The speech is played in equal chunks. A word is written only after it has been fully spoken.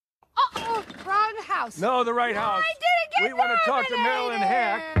house. No, the right house. I didn't get We want to talk to Marilyn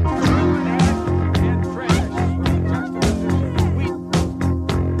Hack.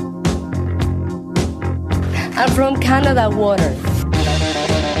 I'm from Canada Water.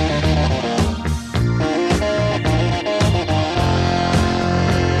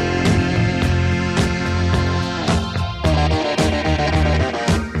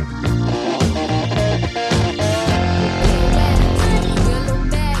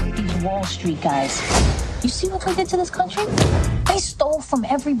 These Wall Street guys. You see what they did to this country? They stole from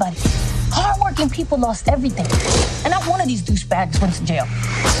everybody. Hardworking people lost everything. And not one of these douchebags went to jail.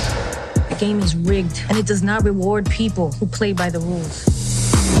 The game is rigged, and it does not reward people who play by the rules.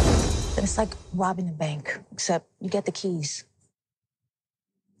 But it's like robbing a bank, except you get the keys.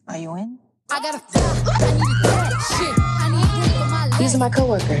 Are you in? These are my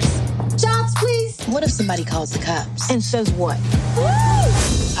coworkers. Jobs, please. What if somebody calls the cops? And says what?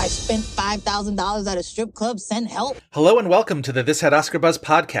 I spent $5,000 at a strip club, send help. Hello and welcome to the This Had Oscar Buzz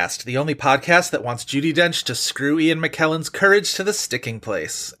podcast, the only podcast that wants Judi Dench to screw Ian McKellen's courage to the sticking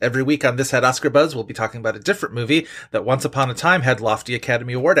place. Every week on This Had Oscar Buzz, we'll be talking about a different movie that once upon a time had lofty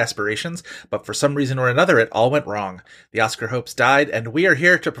Academy Award aspirations, but for some reason or another it all went wrong. The Oscar hopes died, and we are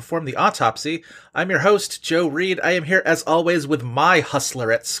here to perform the autopsy. I'm your host, Joe Reed. I am here as always with my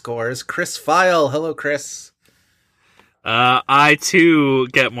hustler at scores, Chris Feil. Hello, Chris. I too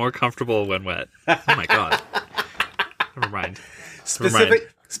get more comfortable when wet. Oh my god. Never mind.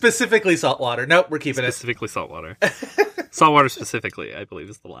 Specifically saltwater. Nope, we're keeping Specifically saltwater. Saltwater specifically, I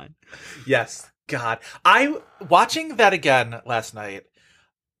believe is the line. Yes. God. Watching that again last night,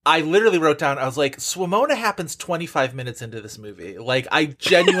 I literally wrote down, I was like, Swimona happens 25 minutes into this movie. Like, I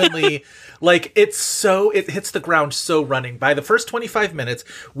genuinely, like, it hits the ground so running. By the first 25 minutes,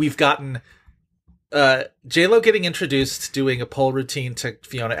 we've gotten J-Lo getting introduced, doing a pole routine to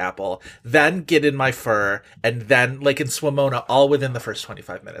Fiona Apple, then Get in My Fur, and then, like in Swimona, all within the first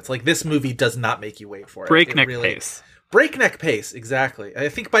 25 minutes. Like, this movie does not make you wait for it. Breakneck pace. Breakneck pace, exactly. I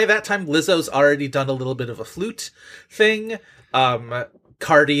think by that time, Lizzo's already done a little bit of a flute thing.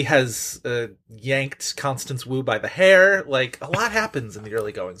 Cardi has yanked Constance Wu by the hair. Like, a lot happens in the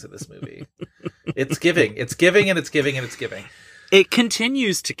early goings of this movie. It's giving, and it's giving, and it's giving. It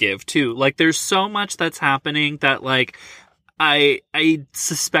continues to give, too. Like, there's so much that's happening that, like, I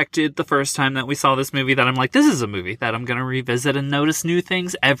suspected the first time that we saw this movie that I'm like, this is a movie that I'm going to revisit and notice new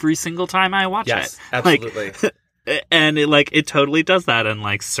things every single time I watch it. Yes, absolutely. Like, and it totally does that, and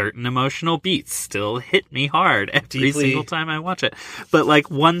like certain emotional beats still hit me hard every single time I watch it. But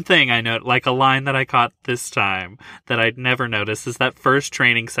like one thing I know, like a line that I caught this time that I'd never noticed is that first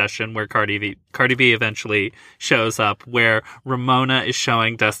training session where Cardi B eventually shows up, where Ramona is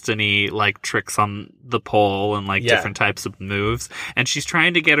showing Destiny like tricks on the pole and like different types of moves, and she's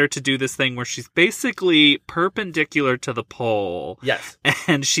trying to get her to do this thing where she's basically perpendicular to the pole. Yes.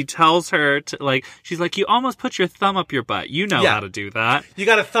 And she tells her to like, she's like, you almost put your thumb up your butt. You know how to do that. You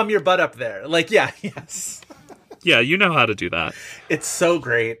got to thumb your butt up there. Like, yes. Yeah, you know how to do that. It's so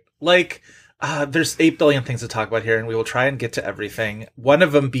great. Like, there's 8 billion things to talk about here, and we will try and get to everything. One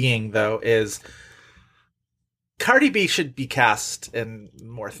of them being, though, is Cardi B should be cast in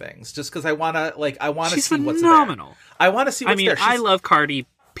more things. Just because I want to She's see what's phenomenal. there. I want to see what's there. I love Cardi,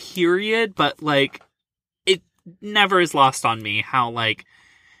 period, but like, it never is lost on me how like,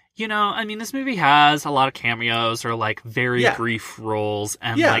 you know, I mean, this movie has a lot of cameos or like very brief roles,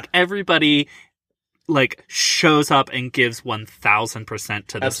 and like everybody like shows up and gives 1000%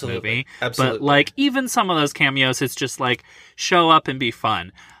 to this movie. Absolutely. But like even some of those cameos, it's just like show up and be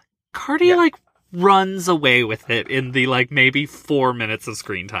fun. Cardi like runs away with it in the like maybe 4 minutes of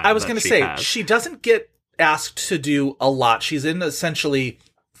screen time. I was going to say, she doesn't get asked to do a lot. She's in essentially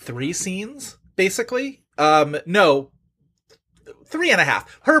 3 scenes, basically. No. 3.5.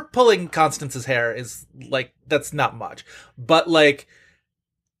 Her pulling Constance's hair is like, that's not much. But like,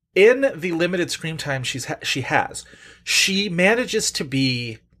 in the limited screen time she manages to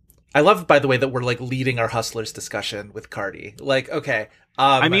be. I love, by the way, that we're like leading our Hustlers discussion with Cardi. Like, okay.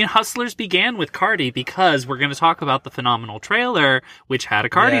 I mean, Hustlers began with Cardi because we're going to talk about the phenomenal trailer, which had a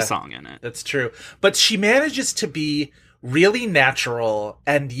Cardi song in it. That's true. But she manages to be really natural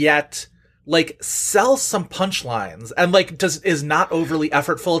and yet like sell some punchlines, and like is not overly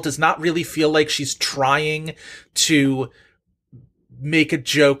effortful. Does not really feel like she's trying to make a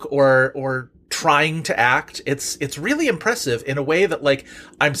joke or trying to act. It's really impressive in a way that like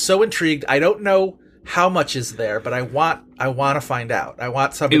I'm so intrigued. I don't know how much is there, but I want to find out. I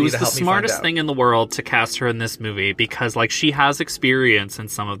want somebody to help me find out. It was the smartest thing in the world to cast her in this movie because, like, she has experience in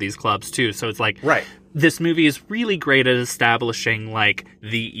some of these clubs, too. So it's like, right. This movie is really great at establishing, like,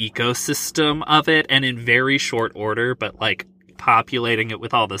 the ecosystem of it, and in very short order, but, like, populating it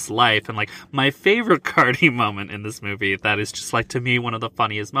with all this life. And, like, my favorite Cardi moment in this movie that is just, like, to me one of the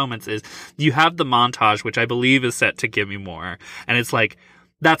funniest moments is you have the montage, which I believe is set to Give Me More, and it's like,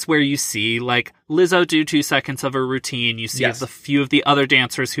 that's where you see, like, Lizzo do 2 seconds of a routine. You see the few of the other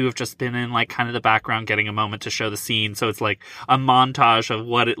dancers who have just been in, like, kind of the background getting a moment to show the scene. So it's, like, a montage of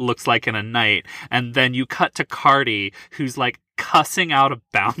what it looks like in a night. And then you cut to Cardi, who's, like, cussing out a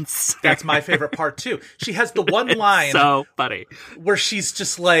bouncer. That's my favorite part, too. She has the one line. So funny. Where she's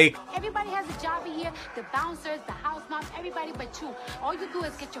just like... Everybody has a job in here. The bouncers, the house moms, everybody but you. All you do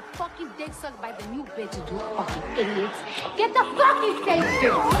is get your fucking dick sucked by the new bitches, you fucking idiots. Get the fucking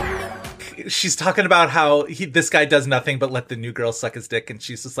stage. She's talking about how this guy does nothing but let the new girl suck his dick, and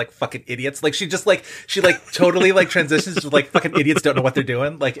she's just like, fucking idiots. Like, she totally, like, transitions to, like, fucking idiots don't know what they're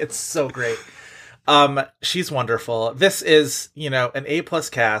doing. Like, it's so great. She's wonderful. This is, an A+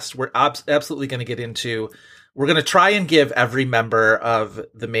 cast. We're absolutely going to get into... We're going to try and give every member of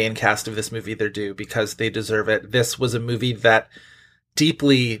the main cast of this movie their due because they deserve it. This was a movie that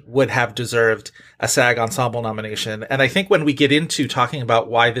deeply would have deserved a SAG Ensemble nomination. And I think when we get into talking about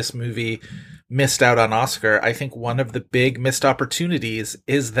why this movie missed out on Oscar, I think one of the big missed opportunities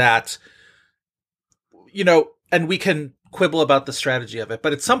is that, and we can quibble about the strategy of it,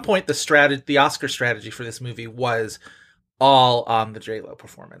 but at some point the Oscar strategy for this movie was all on the J-Lo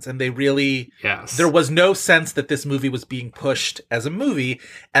performance. And they really, there was no sense that this movie was being pushed as a movie.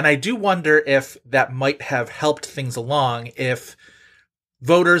 And I do wonder if that might have helped things along if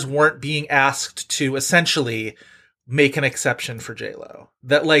voters weren't being asked to essentially make an exception for J-Lo.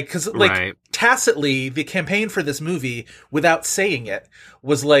 That tacitly, the campaign for this movie, without saying it,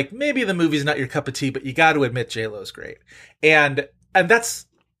 was like, maybe the movie's not your cup of tea, but you got to admit J-Lo's great. And that's,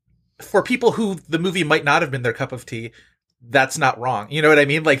 for people who the movie might not have been their cup of tea, that's not wrong. You know what I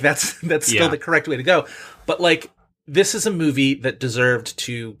mean? Like, that's still the correct way to go. But, like, this is a movie that deserved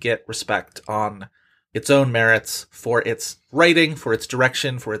to get respect on its own merits for its writing, for its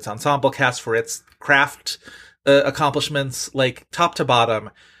direction, for its ensemble cast, for its craft accomplishments, like, top to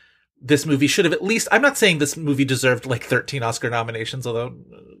bottom. This movie should have at least... I'm not saying this movie deserved, like, 13 Oscar nominations, although...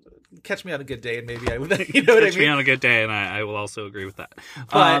 Catch me on a good day and maybe I would... You know what I mean? Catch me on a good day and I will also agree with that.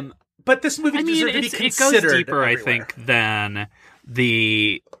 But this movie deserved to be considered. It goes deeper, everywhere. I think,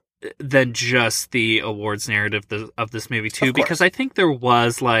 than just the awards narrative of this movie too, because I think there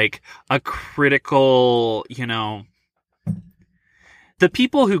was, like, a critical, the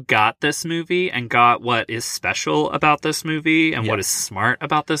people who got this movie and got what is special about this movie and what is smart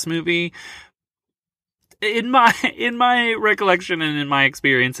about this movie, in my recollection and in my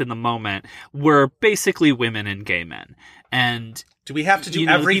experience in the moment, were basically women and gay men. And do we have to do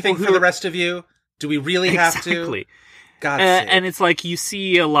everything for the rest of you? Do we really have to? God, and it's like you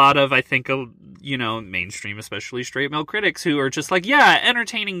see a lot of, I think, mainstream, especially straight male critics who are just like, yeah,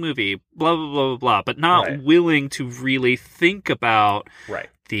 entertaining movie, blah, blah, blah, blah, blah, but not willing to really think about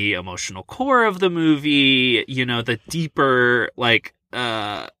the emotional core of the movie, the deeper, like,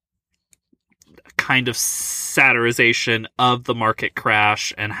 kind of satirization of the market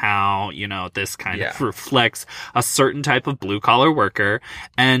crash and how, this kind of reflects a certain type of blue collar worker.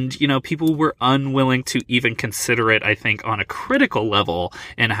 And, people were unwilling to even consider it, I think, on a critical level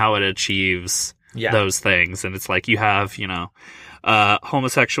in how it achieves those things. And it's like you have,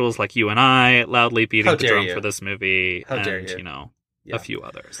 homosexuals like you and I loudly beating the drum for this movie. How dare you? A few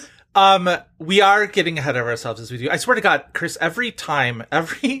others. We are getting ahead of ourselves as we do. I swear to God, Chris, every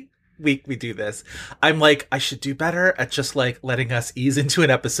week we do this, I'm like, I should do better at just, like, letting us ease into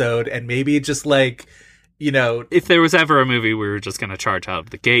an episode and maybe just, like, if there was ever a movie we were just going to charge out of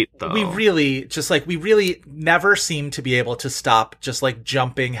the gate, though. We really never seem to be able to stop just, like,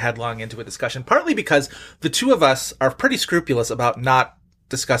 jumping headlong into a discussion, partly because the two of us are pretty scrupulous about not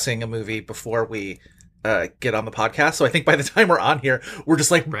discussing a movie before we get on the podcast. So I think by the time we're on here, we're just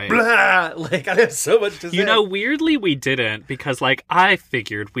like, blah, like, I have so much to say. Weirdly we didn't, because, like, I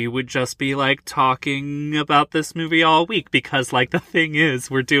figured we would just be, like, talking about this movie all week, because, like, the thing is,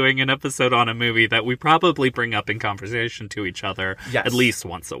 we're doing an episode on a movie that we probably bring up in conversation to each other at least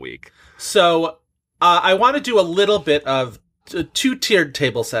once a week. So I want to do a little bit of a two-tiered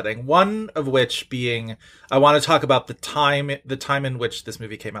table setting, one of which being I want to talk about the time in which this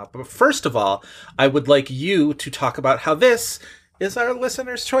movie came out. But first of all, I would like you to talk about how this is our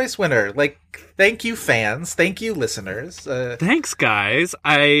listener's choice winner. Like, thank you, fans. Thank you, listeners. Thanks, guys.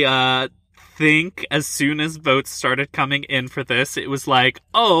 I think as soon as votes started coming in for this, it was like,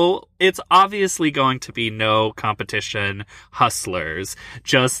 oh, it's obviously going to be no competition, Hustlers,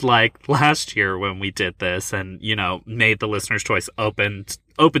 just like last year when we did this and, you know, made the listener's choice open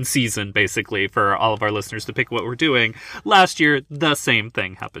season, basically, for all of our listeners to pick what we're doing. Last year, the same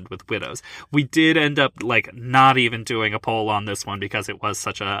thing happened with Widows. We did end up, like, not even doing a poll on this one because it was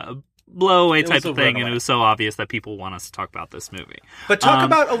such a blow-away type of thing, and it was so obvious that people want us to talk about this movie. But talk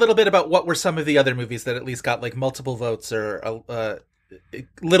about a little bit about what were some of the other movies that at least got, like, multiple votes or a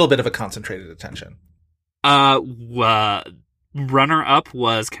little bit of a concentrated attention. Runner-up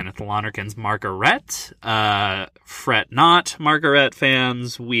was Kenneth Lonergan's Margaret. Fret not, Margaret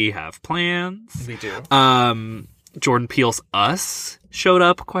fans. We have plans. We do. Jordan Peele's Us showed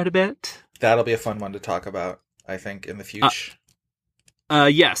up quite a bit. That'll be a fun one to talk about, I think, in the future.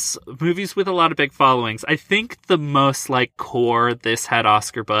 Yes, movies with a lot of big followings. I think the most, like, core this had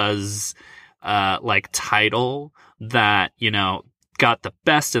Oscar buzz, like, title that, you know, got the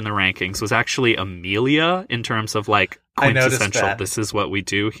best in the rankings was actually Amelia in terms of, like, quintessential, this is what we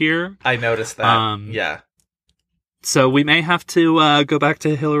do here. I noticed that. Yeah. So we may have to go back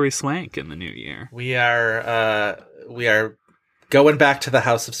to Hilary Swank in the new year. We are going back to the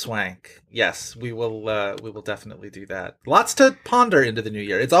House of Swank. Yes, we will definitely do that. Lots to ponder into the new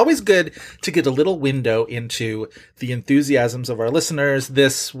year. It's always good to get a little window into the enthusiasms of our listeners.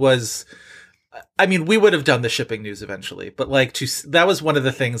 This was, I mean, we would have done the shipping news eventually, but like that was one of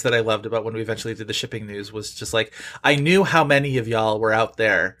the things that I loved about when we eventually did the shipping news was just like, I knew how many of y'all were out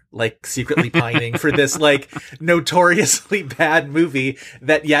there, like secretly pining for this, like notoriously bad movie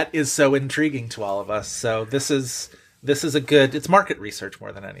that yet is so intriguing to all of us. So this is a good, it's market research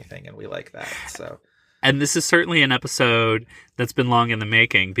more than anything. And we like that. So, and this is certainly an episode that's been long in the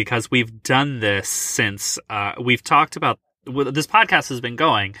making because we've done this since, we've talked about, this podcast has been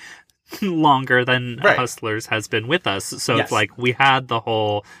going longer than Hustlers has been with us. So It's like we had the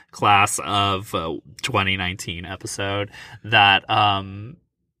whole class of 2019 episode that,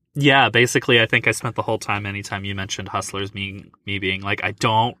 basically I think I spent the whole time anytime you mentioned Hustlers me being like, I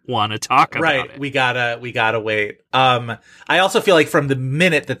don't want to talk about it. We gotta wait. I also feel like from the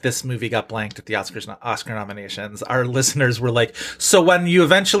minute that this movie got blanked at the Oscar nominations, our listeners were like, so when you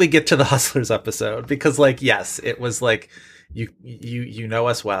eventually get to the Hustlers episode, because like, yes, it was like, you know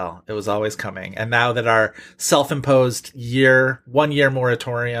us well. It was always coming. And now that our self-imposed 1 year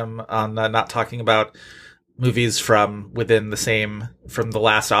moratorium on not talking about movies from the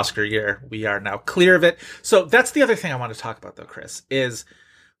last Oscar year, we are now clear of it. So that's the other thing I want to talk about though, Chris, is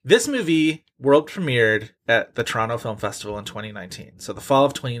this movie world premiered at the Toronto Film Festival in 2019. So the fall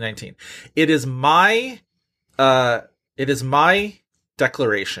of 2019. It is my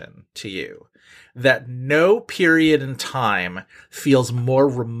declaration to you that no period in time feels more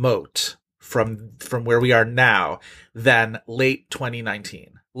remote from where we are now than late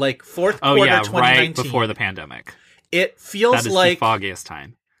 2019. Like fourth quarter 2019. Right before the pandemic. It feels like the foggiest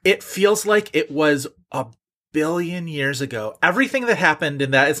time. It feels like it was a billion years ago. Everything that happened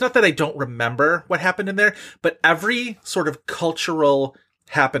in that, it's not that I don't remember what happened in there, but every sort of cultural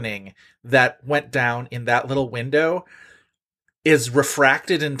happening that went down in that little window is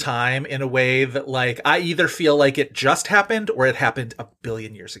refracted in time in a way that like I either feel like it just happened or it happened a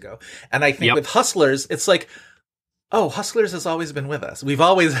billion years ago. And I think with Hustlers, it's like, oh, Hustlers has always been with us. We've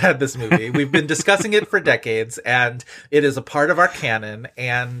always had this movie. We've been discussing it for decades and it is a part of our canon.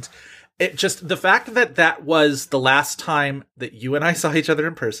 And it just, the fact that that was the last time that you and I saw each other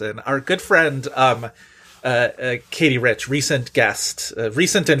in person, our good friend, Katie Rich, recent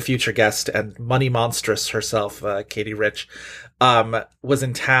and future guest and money monstrous herself, Katie Rich, was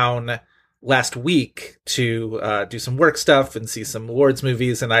in town last week to do some work stuff and see some awards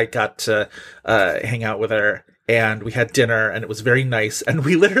movies, and I got to hang out with her, and we had dinner, and it was very nice. And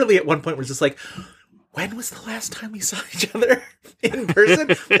we literally at one point were just like, when was the last time we saw each other in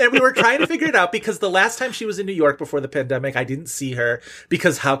person? And we were trying to figure it out because the last time she was in New York before the pandemic, I didn't see her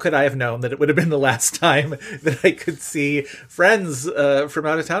because how could I have known that it would have been the last time that I could see friends from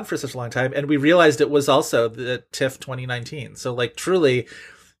out of town for such a long time? And we realized it was also the TIFF 2019. So like truly,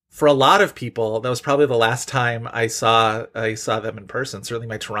 for a lot of people, that was probably the last time I saw them in person. Certainly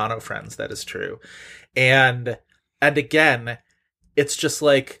my Toronto friends, that is true. And again, it's just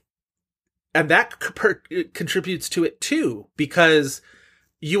like, and that contributes to it too, because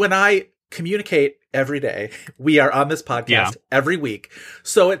you and I communicate every day. We are on this podcast every week.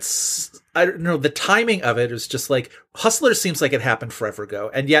 So it's, I don't know, the timing of it is just like, Hustlers seems like it happened forever ago.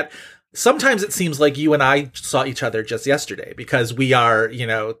 And yet sometimes it seems like you and I saw each other just yesterday because we are,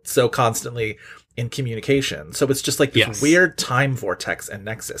 so constantly in communication. So it's just like this Yes. weird time vortex and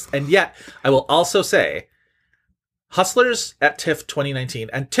nexus. And yet, I will also say, Hustlers at TIFF 2019,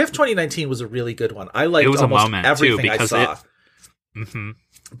 and TIFF 2019 was a really good one. I liked It was a almost moment, everything too, I because saw. Mhm.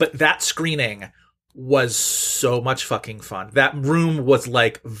 But that screening was so much fucking fun. That room was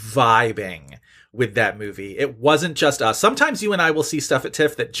like vibing with that movie. It wasn't just us. Sometimes you and I will see stuff at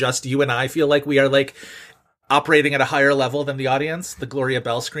TIFF that just you and I feel like we are like operating at a higher level than the audience. The Gloria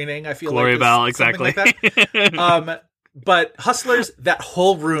Bell screening, I feel Gloria like Bell, is something exactly. like that. But Hustlers, that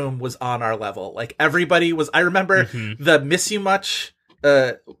whole room was on our level. Like everybody was. I remember the Miss You Much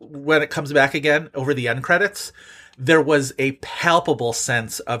when it comes back again over the end credits. There was a palpable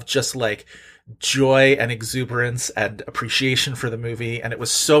sense of just like joy and exuberance and appreciation for the movie, and it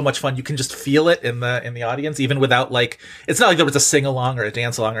was so much fun. You can just feel it in the audience, even without like, it's not like there was a sing along or a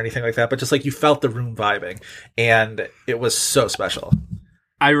dance along or anything like that, but just like you felt the room vibing, and it was so special.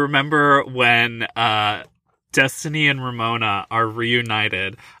 I remember when Destiny and Ramona are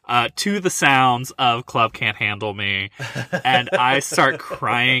reunited to the sounds of Club Can't Handle Me, and I start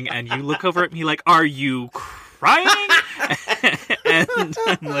crying, and you look over at me like, are you crying? And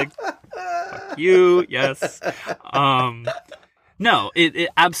I'm like, fuck you, yes. No, it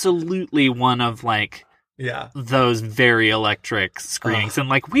absolutely one of like those very electric screenings. And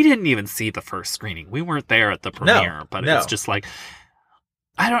like, we didn't even see the first screening. We weren't there at the premiere, but it's just like,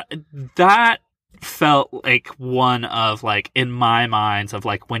 that felt like one of like, in my minds of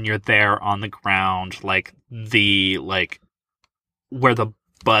like, when you're there on the ground, like the, like where the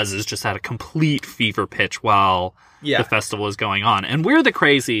buzz is just at a complete fever pitch while the festival is going on. And we're the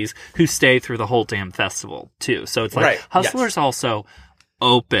crazies who stay through the whole damn festival too. So it's like Hustlers also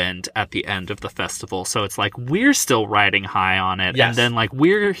opened at the end of the festival. So it's like we're still riding high on it. And then like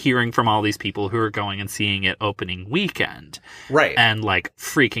we're hearing from all these people who are going and seeing it opening weekend. Right. And like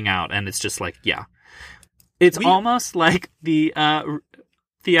freaking out. And it's just like, it's almost like the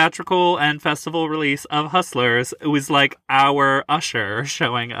theatrical and festival release of Hustlers. It was like our Usher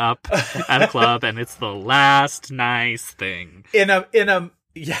showing up at a club, and it's the last nice thing. Yeah,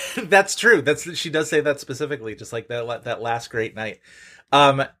 that's true. She does say that specifically, just like that last great night.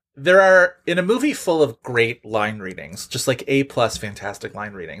 There are, in a movie full of great line readings, just like A+ fantastic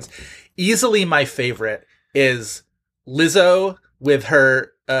line readings, easily my favorite is Lizzo with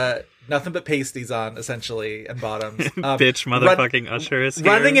her nothing but pasties on, essentially, and bottoms. Bitch, motherfucking Usher is here.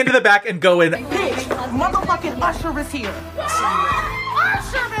 Running into the back and going, bitch, motherfucking Usher is here.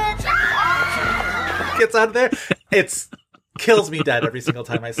 Usher, bitch! Gets out of there. It's kills me dead every single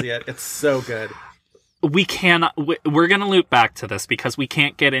time I see it. It's so good. We're going to loop back to this because we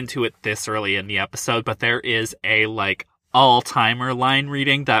can't get into it this early in the episode, but there is a, like, all-timer line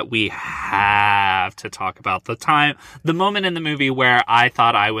reading that we have to talk about. The moment in the movie where I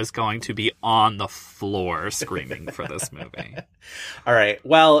thought I was going to be on the floor screaming for this movie. All right.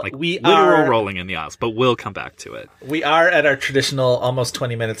 Well, like, we literal are rolling in the aisles, but we'll come back to it. We are at our traditional almost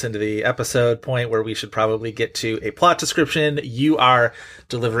 20 minutes into the episode point where we should probably get to a plot description. You are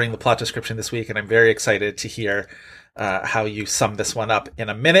delivering the plot description this week, and I'm very excited to hear how you sum this one up in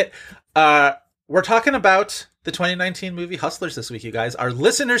a minute. We're talking about the 2019 movie Hustlers this week, you guys. Our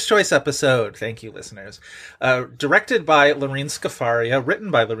Listener's Choice episode. Thank you, listeners. Directed by Lorene Scafaria, written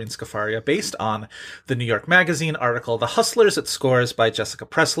by Lorene Scafaria, based on the New York Magazine article The Hustlers at Scores by Jessica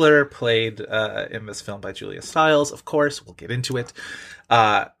Pressler, played in this film by Julia Stiles, of course. We'll get into it.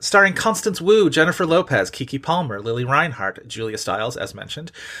 Starring Constance Wu, Jennifer Lopez, Keke Palmer, Lily Reinhart, Julia Stiles, as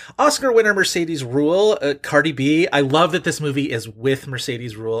mentioned. Oscar winner Mercedes Ruehl, Cardi B. I love that this movie is with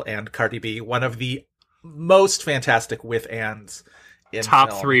Mercedes Ruehl and Cardi B, one of the most fantastic with-ands in Top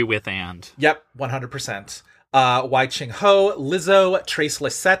film. 3 with and. Yep, 100%. Wai Ching Ho, Lizzo, Trace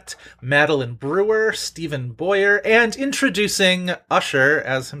Lysette, Madeline Brewer, Stephen Boyer, and introducing Usher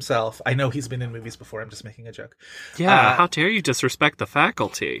as himself. I know he's been in movies before. I'm just making a joke. Yeah, how dare you disrespect the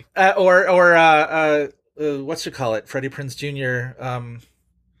faculty? Or what you call it? Freddie Prinze Jr.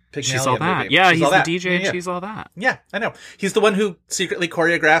 She's all that. Movie. Yeah, She's he's all the that. DJ and Yeah. she's all that. Yeah, I know. He's the one who secretly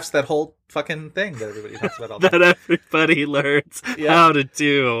choreographs that whole fucking thing that everybody talks about all the time. That everybody learns how to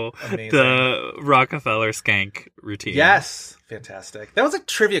do. Amazing. The Rockefeller skank routine. Yes, fantastic. That was a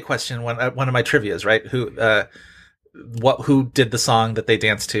trivia question. One of my trivias, right? Who did the song that they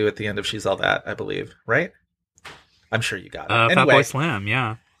danced to at the end of She's All That? I believe, right? I'm sure you got it. Anyway, Fatboy Slam,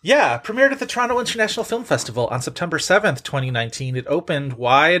 yeah. Yeah, premiered at the Toronto International Film Festival on September 7th, 2019. It opened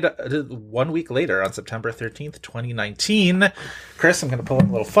wide 1 week later on September 13th, 2019. Chris, I'm going to pull up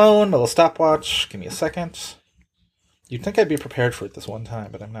a little phone, a little stopwatch. Give me a second. You'd think I'd be prepared for it this one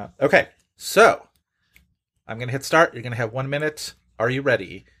time, but I'm not. Okay, so I'm going to hit start. You're going to have 1 minute. Are you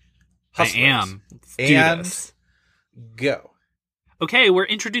ready? Hustlers. I am. Let's do And this. go. Okay, we're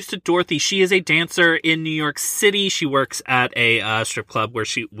introduced to Dorothy. She is a dancer in New York City. She works at a strip club where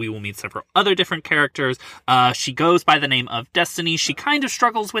we will meet several other different characters. She goes by the name of Destiny. She kind of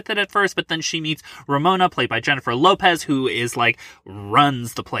struggles with it at first, but then she meets Ramona, played by Jennifer Lopez, who is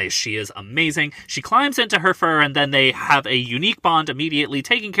runs the place. She is amazing. She climbs into her fur, and then they have a unique bond immediately,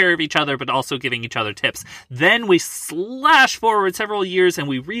 taking care of each other, but also giving each other tips. Then we slash forward several years, and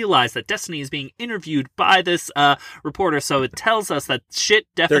we realize that Destiny is being interviewed by this reporter, so it tells us that shit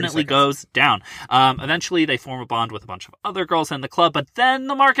definitely goes down. Eventually, they form a bond with a bunch of other girls in the club, but then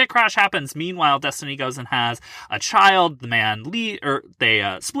the market crash happens. Meanwhile, Destiny goes and has a child. The man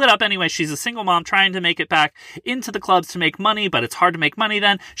they split up anyway. She's a single mom trying to make it back into the clubs to make money, but it's hard to make money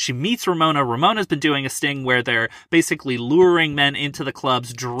then. She meets Ramona. Ramona's been doing a sting where they're basically luring men into the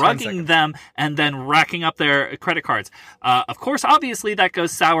clubs, drugging them, and then racking up their credit cards. Of course, obviously, that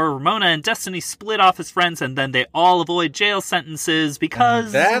goes sour. Ramona and Destiny split off as friends, and then they all avoid jail sentences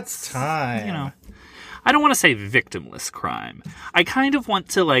because that's time. I don't want to say victimless crime. I kind of want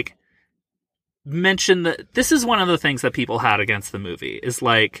to mention that this is one of the things that people had against the movie is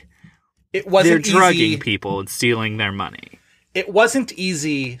it wasn't they're drugging easy. people and stealing their money. It wasn't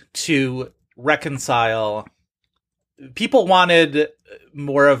easy to reconcile. People wanted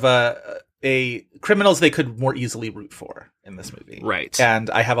more of a criminals they could more easily root for in this movie. Right. And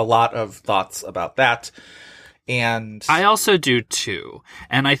I have a lot of thoughts about that. And I also do too.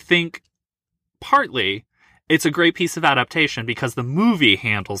 And I think partly it's a great piece of adaptation because the movie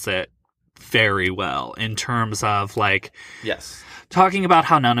handles it very well in terms of yes, talking about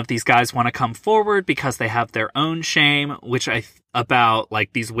how none of these guys want to come forward because they have their own shame, which about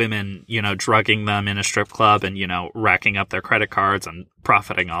these women, drugging them in a strip club and, racking up their credit cards and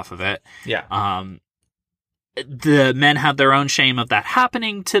profiting off of it. Yeah. The men have their own shame of that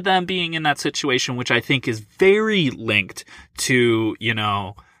happening to them being in that situation, which I think is very linked to,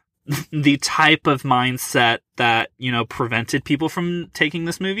 the type of mindset that, prevented people from taking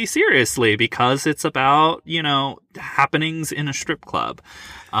this movie seriously because it's about, happenings in a strip club.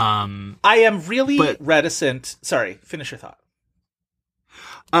 I am really reticent. Sorry, finish your thought.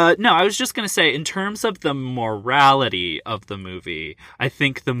 No, I was just going to say, in terms of the morality of the movie, I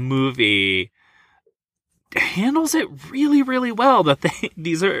think the movie handles it really, really well that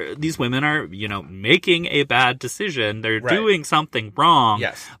these women are, making a bad decision. They're doing something wrong.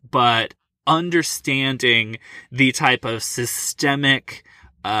 Yes. But understanding the type of systemic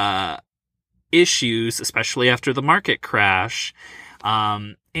issues, especially after the market crash,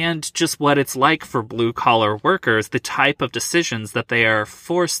 and just what it's like for blue collar workers, the type of decisions that they are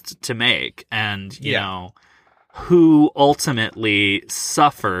forced to make, and you know, who ultimately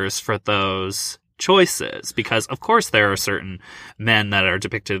suffers for those choices. Because of course there are certain men that are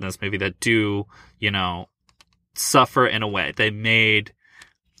depicted in this movie that do, suffer in a way.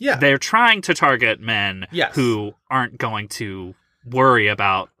 They're trying to target men who aren't going to worry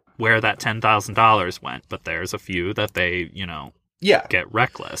about where that $10,000 went, but there's a few that they, get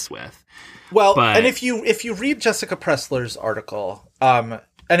reckless with. Well, and if you read Jessica Pressler's article,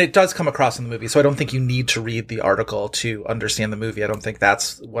 and it does come across in the movie, so I don't think you need to read the article to understand the movie. I don't think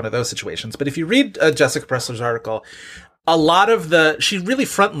that's one of those situations. But if you read Jessica Pressler's article, a lot of she really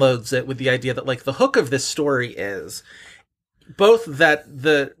front loads it with the idea that the hook of this story is both that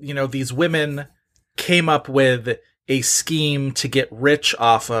these women came up with a scheme to get rich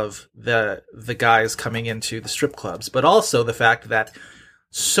off of the guys coming into the strip clubs, but also the fact that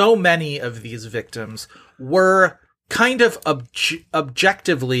so many of these victims were kind of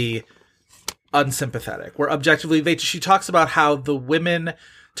objectively unsympathetic. She talks about how the women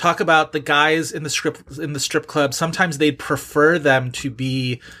talk about the guys in the strip club. Sometimes they'd prefer them to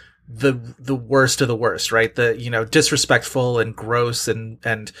be the worst of the worst, right? The, disrespectful and gross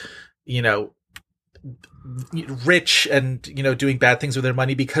and rich and, doing bad things with their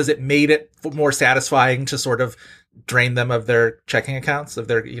money because it made it more satisfying to sort of drain them of their checking accounts of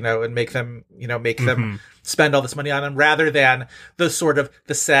their, and make them, them spend all this money on them rather than the sort of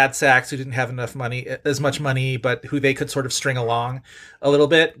the sad sacks who didn't have as much money, but who they could sort of string along a little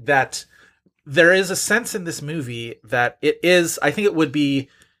bit. That there is a sense in this movie that I think it would be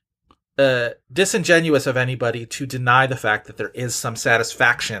disingenuous of anybody to deny the fact that there is some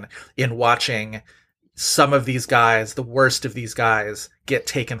satisfaction in watching some of these guys, the worst of these guys, get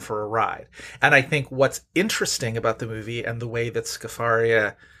taken for a ride. And I think what's interesting about the movie and the way that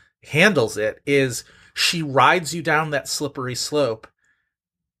Scafaria handles it is she rides you down that slippery slope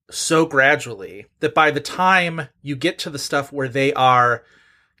so gradually that by the time you get to the stuff where they are,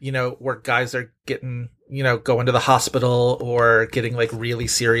 where guys are getting, go into the hospital or getting like really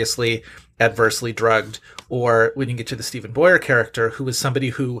seriously adversely drugged, or when you get to the Stephen Boyer character, who is somebody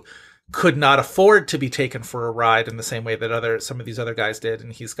who could not afford to be taken for a ride in the same way that some of these other guys did,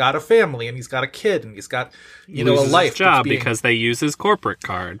 and he's got a family and he's got a kid and he's got a life, his job because they use his corporate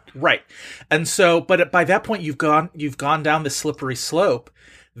card, right? And so, but by that point, you've gone down the slippery slope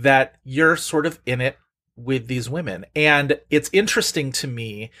that you're sort of in it with these women. And it's interesting to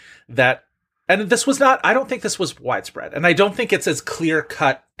me that, and this was not, I don't think this was widespread, and I don't think it's as clear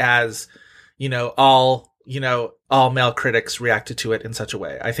cut as all male critics reacted to it in such a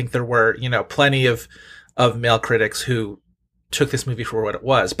way. I think there were, plenty of male critics who took this movie for what it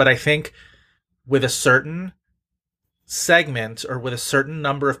was. But I think with a certain segment or with a certain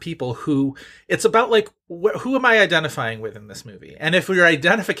number of people who it's about like, who am I identifying with in this movie? And if your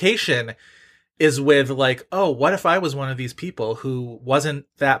identification is with like, oh, what if I was one of these people who wasn't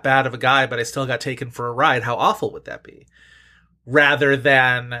that bad of a guy, but I still got taken for a ride? How awful would that be? Rather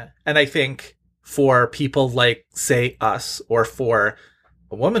than, and I think for people like, say, us, or for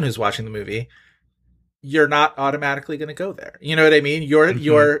a woman who's watching the movie, you're not automatically going to go there. You know what I mean?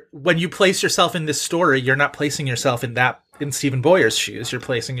 You're when you place yourself in this story, you're not placing yourself in Stephen Boyer's shoes. You're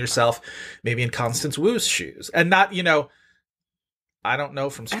placing yourself maybe in Constance Wu's shoes, and not, I don't know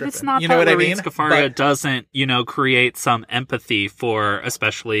from stripping. And it's not you know that what Lorene I mean? Scafaria doesn't, create some empathy for,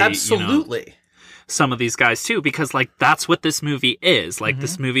 especially, absolutely, some of these guys too, because like that's what this movie is. Like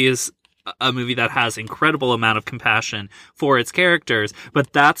this movie is a movie that has incredible amount of compassion for its characters,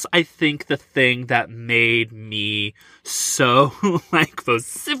 but that's, I think, the thing that made me so like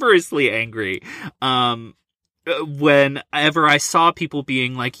vociferously angry whenever I saw people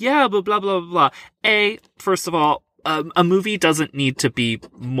being like, yeah, blah blah blah blah. First of all, a movie doesn't need to be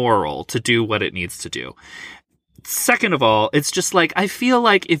moral to do what it needs to do. Second of all, it's just like, I feel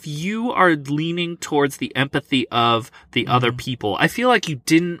like if you are leaning towards the empathy of the other people, I feel like you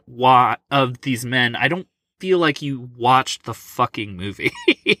didn't of these men, I don't feel like you watched the fucking movie.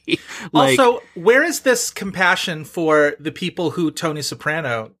 Also, where is this compassion for the people who Tony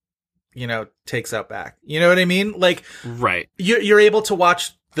Soprano, takes out back? You know what I mean? Like, right. You're able to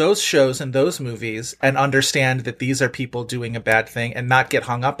watch those shows and those movies and understand that these are people doing a bad thing and not get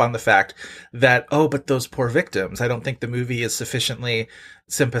hung up on the fact that, oh, but those poor victims. I don't think the movie is sufficiently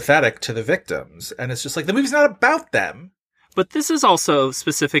sympathetic to the victims. And it's just like, the movie's not about them. But this is also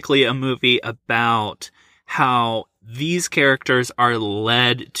specifically a movie about how these characters are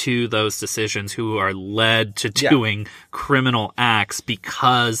led to those decisions, who are led to doing criminal acts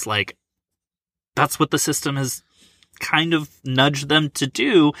because, like, that's what the system has kind of nudged them to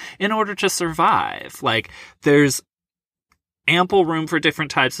do in order to survive. Like, there's ample room for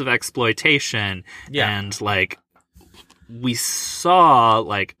different types of exploitation. And like, we saw,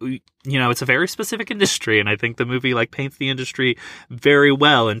 like, it's a very specific industry, and I think the movie like paints the industry very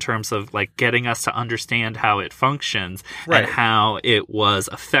well in terms of like getting us to understand how it functions and how it was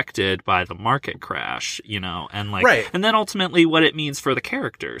affected by the market crash, and like, and then ultimately what it means for the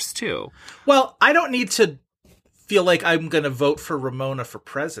characters too. Well, I don't need to feel like I'm going to vote for Ramona for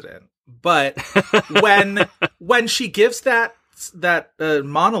president, but when she gives that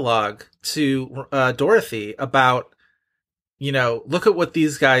monologue to Dorothy about, look at what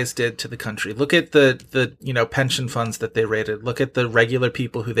these guys did to the country. Look at the pension funds that they raided. Look at the regular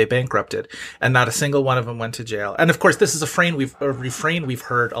people who they bankrupted, and not a single one of them went to jail. And of course, this is a refrain we've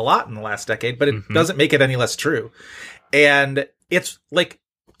heard a lot in the last decade, but it doesn't make it any less true. And it's like,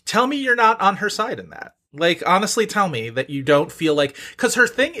 tell me you're not on her side in that. Like, honestly, tell me that you don't feel like, because her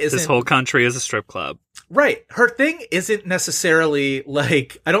thing isn't, this whole country is a strip club. Right. Her thing isn't necessarily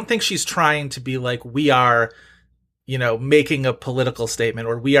like, I don't think she's trying to be like, we are, making a political statement,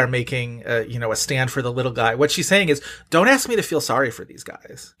 or we are making, a stand for the little guy. What she's saying is, don't ask me to feel sorry for these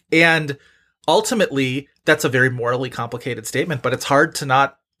guys. And ultimately, that's a very morally complicated statement, but it's hard to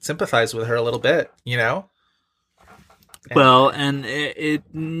not sympathize with her a little bit, Well, and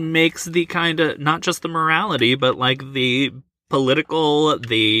it makes the kind of, not just the morality, but like the political,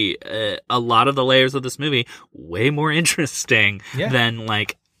 a lot of the layers of this movie way more interesting than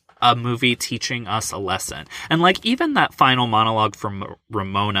like a movie teaching us a lesson. And like, even that final monologue from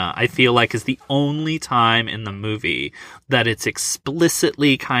Ramona, I feel like is the only time in the movie that it's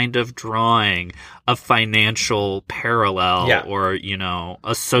explicitly kind of drawing a financial parallel or,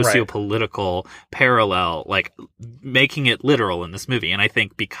 a socio-political parallel, like making it literal in this movie. And I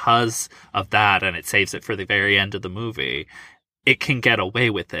think because of that, and it saves it for the very end of the movie, it can get away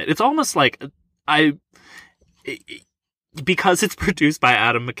with it. It's almost like because it's produced by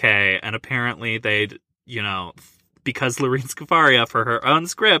Adam McKay, and apparently they'd, because Lorene Scafaria, for her own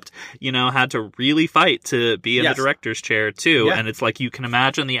script, had to really fight to be in the director's chair too. Yeah. And it's like, you can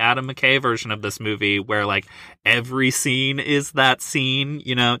imagine the Adam McKay version of this movie where like every scene is that scene,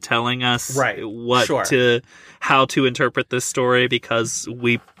 telling us how to interpret this story, because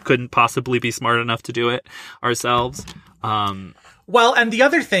we couldn't possibly be smart enough to do it ourselves. Well, and the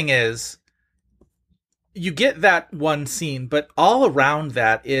other thing is, you get that one scene, but all around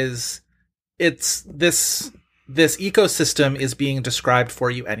that is, it's this ecosystem is being described for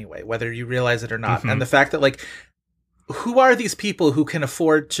you anyway, whether you realize it or not. Mm-hmm. And the fact that, like, who are these people who can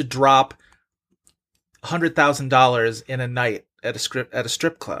afford to drop $100,000 in a night at a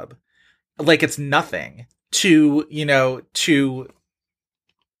strip club? Like, it's nothing to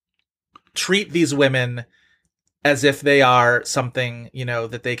treat these women as if they are something,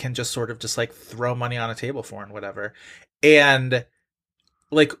 that they can just sort of just like throw money on a table for and whatever. And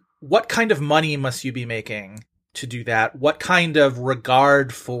like, what kind of money must you be making to do that? What kind of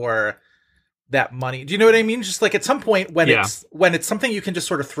regard for that money? Do you know what I mean? Just like, at some point when it's something you can just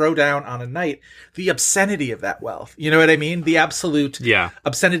sort of throw down on a night, the obscenity of that wealth, you know what I mean? The absolute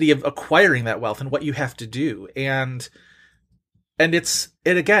obscenity of acquiring that wealth and what you have to do. And it's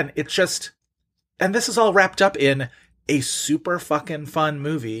just, and this is all wrapped up in a super fucking fun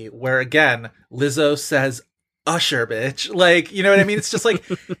movie where, again, Lizzo says, "Usher, bitch." Like, you know what I mean? It's just like,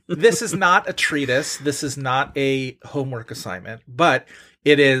 this is not a treatise. This is not a homework assignment, but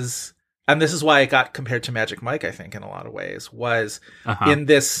it is. And this is why it got compared to Magic Mike, I think, in a lot of ways, was in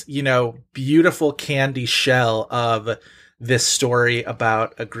this, beautiful candy shell of this story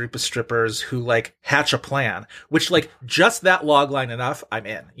about a group of strippers who like hatch a plan, which, like, just that log line enough, I'm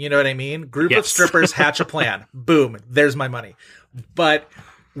in. You know what I mean? Group of strippers hatch a plan. Boom. There's my money. But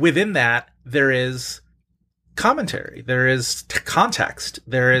within that, there is commentary. There is context.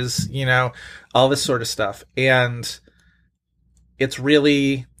 There is, all this sort of stuff. And it's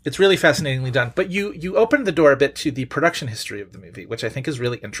really fascinatingly done. But you opened the door a bit to the production history of the movie, which I think is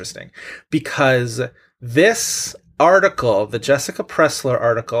really interesting, because this article, the Jessica Pressler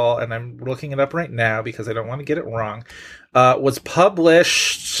article, and I'm looking it up right now because I don't want to get it wrong, was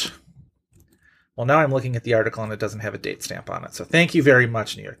published. Well, now I'm looking at the article and it doesn't have a date stamp on it. So thank you very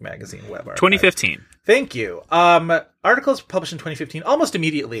much, New York Magazine Web Archive. 2015. Thank you. Articles published in 2015, almost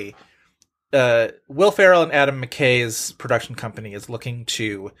immediately. Will Ferrell and Adam McKay's production company is looking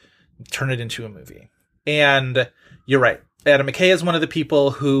to turn it into a movie. And you're right. Adam McKay is one of the people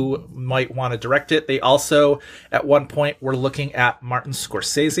who might want to direct it. They also, at one point, were looking at Martin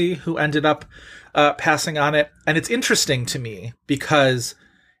Scorsese, who ended up passing on it. And it's interesting to me because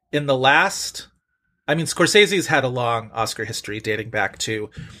Scorsese's had a long Oscar history dating back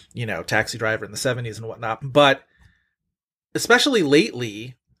to, Taxi Driver in the 70s and whatnot. But especially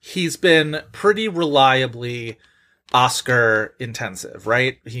lately, he's been pretty reliably Oscar intensive,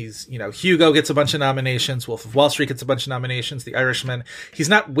 right? He's, Hugo gets a bunch of nominations. Wolf of Wall Street gets a bunch of nominations. The Irishman, he's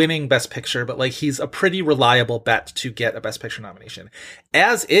not winning Best Picture, but like, he's a pretty reliable bet to get a Best Picture nomination.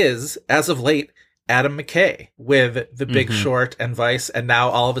 As of late, Adam McKay with The Big Short and Vice. And now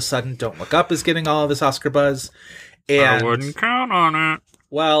all of a sudden, Don't Look Up is getting all of this Oscar buzz. And I wouldn't count on it.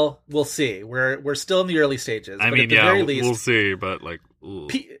 Well, we'll see. We're still in the early stages. At the very least, we'll see, but like,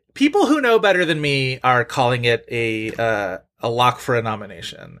 people who know better than me are calling it a lock for a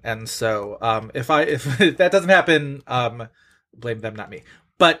nomination. And so, if that doesn't happen, blame them, not me.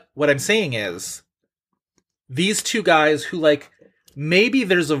 But what I'm saying is, these two guys who, like, maybe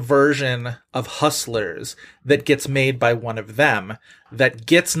there's a version of Hustlers that gets made by one of them that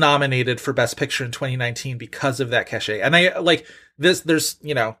gets nominated for Best Picture in 2019 because of that cachet. And I like this, there's,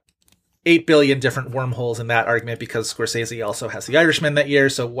 8 billion different wormholes in that argument because Scorsese also has The Irishman that year.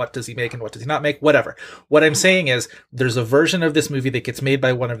 So what does he make and what does he not make? Whatever. What I'm saying is there's a version of this movie that gets made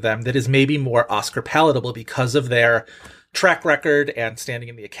by one of them that is maybe more Oscar palatable because of their track record and standing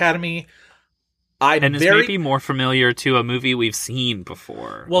in the Academy. And it's maybe more familiar to a movie we've seen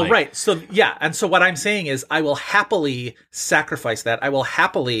before. Well, right. So, yeah. And so what I'm saying is I will happily sacrifice that. I will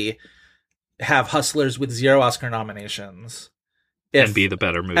happily have Hustlers with 0 Oscar nominations. And be the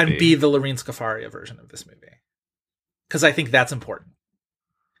better movie. And be the Lorene Scafaria version of this movie. Because I think that's important.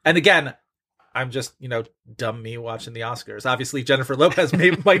 And again, I'm just, dumb me watching the Oscars. Obviously, Jennifer Lopez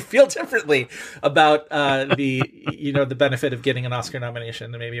might feel differently about the benefit of getting an Oscar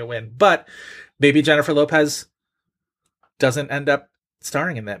nomination and maybe a win. But maybe Jennifer Lopez doesn't end up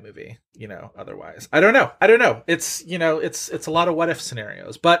starring in that movie, otherwise. I don't know. It's, it's a lot of what if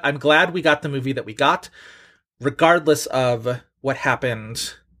scenarios. But I'm glad we got the movie that we got, regardless of what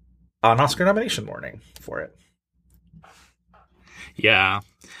happened on Oscar nomination morning for it. Yeah.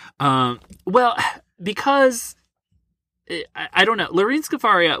 Well, because I don't know. Lorene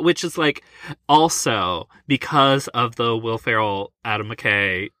Scafaria, which is like also because of the Will Ferrell, Adam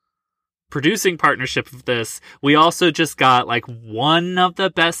McKay producing partnership of this, we also just got like one of the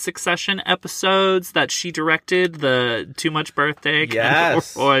best Succession episodes that she directed, the Too Much Birthday,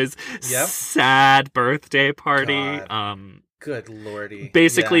 yes. Boys sad birthday party. God. Good lordy.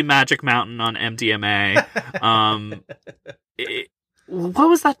 Basically Magic Mountain on MDMA. What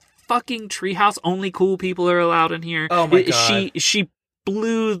was that fucking treehouse? Only cool people are allowed in here. Oh my God. She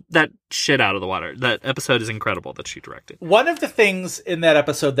blew that shit out of the water. That episode is incredible that she directed. One of the things in that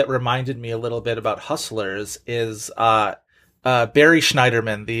episode that reminded me a little bit about Hustlers is Barry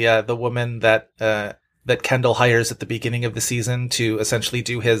Schneiderman, the woman that Kendall hires at the beginning of the season to essentially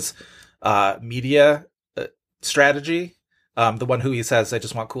do his media strategy. The one who he says, "I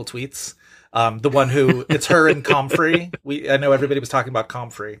just want cool tweets." The one who it's her and Comfrey. I know everybody was talking about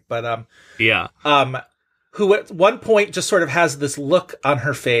Comfrey, but who at one point just sort of has this look on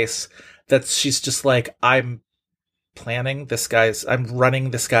her face that she's just like, I'm running this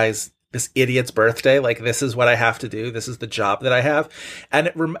idiot's birthday. Like, this is what I have to do. This is the job that I have. And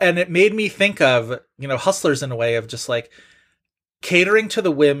it made me think of, Hustlers in a way of just like catering to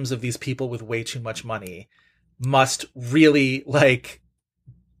the whims of these people with way too much money must really like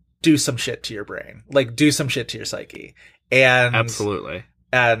do some shit to your brain, like do some shit to your psyche. And absolutely.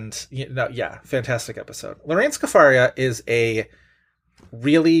 And fantastic episode. Lorene Scafaria is a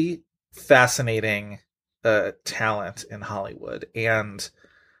really fascinating talent in Hollywood, and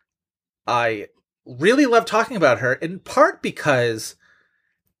I really love talking about her, in part because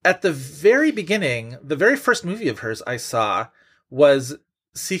at the very beginning, the very first movie of hers I saw was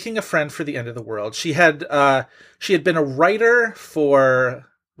Seeking a Friend for the End of the World. She had been a writer for...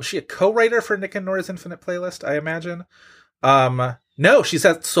 Was she a co-writer for Nick and Nora's Infinite Playlist, I imagine? No, she's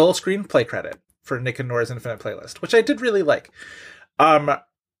at sole screenplay credit for Nick and Nora's Infinite Playlist, which I did really like.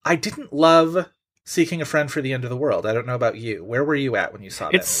 I didn't love Seeking a Friend for the End of the World. I don't know about you. Where were you at when you saw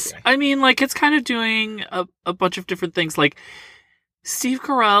that movie? I mean, like, it's kind of doing a bunch of different things. Like, Steve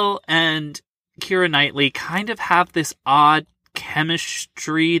Carell and Keira Knightley kind of have this odd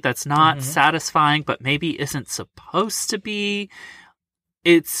chemistry that's not satisfying, but maybe isn't supposed to be.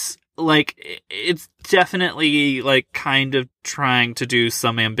 It's definitely like kind of trying to do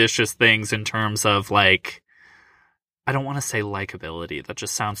some ambitious things in terms of like, I don't want to say likability, that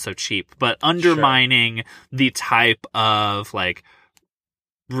just sounds so cheap, but undermining the type of like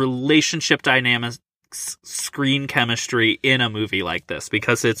relationship dynamics, screen chemistry in a movie like this,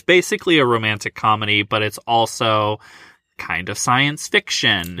 because it's basically a romantic comedy, but it's also kind of science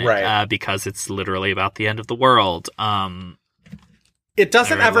fiction, right? Because it's literally about the end of the world. It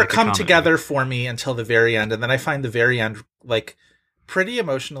doesn't ever come together for me until the very end, and then I find the very end like pretty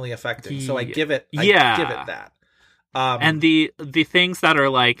emotionally affecting. So I give it that. And the things that are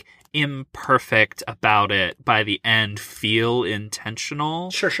like imperfect about it by the end feel intentional.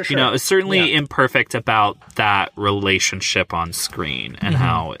 Sure. It's certainly imperfect about that relationship on screen and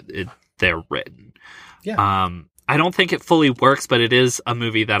how they're written. Yeah. I don't think it fully works, but it is a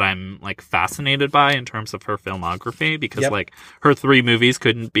movie that I'm like fascinated by in terms of her filmography, because like her 3 movies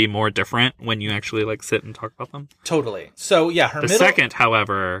couldn't be more different when you actually like sit and talk about them. Totally. So her second,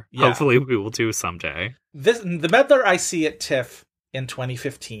 however, hopefully we will do someday. The Meddler I see at TIFF in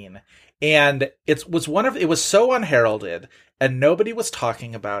 2015, and it was so unheralded and nobody was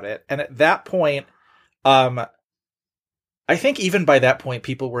talking about it. And at that point, I think even by that point,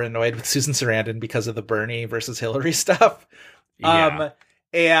 people were annoyed with Susan Sarandon because of the Bernie versus Hillary stuff. Yeah.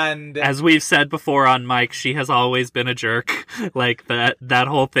 And as we've said before on Mike, she has always been a jerk. Like that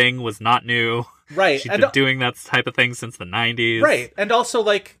whole thing was not new. Right. She's been doing that type of thing since the 90s. Right. And also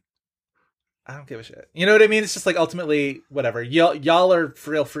like, I don't give a shit. You know what I mean? It's just like ultimately, whatever. Y'all are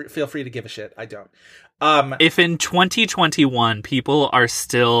feel free to give a shit. I don't. If in 2021 people are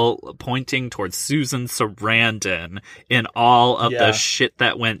still pointing towards Susan Sarandon in all of the shit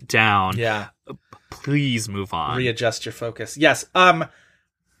that went down, please move on. Readjust your focus. Yes.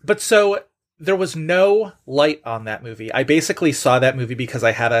 But so there was no light on that movie. I basically saw that movie because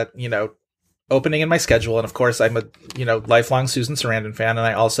I had a, opening in my schedule. And of course I'm a, lifelong Susan Sarandon fan. And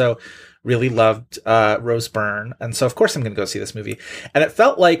I also really loved, Rose Byrne. And so of course I'm going to go see this movie. And it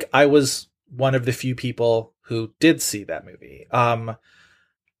felt like I was one of the few people who did see that movie, at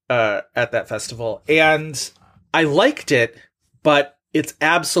that festival. And I liked it, but it's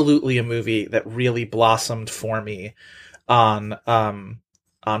absolutely a movie that really blossomed for me on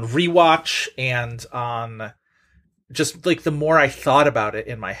rewatch and on just like the more I thought about it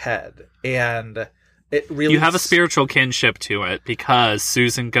in my head. And It really you have a spiritual kinship to it because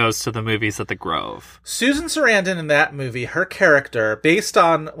Susan goes to the movies at the Grove. Susan Sarandon in that movie, her character, based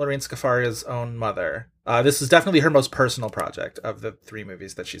on Lorene Scafaria's own mother, this is definitely her most personal project of the 3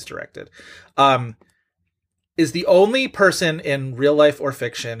 movies that she's directed, is the only person in real life or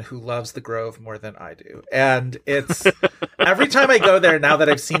fiction who loves the Grove more than I do. And it's every time I go there, now that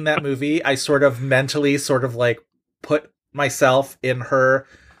I've seen that movie, I sort of mentally sort of like put myself in her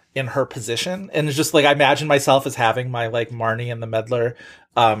position, and it's just like I imagine myself as having my like Marnie and the Meddler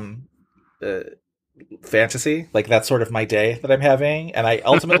fantasy, like that's sort of my day that I'm having, and I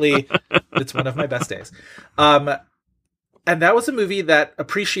ultimately it's one of my best days. And that was a movie that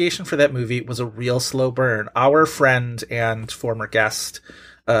appreciation for that movie was a real slow burn. Our friend and former guest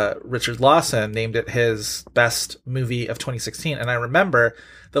Richard Lawson named it his best movie of 2016, and I remember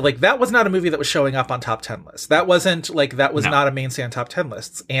that like that was not a movie that was showing up on top 10 lists. That wasn't like that was not a mainstay on top 10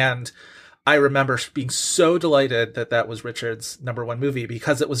 lists. And I remember being so delighted that that was Richard's number 1 movie,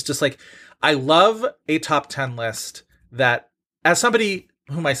 because it was just like I love a top 10 list that, as somebody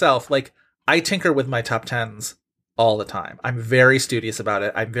who myself, like I tinker with my top 10s all the time. I'm very studious about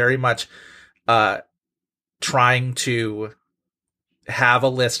it. I'm very much trying to have a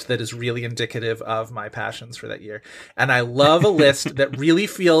list that is really indicative of my passions for that year. And I love a list that really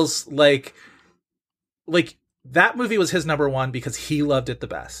feels like that movie was his number 1 because he loved it the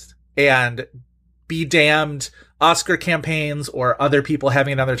best. And be damned Oscar campaigns or other people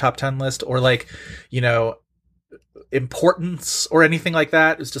having another top 10 list or like, you know, importance or anything like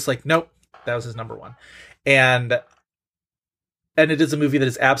that. It's just like, nope, that was his number 1. And it is a movie that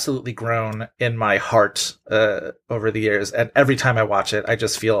has absolutely grown in my heart over the years. And every time I watch it, I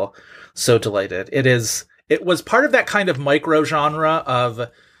just feel so delighted. It was part of that kind of micro genre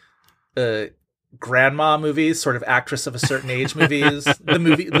of grandma movies, sort of actress of a certain age movies. The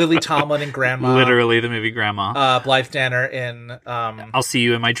movie Lily Tomlin in Grandma. Literally the movie Grandma. Blythe Danner in I'll See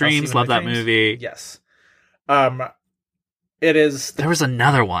You in My Dreams. Love that movie. Yes. It is. There was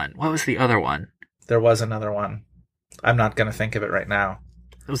another one. What was the other one? There was another one. I'm not going to think of it right now.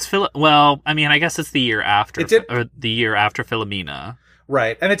 It was well, I mean, I guess it's the year after, or the year after Philomena.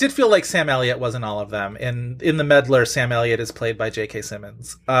 Right. And it did feel like Sam Elliott wasn't all of them. In The Meddler, Sam Elliott is played by J.K.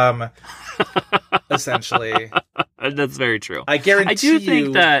 Simmons. Essentially. That's very true. I guarantee I do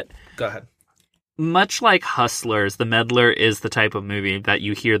think that... Go ahead. Much like Hustlers, The Meddler is the type of movie that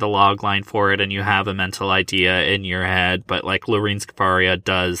you hear the log line for it and you have a mental idea in your head, but like Lorene Scafaria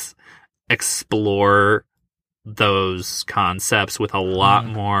does explore those concepts with a lot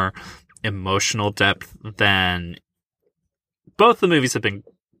more emotional depth than both the movies have been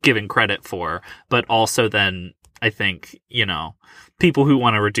given credit for, but also then I think, you know, people who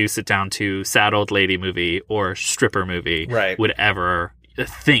want to reduce it down to sad old lady movie or stripper movie would ever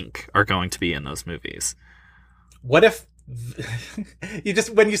think are going to be in those movies. What if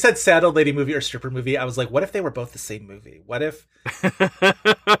when you said sad old lady movie or stripper movie, I was like, what if they were both the same movie? What if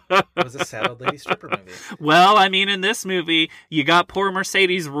it was a sad old lady stripper movie? Well, I mean, in this movie, you got poor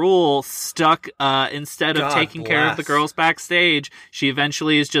Mercedes Rule stuck, instead of taking care of the girls backstage, she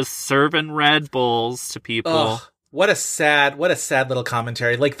eventually is just serving Red Bulls to people. Ugh, what a sad little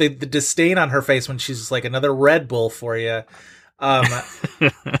commentary. Like the disdain on her face when she's just like, another Red Bull for you.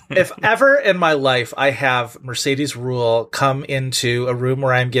 If ever in my life I have Mercedes Rule come into a room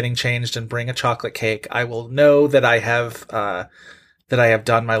where I'm getting changed and bring a chocolate cake, I will know that I have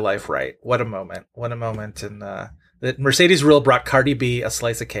done my life right. What a moment. And that Mercedes Rule brought Cardi B a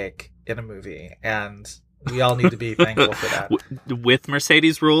slice of cake in a movie, and we all need to be thankful for that. With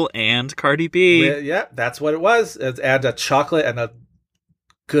Mercedes Rule and Cardi B. Yeah, that's what it was. And a chocolate and a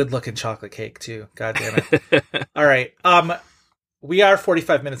good looking chocolate cake too. God damn it. All right. We are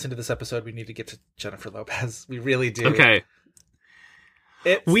 45 minutes into this episode. We need to get to Jennifer Lopez. We really do. Okay.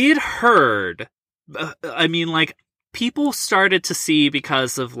 We'd heard, I mean, like, people started to see,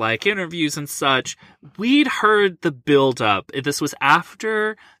 because of, like, interviews and such, we'd heard the build-up. This was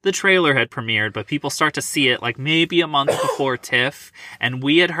after the trailer had premiered, but people start to see it, like, maybe a month before TIFF, and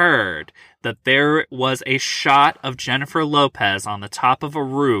we had heard that there was a shot of Jennifer Lopez on the top of a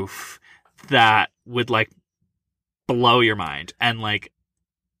roof that would, like, blow your mind. And like,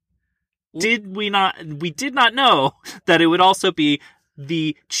 we did not know that it would also be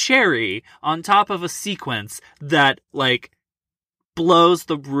the cherry on top of a sequence that like blows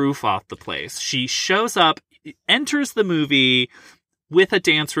the roof off the place. She shows up, enters the movie with a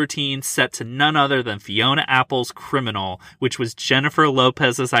dance routine set to none other than Fiona Apple's Criminal, which was Jennifer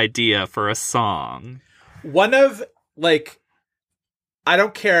Lopez's idea for a song. One of, like, I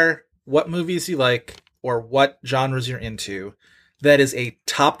don't care what movies you like or what genres you're into, that is a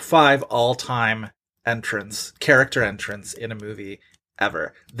top 5 all-time character entrance in a movie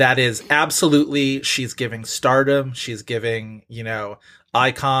ever. That is absolutely, she's giving stardom, she's giving,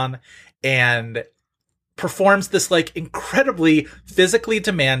 icon, and performs this like incredibly physically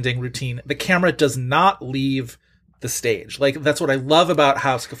demanding routine. The camera does not leave the stage. Like, that's what I love about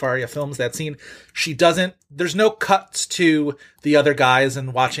how Scafaria films that scene. There's no cuts to the other guys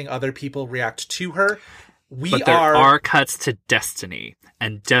and watching other people react to her. But there are cuts to Destiny.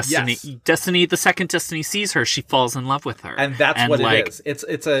 And Destiny, Yes. Destiny, the second Destiny sees her, she falls in love with her. And that's what it is.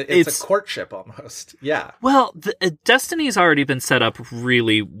 It's a courtship almost. Yeah. Well, Destiny's already been set up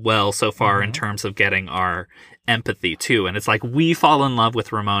really well so far in terms of getting our empathy too. And it's like we fall in love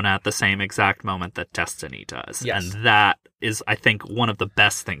with Ramona at the same exact moment that Destiny does. Yes. And that is, I think, one of the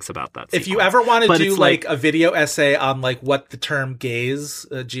best things about that If sequence. you ever want to But do it's like a video essay on like what the term gaze,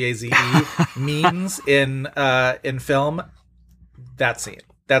 G-A-Z-E, means in film, that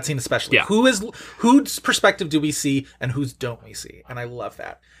scene especially. Yeah. Whose perspective do we see and whose don't we see? And I love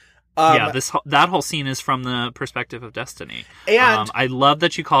that. That whole scene is from the perspective of Destiny. And I love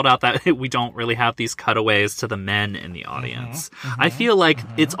that you called out that we don't really have these cutaways to the men in the audience. I feel like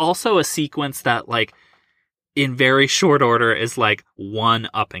it's also a sequence that, like, in very short order is like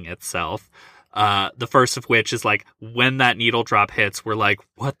one-upping itself. The first of which is like when that needle drop hits, we're like,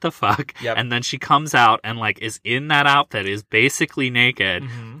 what the fuck? Yep. And then she comes out and like is in that outfit, is basically naked,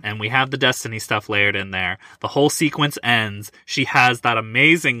 and we have the Destiny stuff layered in there. The whole sequence ends. She has that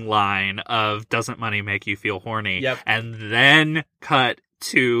amazing line of "Doesn't money make you feel horny?" Yep. And then cut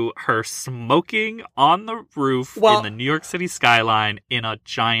to her smoking on the roof in the New York City skyline in a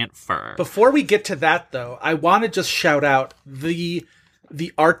giant fur. Before we get to that, though, I want to just shout out the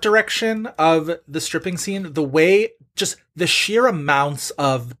art direction of the stripping scene, the way, just the sheer amounts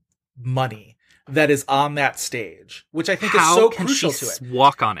of money that is on that stage, which I think is so crucial to it.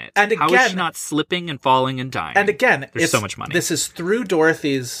 Walk on it. And how is again, she not slipping and falling and dying? And again, there's so much money. This is through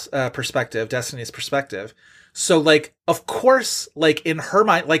Dorothy's perspective, Destiny's perspective. So, like, of course, like in her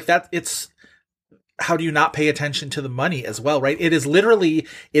mind, like that, it's, how do you not pay attention to the money as well, right? It is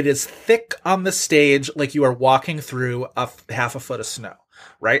thick on the stage, like you are walking through half a foot of snow,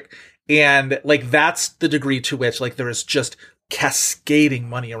 right? And like that's the degree to which like there is just cascading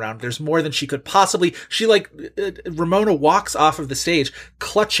money around. There's more than she could possibly. Ramona walks off of the stage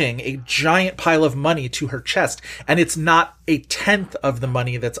clutching a giant pile of money to her chest, and it's not a tenth of the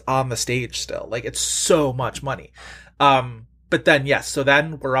money that's on the stage still. Like, it's so much money. But then, yes, so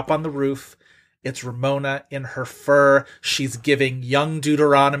then we're up on the roof. It's Ramona in her fur. She's giving young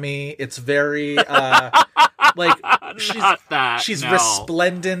Deuteronomy. It's very, like, she's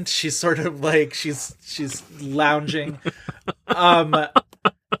resplendent. She's sort of like, she's lounging.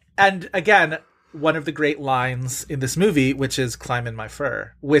 And again, one of the great lines in this movie, which is "climb in my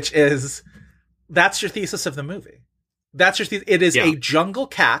fur," which is, that's your thesis of the movie. That's your thesis. It is a jungle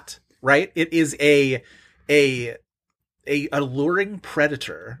cat, right? It is a alluring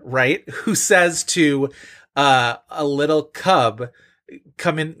predator, right? Who says to a little cub,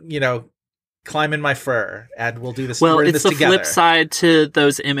 come in, climb in my fur and we'll do this. Well, we're in it's this the together. flip side to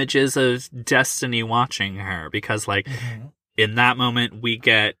those images of Destiny watching her, because like in that moment we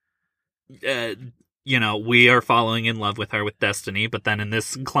get, we are falling in love with her with Destiny, but then in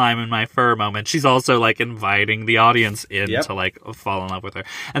this climb in my fur moment, she's also like inviting the audience in to like fall in love with her.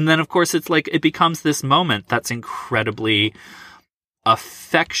 And then of course it's like, it becomes this moment that's incredibly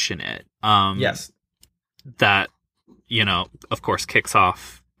affectionate. Yes. That, of course kicks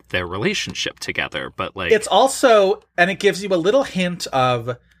off their relationship together, but like it's also, and it gives you a little hint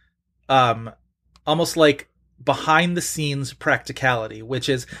of almost like behind the scenes practicality, which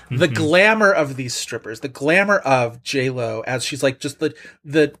is the glamour of these strippers, the glamour of J-Lo as she's like just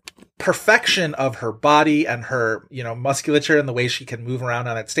the perfection of her body and her, musculature and the way she can move around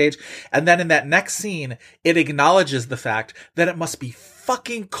on that stage. And then in that next scene, it acknowledges the fact that it must be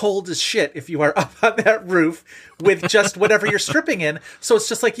fucking cold as shit if you are up on that roof with just whatever you're stripping in. So it's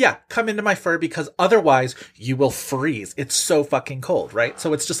just like, yeah, come into my fur because otherwise you will freeze. It's so fucking cold, right?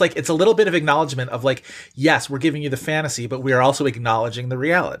 So it's just like, it's a little bit of acknowledgement of like, yes, we're giving you the fantasy, but we are also acknowledging the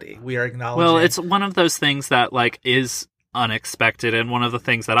reality. We are acknowledging. Well, it's one of those things that like is unexpected, and one of the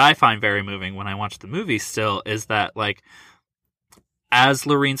things that I find very moving when I watch the movie still is that like, as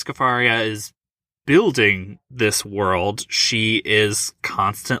Lorene Scafaria is building this world, she is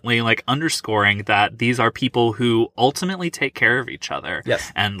constantly like underscoring that these are people who ultimately take care of each other.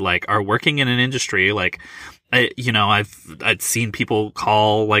 Yes. And like are working in an industry like, I'd seen people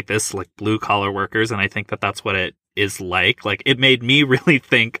call like this like blue collar workers, and I think that that's what it is like. Like, it made me really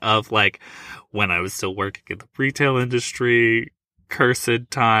think of like when I was still working in the retail industry, cursed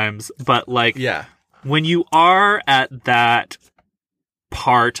times, but like, yeah. when you are at that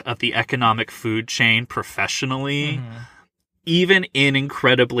part of the economic food chain professionally, even in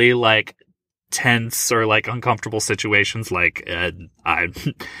incredibly like tense or like uncomfortable situations, like I,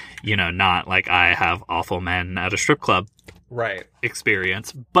 not like I have awful men at a strip club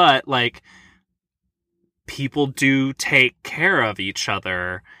experience, but like people do take care of each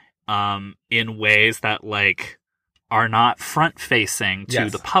other in ways that like are not front facing to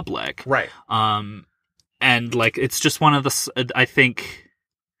the public. Right. And like, it's just I think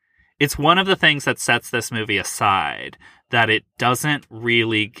it's one of the things that sets this movie aside that it doesn't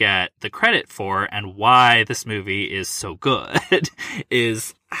really get the credit for, and why this movie is so good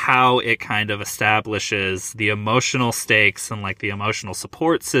is how it kind of establishes the emotional stakes and like the emotional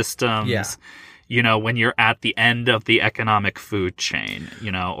support systems. Yeah. When you're at the end of the economic food chain,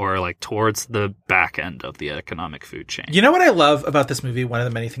 or like towards the back end of the economic food chain. You know what I love about this movie? One of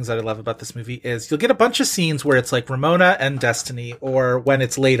the many things that I love about this movie is you'll get a bunch of scenes where it's like Ramona and Destiny, or when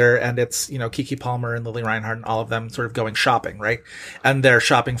it's later and it's, Keke Palmer and Lily Reinhart and all of them sort of going shopping, right? And they're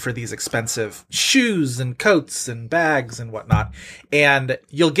shopping for these expensive shoes and coats and bags and whatnot. And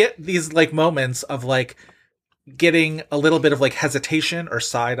you'll get these like moments of like, getting a little bit of like hesitation or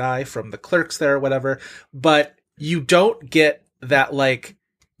side eye from the clerks there or whatever, but you don't get that like,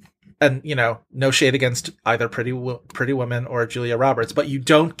 and no shade against either Pretty Woman or Julia Roberts, but you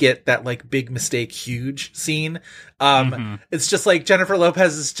don't get that like big mistake, huge scene. It's just like Jennifer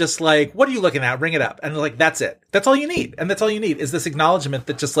Lopez is just like, what are you looking at? Bring it up. And like, that's it. That's all you need. And that's all you need is this acknowledgement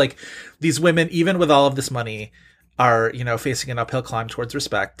that just like these women, even with all of this money, are, facing an uphill climb towards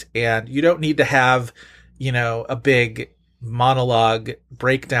respect. And you don't need to have, a big monologue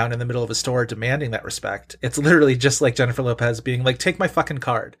breakdown in the middle of a store demanding that respect. It's literally just like Jennifer Lopez being like, take my fucking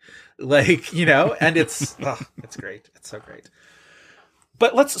card. Like, and it's, it's great. It's so great.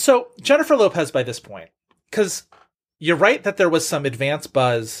 But so Jennifer Lopez by this point, because you're right that there was some advance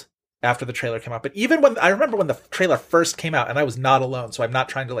buzz after the trailer came out. But even I remember when the trailer first came out, and I was not alone, so I'm not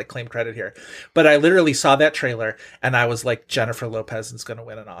trying to like claim credit here, but I literally saw that trailer and I was like, Jennifer Lopez is going to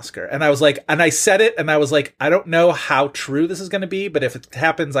win an Oscar. And I was like, and I said it and I was like, I don't know how true this is going to be, but if it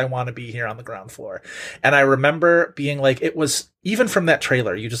happens, I want to be here on the ground floor. And I remember being like, it was even from that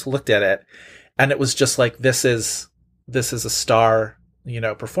trailer, you just looked at it and it was just like, this is a star,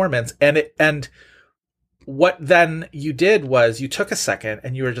 performance. And what then you did was you took a second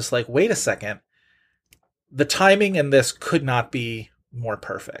and you were just like, wait a second. The timing in this could not be more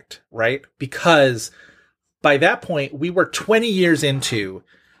perfect, right? Because by that point, we were 20 years into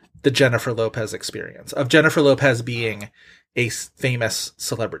the Jennifer Lopez experience of Jennifer Lopez being a famous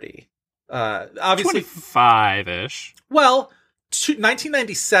celebrity. Obviously 25-ish. Well,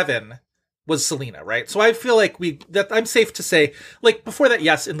 1997 was Selena, right? So I feel like I'm safe to say, like, before that,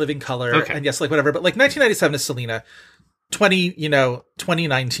 yes, In Living Color, and yes, like, whatever, but like 1997 is Selena,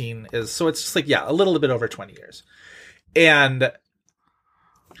 2019 is, so it's just like, yeah, a little bit over 20 years. And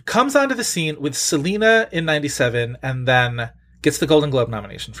comes onto the scene with Selena in 97, and then gets the Golden Globe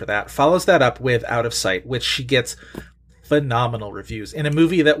nomination for that, follows that up with Out of Sight, which she gets phenomenal reviews in a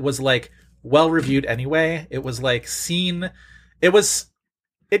movie that was like well reviewed anyway. It was like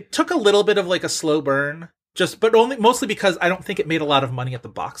it took a little bit of like a slow burn, but mostly because I don't think it made a lot of money at the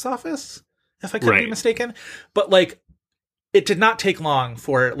box office, if I could be mistaken. But like, it did not take long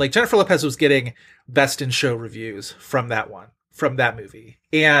for like Jennifer Lopez was getting best in show reviews from that movie.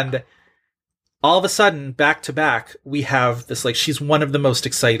 And all of a sudden, back to back, we have this, like, she's one of the most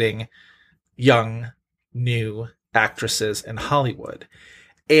exciting young new actresses in Hollywood.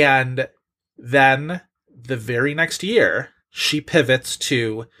 And then the very next year, she pivots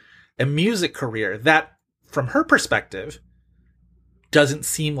to a music career that, from her perspective, doesn't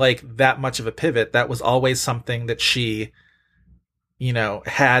seem like that much of a pivot. That was always something that she,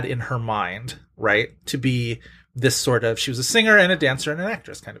 had in her mind, right? To be this sort of, she was a singer and a dancer and an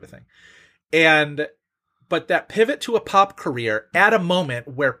actress kind of a thing. But that pivot to a pop career at a moment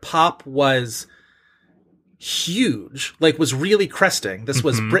where pop was huge, like was really cresting. This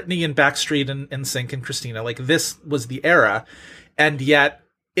was Britney and Backstreet and NSYNC and Christina. Like, this was the era. And yet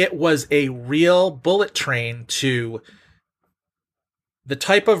it was a real bullet train to the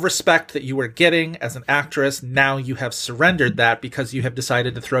type of respect that you were getting as an actress. Now you have surrendered that because you have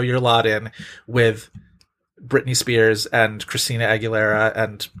decided to throw your lot in with Britney Spears and Christina Aguilera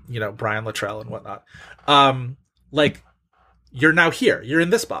and, Brian Luttrell and whatnot. Like, you're now here, you're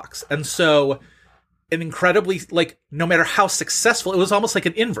in this box. And so an incredibly, like, no matter how successful, it was almost like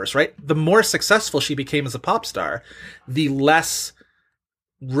an inverse, right? The more successful she became as a pop star, the less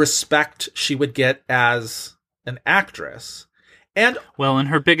respect she would get as an actress. And well, and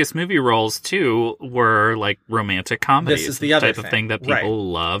her biggest movie roles too were like romantic comedies. This is the other type of thing that people right.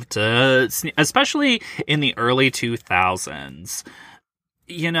 love to, especially in the early 2000s.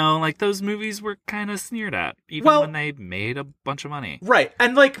 You know, like those movies were kind of sneered at, even when they made a bunch of money. Right,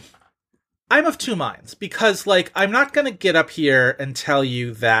 and like, I'm of two minds because like I'm not going to get up here and tell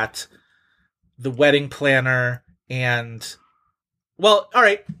you that The Wedding Planner and well, all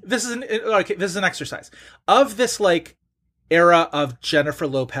right, this is an exercise of this like era of Jennifer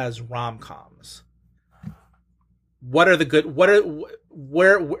Lopez rom-coms. What are the good? Where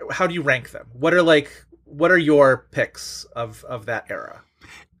how do you rank them? What are your picks of that era?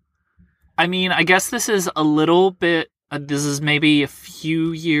 I mean, I guess this is a little bit. This is maybe a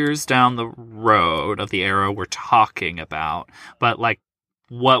few years down the road of the era we're talking about. But like,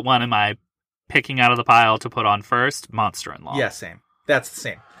 what one am I picking out of the pile to put on first? Monster-in-Law. Yeah, same. That's the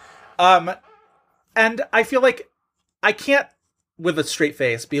same. And I feel like I can't, with a straight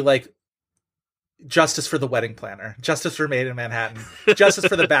face, be like, justice for The Wedding Planner, justice for Made in Manhattan, justice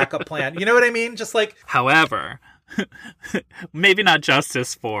for The Backup Plan. You know what I mean? Just like... However, maybe not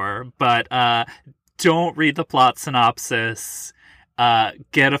justice for, but don't read the plot synopsis,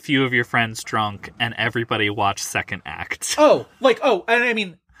 get a few of your friends drunk, and everybody watch second act. And I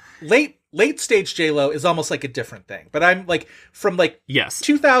mean, late stage J-Lo is almost like a different thing, but I'm like from like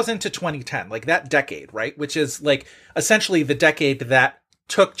 2000 to 2010, like that decade, right? Which is like essentially the decade that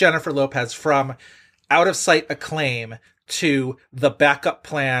took Jennifer Lopez from out of sight acclaim to The Backup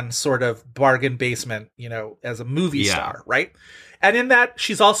Plan sort of bargain basement, you know, as a movie star, right? And in that,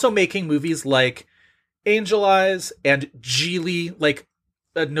 she's also making movies like Angel Eyes and Geely, like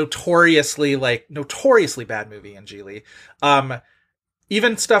a notoriously bad movie in Geely.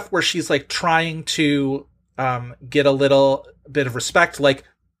 Even stuff where she's like trying to get a little bit of respect, like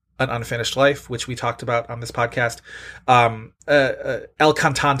An Unfinished Life, which we talked about on this podcast. El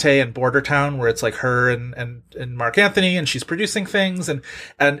Cantante and Border Town, where it's like her and Mark Anthony, and she's producing things, and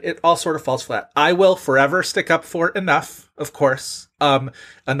it all sort of falls flat. I will forever stick up for Enough, of course.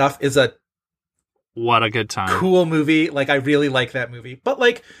 Enough is what a good time. Cool movie. Like, I really like that movie. But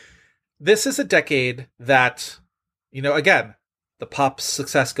like, this is a decade that, you know, again, the pop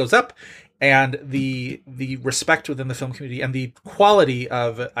success goes up, and the respect within the film community and the quality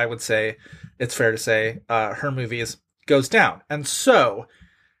of, I would say, it's fair to say, her movies goes down. And so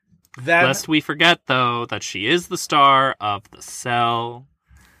then... Lest we forget, though, that she is the star of The Cell.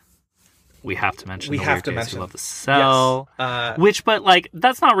 We have to mention The Weird Days We Love The Cell. Yes. Which, but, like,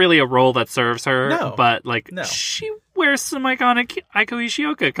 that's not really a role that serves her. No. But, like, she wears some iconic Aiko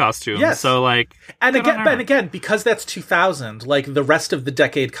Ishioka costumes. Yes. So, like... And again, because that's 2000, like, the rest of the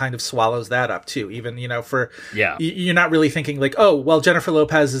decade kind of swallows that up, too. Even, you know, for... Yeah. You're not really thinking, like, oh, well, Jennifer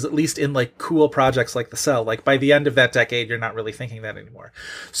Lopez is at least in, like, cool projects like The Cell. Like, by the end of that decade, you're not really thinking that anymore.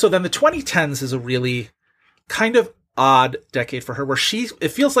 So then the 2010s is a really kind of odd decade for her, where it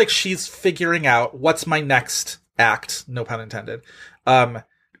feels like she's figuring out what's my next act, no pun intended,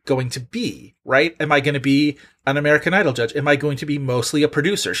 going to be, right? Am I going to be an American Idol judge? Am I going to be mostly a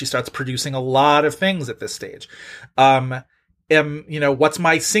producer? She starts producing a lot of things at this stage. What's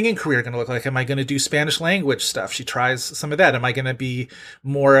my singing career going to look like? Am I going to do Spanish language stuff? She tries some of that. Am I going to be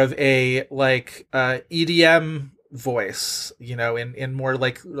more of a like EDM voice, you know, in more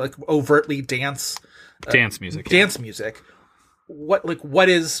like overtly dance music. Dance music. What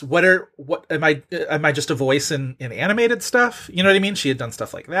am I just a voice in animated stuff? You know what I mean? She had done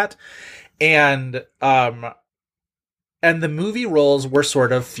stuff like that. And the movie roles were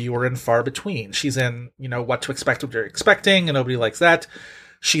sort of fewer and far between. She's in, you know, What to Expect, What You're Expecting, and nobody likes that.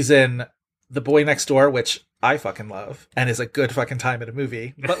 She's in The Boy Next Door, which I fucking love, and is a good fucking time at a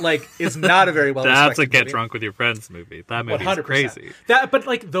movie, but like is not a very well respected That's a get movie. Drunk with Your Friends movie. That movie is crazy. But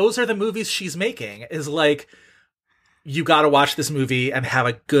like, those are the movies she's making, is like, you gotta watch this movie and have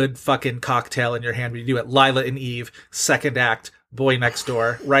a good fucking cocktail in your hand when you do it. Lila and Eve, second act, Boy Next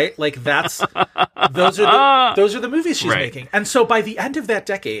Door, right? Like, those are the movies she's making. And so by the end of that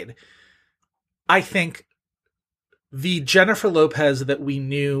decade, I think the Jennifer Lopez that we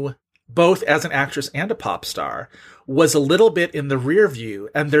knew both as an actress and a pop star was a little bit in the rear view.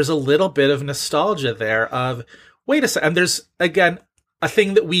 And there's a little bit of nostalgia there of, wait a second. And there's, again, a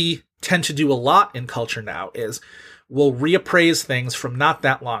thing that we tend to do a lot in culture now is we'll reappraise things from not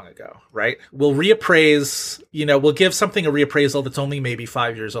that long ago, right? We'll reappraise, you know, we'll give something a reappraisal that's only maybe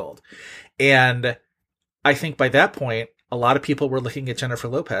 5 years old. And I think by that point, a lot of people were looking at Jennifer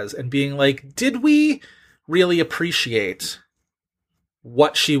Lopez and being like, did we really appreciate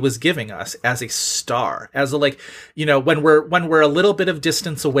what she was giving us as a star, as a, like, you know, when we're a little bit of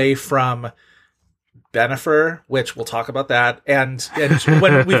distance away from Bennifer, which we'll talk about that, and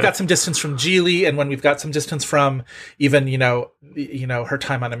when we've got some distance from Geely, and when we've got some distance from even her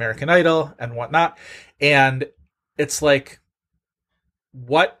time on American Idol and whatnot, and it's like,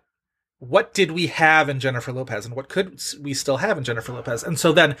 what did we have in Jennifer Lopez, and what could we still have in Jennifer Lopez? And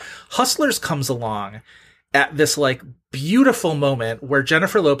so then Hustlers comes along at this like beautiful moment where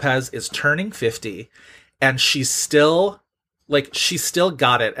Jennifer Lopez is turning 50, and she's still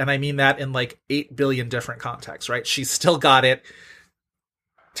got it. And I mean that in like 8 billion different contexts, right? She's still got it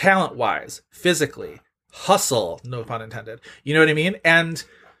talent-wise, physically, hustle, no pun intended. You know what I mean? And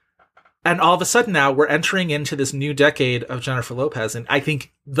all of a sudden now we're entering into this new decade of Jennifer Lopez. And I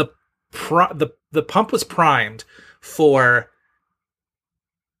think the pump was primed for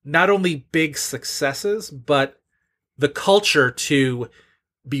not only big successes, but the culture to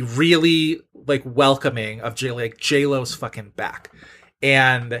be really like welcoming of J-Lo's fucking back.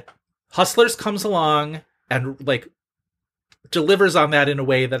 And Hustlers comes along and like delivers on that in a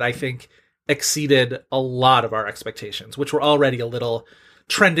way that I think exceeded a lot of our expectations, which were already a little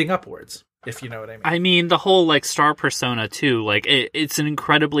trending upwards, if you know what I mean. I mean, the whole like star persona too, like it's an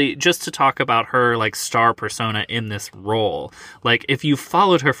incredibly, just to talk about her like star persona in this role, like if you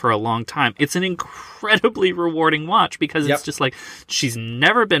followed her for a long time, it's an incredibly rewarding watch, because it's just like, she's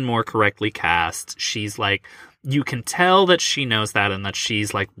never been more correctly cast. She's like, you can tell that she knows that, and that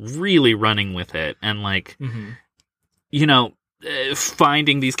she's like really running with it, and like,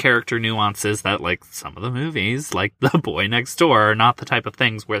 finding these character nuances that like some of the movies, like The Boy Next Door, are not the type of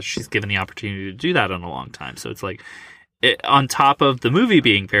things where she's given the opportunity to do that in a long time. So it's like, on top of the movie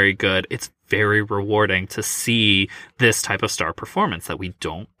being very good, it's very rewarding to see this type of star performance that we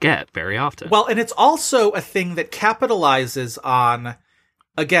don't get very often. Well, and it's also a thing that capitalizes on,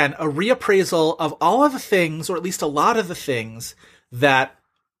 again, a reappraisal of all of the things, or at least a lot of the things that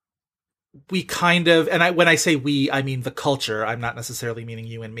we kind of, and when I say we, I mean the culture, I'm not necessarily meaning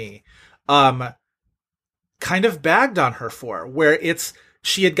you and me, kind of bagged on her for, where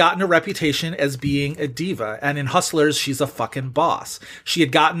she had gotten a reputation as being a diva, and in Hustlers, she's a fucking boss. She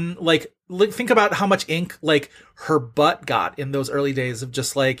had gotten, like, think about how much ink, like, her butt got in those early days of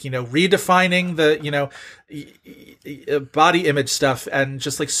just, like, redefining the, body image stuff, and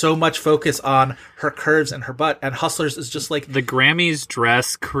just, like, so much focus on her curves and her butt, and Hustlers is just, like... The Grammys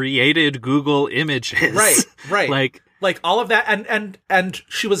dress created Google Images. Right. Like all of that, and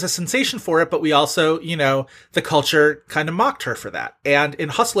she was a sensation for it, but we also, the culture kind of mocked her for that. And in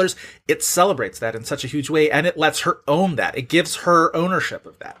Hustlers, it celebrates that in such a huge way, and it lets her own that. It gives her ownership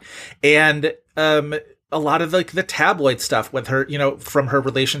of that. And a lot of the tabloid stuff with her, from her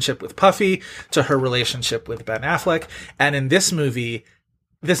relationship with Puffy to her relationship with Ben Affleck. And in this movie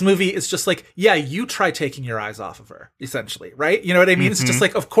is just like, yeah, you try taking your eyes off of her, essentially, right? You know what I mean? Mm-hmm. It's just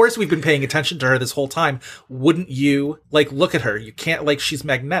like, of course we've been paying attention to her this whole time. Wouldn't you, like, look at her? You can't, like, she's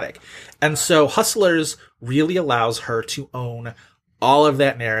magnetic. And so Hustlers really allows her to own all of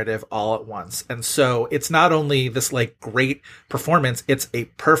that narrative all at once. And so it's not only this, like, great performance, it's a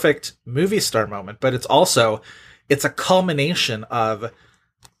perfect movie star moment, but it's a culmination of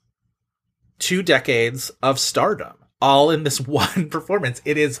 2 decades of stardom, all in this one performance.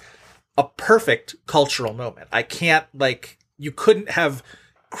 It is a perfect cultural moment. I can't, like, you couldn't have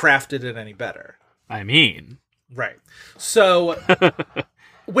crafted it any better. I mean. Right. So,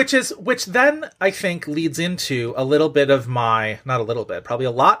 which then I think leads into a little bit of not a little bit, probably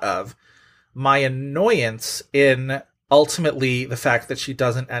a lot of my annoyance in ultimately the fact that she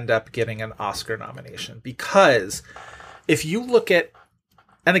doesn't end up getting an Oscar nomination. Because if you look at,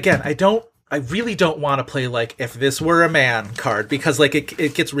 and again, I really don't want to play, like, if this were a man card, because, like,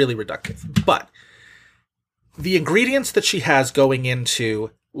 it gets really reductive. But the ingredients that she has going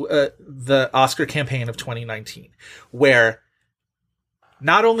into the Oscar campaign of 2019, where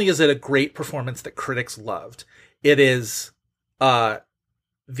not only is it a great performance that critics loved, it is it's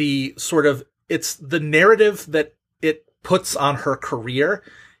the narrative that it puts on her career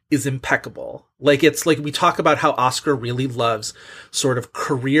is impeccable. Like, it's like, we talk about how Oscar really loves sort of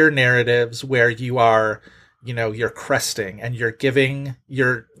career narratives where you are, you're cresting and you're giving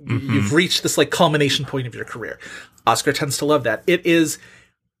you've reached this, like, culmination point of your career. Oscar tends to love that.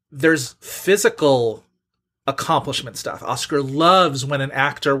 There's physical accomplishment stuff. Oscar loves when an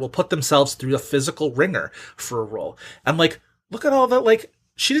actor will put themselves through a physical ringer for a role. And, like, look at all that, like,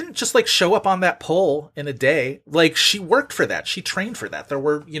 she didn't just, like, show up on that pole in a day. Like, she worked for that. She trained for that. There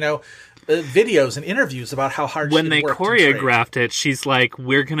were, videos and interviews about how hard when they choreographed it, she's like,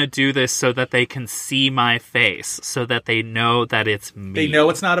 we're going to do this so that they can see my face, so that they know that it's me. They know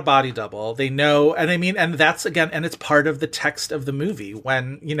it's not a body double. They know, and I mean, and that's, again, and it's part of the text of the movie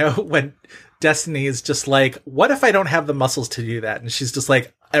when, when Destiny is just like, what if I don't have the muscles to do that? And she's just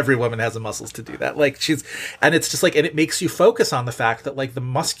like, every woman has the muscles to do that. Like and it's just like, and it makes you focus on the fact that like the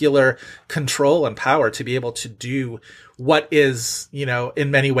muscular control and power to be able to do what is, you know, in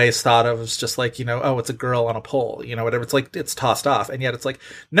many ways thought of as just like, you know, oh, it's a girl on a pole, you know, whatever. It's like, it's tossed off. And yet it's like,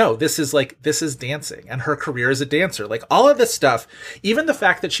 no, this is dancing, and her career as a dancer, like all of this stuff, even the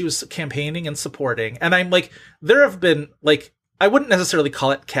fact that she was campaigning and supporting. And I'm like, there have been like, I wouldn't necessarily call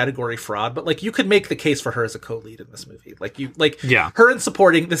it category fraud, but like you could make the case for her as a co-lead in this movie. Like her in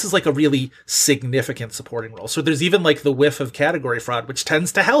supporting, this is like a really significant supporting role. So there's even like the whiff of category fraud, which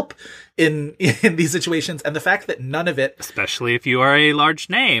tends to help in these situations. And the fact that none of it, especially if you are a large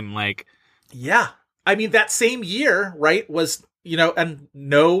name, like, yeah, I mean, that same year, right, was, you know, and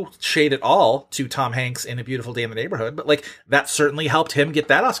no shade at all to Tom Hanks in A Beautiful Day in the Neighborhood, but like that certainly helped him get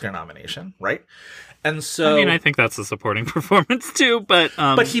that Oscar nomination, right? And so, I mean, I think that's a supporting performance too, but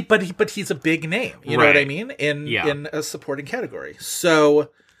he's a big name, you know what I mean, in a supporting category. So,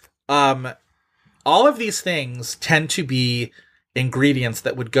 all of these things tend to be ingredients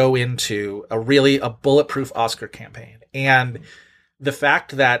that would go into a bulletproof Oscar campaign, and the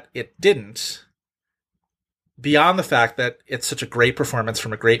fact that it didn't, beyond the fact that it's such a great performance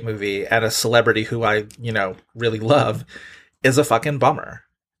from a great movie and a celebrity who I, you know, really love, is a fucking bummer.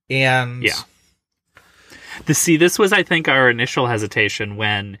 And yeah. This was, I think, our initial hesitation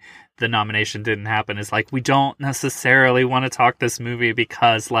when the nomination didn't happen, is like, we don't necessarily want to talk this movie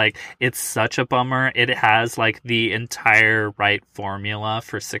because like it's such a bummer. It has like the entire right formula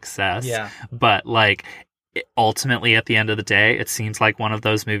for success. Yeah. But like ultimately at the end of the day, it seems like one of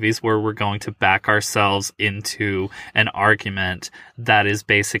those movies where we're going to back ourselves into an argument that is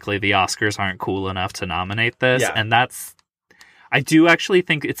basically the Oscars aren't cool enough to nominate this. Yeah. And I do actually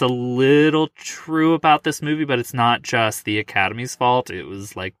think it's a little true about this movie, but it's not just the Academy's fault. It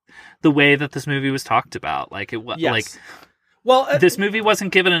was like the way that this movie was talked about. Like it was like, well, this movie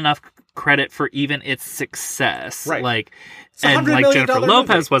wasn't given enough credit for even its success. Right. Like, and like Jennifer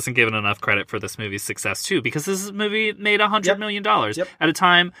Lopez wasn't given enough credit for this movie's success too, because this movie made $100 million at a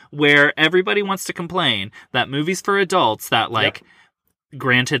time where everybody wants to complain that movies for adults that like,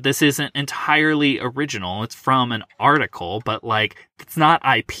 granted, this isn't entirely original. It's from an article, but like it's not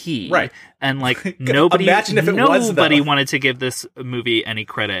IP, right? And like nobody wanted to give this movie any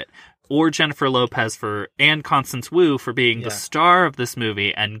credit, or Jennifer Lopez and Constance Wu for being the star of this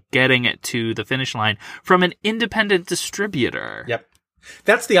movie and getting it to the finish line from an independent distributor. Yep.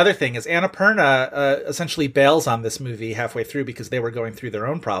 That's the other thing, is Annapurna essentially bails on this movie halfway through because they were going through their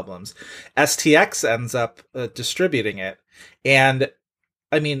own problems. STX ends up distributing it, and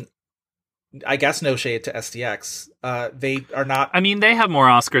I mean, I guess no shade to STX. They are not... I mean, they have more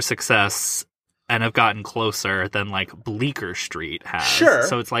Oscar success and have gotten closer than, like, Bleecker Street has. Sure.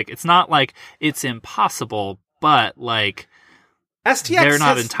 So it's like, it's not like it's impossible, but, like, they're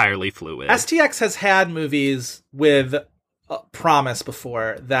not entirely fluid. STX has had movies with promise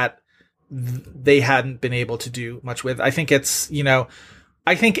before that they hadn't been able to do much with. I think it's, you know,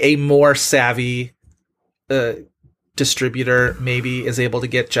 I think a more savvy... distributor maybe is able to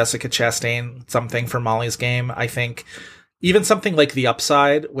get Jessica Chastain something for Molly's Game. I think even something like The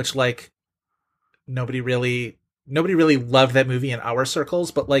Upside, which like nobody really loved that movie in our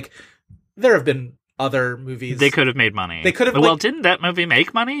circles, but like there have been other movies they could have made money. They could have. Well, didn't that movie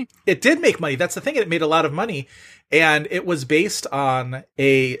make money? It did make money. That's the thing. It made a lot of money, and it was based on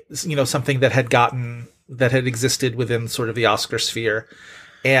something that had existed within sort of the Oscar sphere,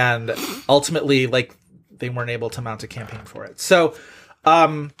 and ultimately like they weren't able to mount a campaign for it. So,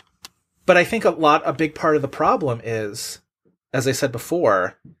 but I think a big part of the problem is, as I said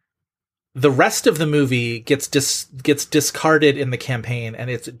before, the rest of the movie gets discarded in the campaign,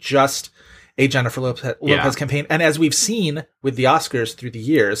 and it's just a Jennifer Lopez campaign. And as we've seen with the Oscars through the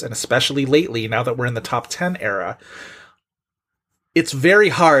years, and especially lately, now that we're in the top 10 era, it's very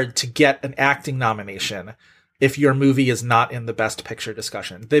hard to get an acting nomination if your movie is not in the Best Picture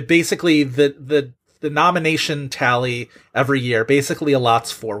discussion. The nomination tally every year basically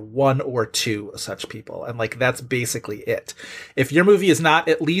allots for one or two such people. And like, that's basically it. If your movie is not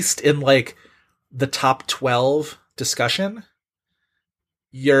at least in like the top 12 discussion,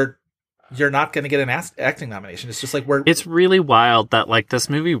 you're not going to get an acting nomination. It's just like it's really wild that like this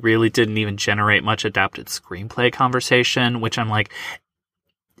movie really didn't even generate much adapted screenplay conversation, which I'm like,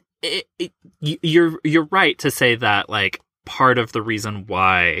 you're right to say that like part of the reason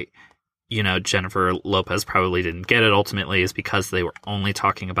why, you know, Jennifer Lopez probably didn't get it ultimately is because they were only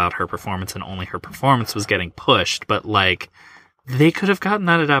talking about her performance and only her performance was getting pushed. But like, they could have gotten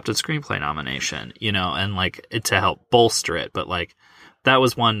that adapted screenplay nomination, you know, and like to help bolster it. But like, that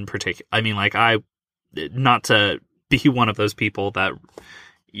was one particular. I mean, like, not to be one of those people that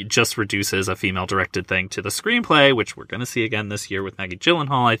just reduces a female-directed thing to the screenplay, which we're going to see again this year with Maggie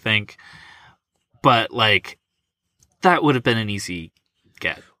Gyllenhaal, I think. But, like, that would have been an easy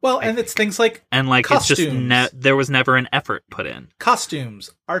get. Well, and it's things like and like costumes. It's just there was never an effort put in.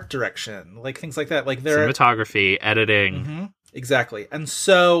 Costumes, art direction, like things like that. Like cinematography, editing. Mm-hmm, exactly. And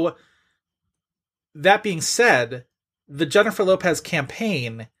so, that being said, the Jennifer Lopez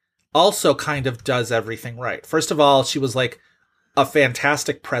campaign also kind of does everything right. First of all, she was like a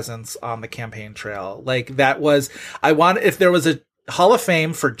fantastic presence on the campaign trail. Like that was, if there was a Hall of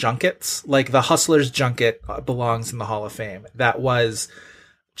Fame for junkets, like the Hustlers junket belongs in the Hall of Fame. That was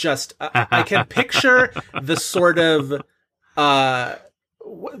just, I can picture the sort of,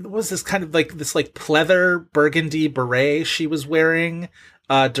 what was this kind of like, this like pleather burgundy beret she was wearing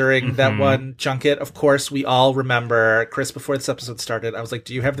during that one junket. Of course, we all remember, Chris, before this episode started, I was like,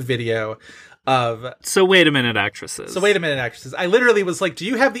 do you have the video of... So wait a minute, actresses. I literally was like, do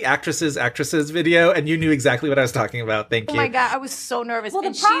you have the actresses video? And you knew exactly what I was talking about. Thank you. Oh my God, I was so nervous. Well,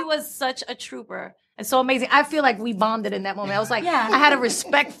 and she was such a trooper. And so amazing. I feel like we bonded in that moment. I was like, I had a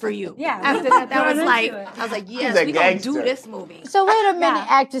respect for you. Yeah. After that, I was like, yes, we gonna do this movie. So wait a minute,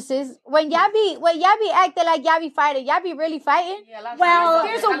 actresses. When y'all be acting like y'all be fighting, y'all be really fighting? Yeah, well,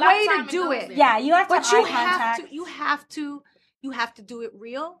 there's a way to do it. Yeah, you have to. But you have to do it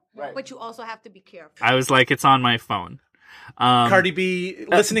real. Right. But you also have to be careful. I was like, it's on my phone. Cardi B,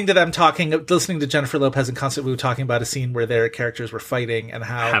 listening to Jennifer Lopez and Constance Wu talking about a scene where their characters were fighting and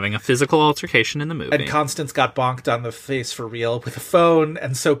how... having a physical altercation in the movie. And Constance got bonked on the face for real with a phone.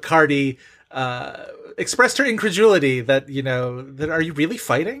 And so Cardi expressed her incredulity that, are you really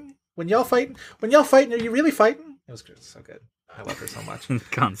fighting? When y'all fighting, are you really fighting? It was so good. I love her so much.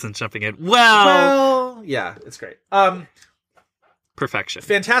 Constance jumping in. Well, yeah, it's great. Perfection.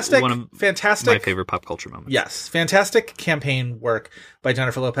 Fantastic. My favorite pop culture moments. Yes. Fantastic campaign work by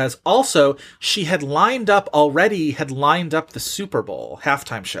Jennifer Lopez. Also, she had lined up the Super Bowl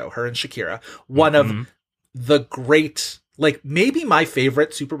halftime show, her and Shakira. One of the great, like maybe my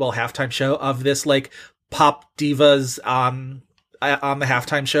favorite Super Bowl halftime show of this like pop divas on the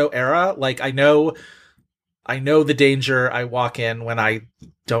halftime show era. Like I know the danger I walk in when I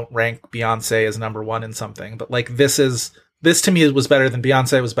don't rank Beyonce as number one in something, but like this to me was better than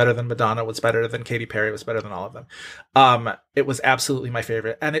Beyonce, was better than Madonna, was better than Katy Perry, was better than all of them. It was absolutely my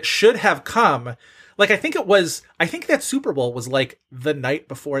favorite. And it should have come, like, I think that Super Bowl was like the night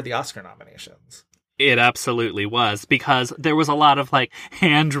before the Oscar nominations. It absolutely was, because there was a lot of like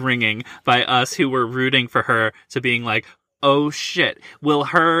hand wringing by us who were rooting for her to being like, oh shit, will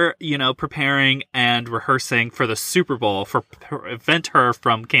her, preparing and rehearsing for the Super Bowl prevent her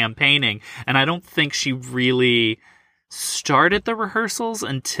from campaigning? And I don't think she really started the rehearsals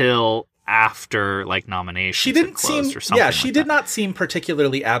until after like nominations. She didn't seem, she did not seem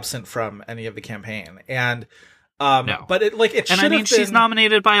particularly absent from any of the campaign, and no. But it should have been. She's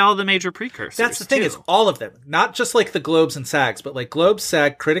nominated by all the major precursors. That's the thing, is all of them, not just like the Globes and SAGs, but like Globes,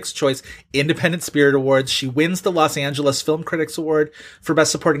 SAG, Critics' Choice, Independent Spirit Awards. She wins the Los Angeles Film Critics Award for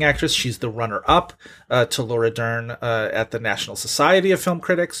Best Supporting Actress. She's the runner-up to Laura Dern at the National Society of Film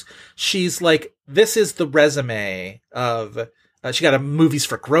Critics. She's like, this is the resume of. She got a Movies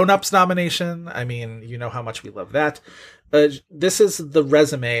for Grown-Ups nomination. I mean, you know how much we love that. This is the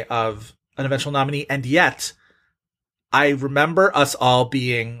resume of an eventual nominee, and yet I remember us all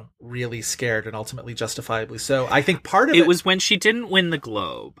being really scared, and ultimately justifiably so. I think part of it was when she didn't win the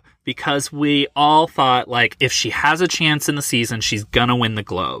Globe, because we all thought, like, if she has a chance in the season, she's gonna win the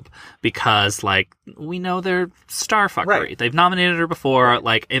Globe, because, like, we know they're starfuckery. Right. They've nominated her before. Right.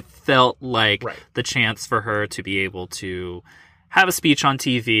 Like, it felt like the chance for her to be able to have a speech on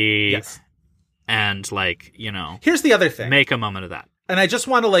TV. Yes. And, like, here's the other thing. Make a moment of that. And I just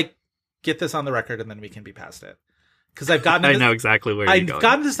want to, like, get this on the record, and then we can be past it. Because I've gotten I know exactly where you're going.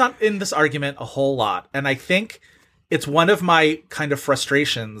 I've gotten in this argument a whole lot. And I think it's one of my kind of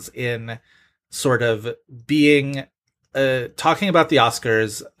frustrations in sort of being, talking about the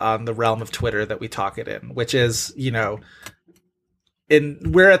Oscars on the realm of Twitter that we talk it in, which is, we're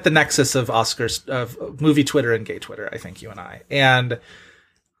at the nexus of Oscars, of movie Twitter and gay Twitter, I think, you and I. And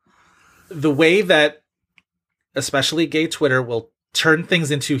the way that especially gay Twitter will turn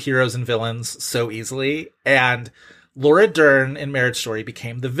things into heroes and villains so easily, and Laura Dern in Marriage Story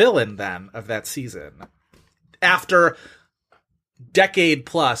became the villain then of that season. After decade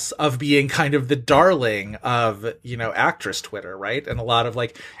plus of being kind of the darling of, actress Twitter, right? And a lot of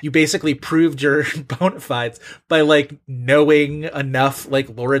like, you basically proved your bona fides by like knowing enough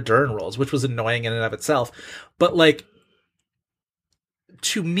like Laura Dern roles, which was annoying in and of itself. But like,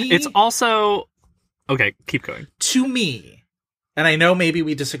 to me, it's also okay. Keep going. To me, and I know maybe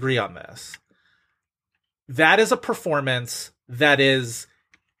we disagree on this. That is a performance that is,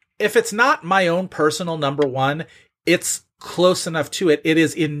 if it's not my own personal number one, it's close enough to it. It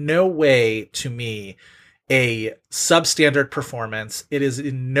is in no way, to me, a substandard performance. It is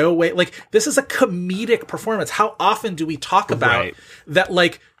in no way, like, this is a comedic performance. How often do we talk about that,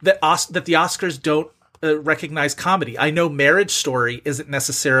 like, that the Oscars don't recognize comedy? I know Marriage Story isn't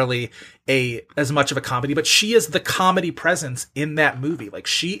necessarily as much of a comedy, but she is the comedy presence in that movie. Like,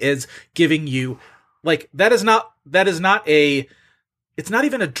 she is giving you, like, it's not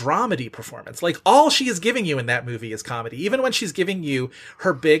even a dramedy performance. Like, all she is giving you in that movie is comedy. Even when she's giving you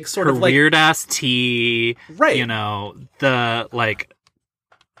her big sort of like weird ass tea, right? You know, the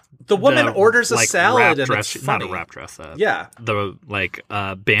woman orders a like, salad and dress, it's funny. not a wrap dress. Yeah, the like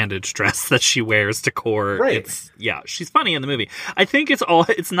bandage dress that she wears to court. Right. She's funny in the movie. I think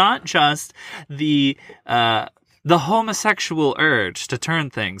it's not just the homosexual urge to turn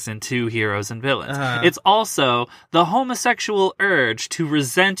things into heroes and villains. It's also the homosexual urge to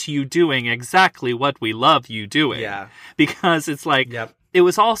resent you doing exactly what we love you doing. Yeah. Because it's like, it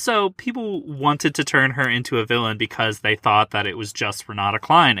was also, people wanted to turn her into a villain because they thought that it was just Renata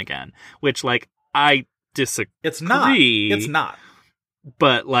Klein again. Which, like, I disagree. It's not.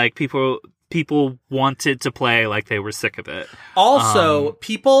 But, like, people wanted to play like they were sick of it. Also,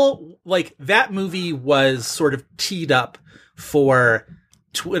 people, like, that movie was sort of teed up for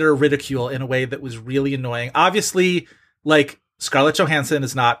Twitter ridicule in a way that was really annoying. Obviously, like, Scarlett Johansson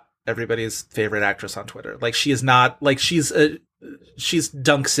is not everybody's favorite actress on Twitter. Like, she is not, like, she's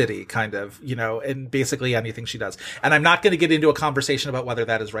Dunk City, kind of, you know, in basically anything she does. And I'm not going to get into a conversation about whether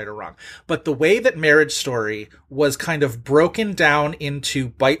that is right or wrong. But the way that Marriage Story was kind of broken down into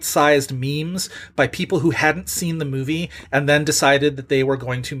bite-sized memes by people who hadn't seen the movie and then decided that they were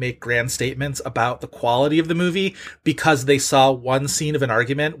going to make grand statements about the quality of the movie because they saw one scene of an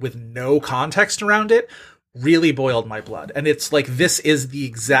argument with no context around it, really boiled my blood. And it's like, this is the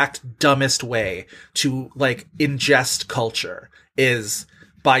exact dumbest way to, like, ingest culture, is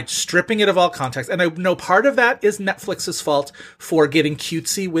by stripping it of all context. And I know part of that is Netflix's fault for getting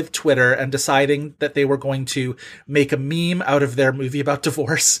cutesy with Twitter and deciding that they were going to make a meme out of their movie about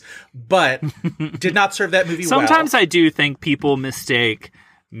divorce, but did not serve that movie well. Sometimes I do think people mistake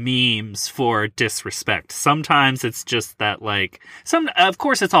memes for disrespect. Sometimes it's just that, like, of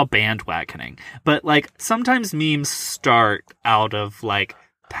course it's all bandwagoning, but, like, sometimes memes start out of, like,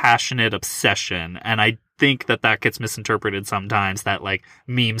 passionate obsession, and I think that gets misinterpreted sometimes, that, like,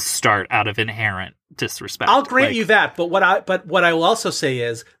 memes start out of inherent disrespect. I'll grant you that, but what I will also say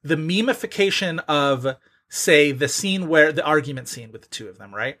is the memification of, say, the scene where the argument scene with the two of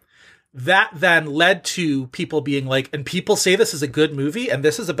them, right? That then led to people being like, and people say this is a good movie and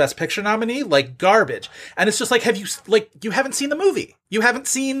this is a Best Picture nominee, like, garbage. And it's just like, you haven't seen the movie. You haven't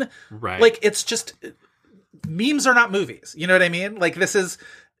seen, right? Like, it's just, memes are not movies. You know what I mean? Like,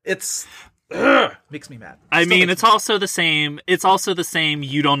 makes me mad. I mean, it's also the same,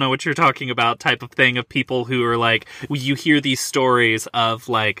 you don't know what you're talking about type of thing, of people who are like, you hear these stories of,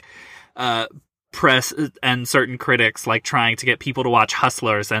 like, press and certain critics, like, trying to get people to watch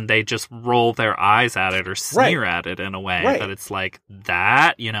Hustlers, and they just roll their eyes at it or sneer at it in a way that it's like,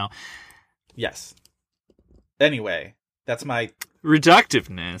 that, you know. Yes. Anyway, that's my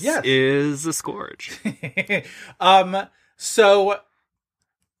reductiveness is a scourge. So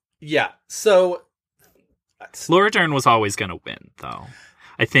Laura Dern was always going to win, though.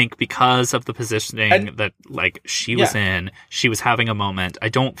 I think because of the positioning that, like, she was in, she was having a moment. I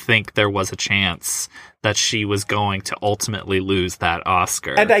don't think there was a chance that she was going to ultimately lose that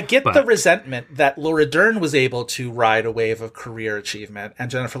Oscar. And I get the resentment that Laura Dern was able to ride a wave of career achievement and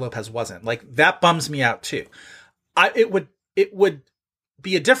Jennifer Lopez wasn't. Like, that bums me out too. It would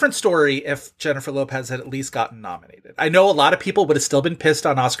be a different story if Jennifer Lopez had at least gotten nominated. I know a lot of people would have still been pissed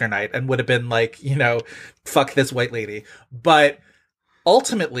on Oscar night and would have been like, you know, fuck this white lady. But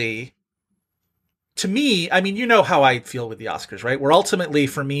ultimately, to me, I mean, you know how I feel with the Oscars, right? Where ultimately,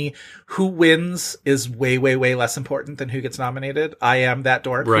 for me, who wins is way, way, way less important than who gets nominated. I am that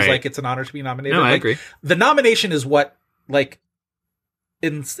dork who's like, it's an honor to be nominated. No, I agree. The nomination is what, like,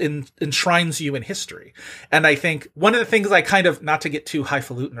 enshrines you in history. And I think one of the things I kind of, not to get too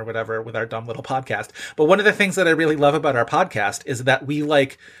highfalutin or whatever with our dumb little podcast, but one of the things that I really love about our podcast is that we,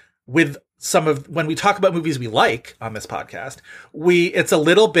 like, with some of, when we talk about movies we like on this podcast, it's a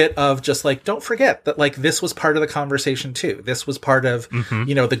little bit of just like, don't forget that, like, this was part of the conversation too. This was part of,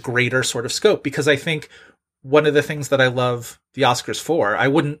 you know, the greater sort of scope, because I think one of the things that I love the Oscars for, I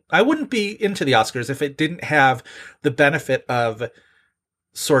wouldn't be into the Oscars if it didn't have the benefit of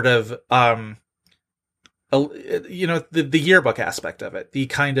sort of, you know, the yearbook aspect of it. The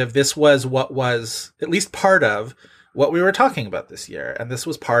kind of, this was what was at least part of what we were talking about this year. And this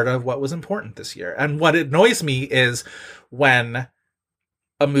was part of what was important this year. And what annoys me is when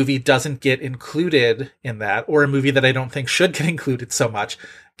a movie doesn't get included in that, or a movie that I don't think should get included so much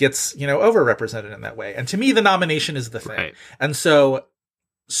gets, you know, overrepresented in that way. And to me, the nomination is the thing. Right. And so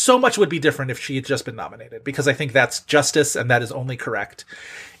much would be different if she had just been nominated, because I think that's justice and that is only correct.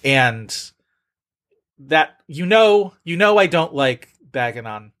 And that, you know, I don't like bagging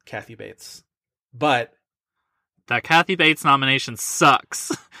on Kathy Bates, but that Kathy Bates nomination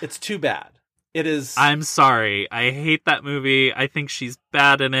sucks. It's too bad. It is. I'm sorry. I hate that movie. I think she's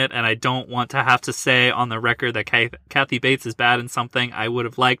bad in it, and I don't want to have to say on the record that Kathy Bates is bad in something. I would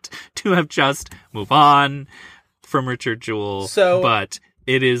have liked to have just move on from Richard Jewell. But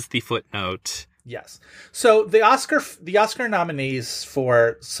it is the footnote. Yes. So the Oscar nominees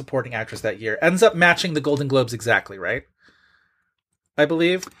for supporting actress that year ends up matching the Golden Globes exactly, right? I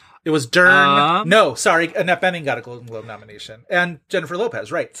believe. It was Dern. No, sorry. Annette Bening got a Golden Globe nomination. And Jennifer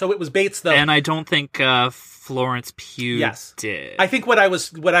Lopez, right. So it was Bates, though. And I don't think Florence Pugh did. I think what I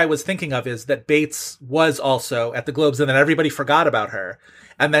was thinking of is that Bates was also at the Globes, and then everybody forgot about her.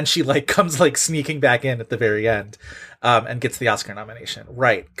 And then she comes sneaking back in at the very end and gets the Oscar nomination.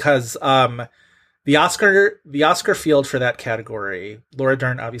 Right. Because the Oscar field for that category, Laura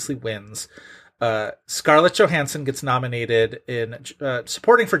Dern obviously wins. Scarlett Johansson gets nominated in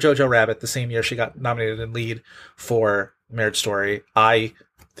supporting for Jojo Rabbit the same year she got nominated in lead for Marriage Story. I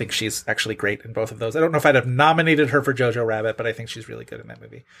think she's actually great in both of those. I don't know if I'd have nominated her for Jojo Rabbit, but I think she's really good in that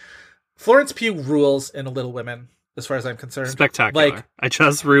movie. Florence Pugh rules in Little Women, as far as I'm concerned. Spectacular. I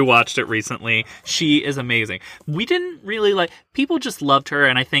just rewatched it recently. She is amazing. We didn't really people just loved her,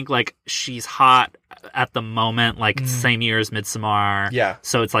 and I think she's hot at the moment, same year as Midsommar. Yeah.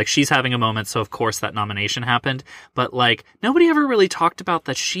 So it's she's having a moment, so of course that nomination happened. But nobody ever really talked about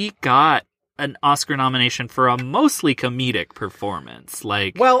that she got an Oscar nomination for a mostly comedic performance.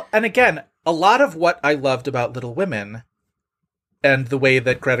 Well, and again, a lot of what I loved about Little Women and the way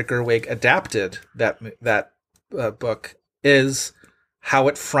that Greta Gerwig adapted that book is how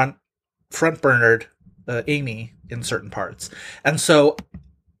it front burnered Amy in certain parts. And so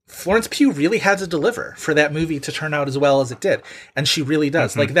Florence Pugh really had to deliver for that movie to turn out as well as it did. And she really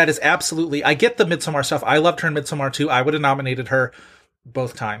does. Mm-hmm. That is absolutely, I get the Midsommar stuff. I loved her in Midsommar too. I would have nominated her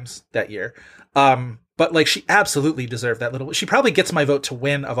both times that year. But she absolutely deserved that little, she probably gets my vote to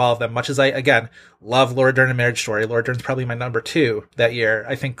win of all of them, much as I, again, love Laura Dern in Marriage Story. Laura Dern's probably my number 2 that year.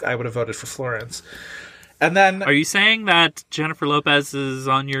 I think I would have voted for Florence. And then, are you saying that Jennifer Lopez is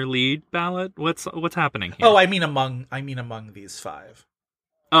on your lead ballot? What's happening here? Oh, I mean among these 5.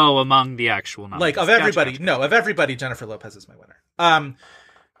 Oh, among the actual nominees. Of everybody. Gotcha. No, of everybody, Jennifer Lopez is my winner.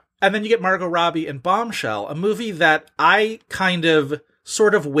 And then you get Margot Robbie in Bombshell, a movie that I kind of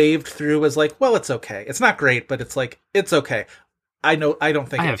sort of waved through as well, it's okay. It's not great, but it's it's okay. I don't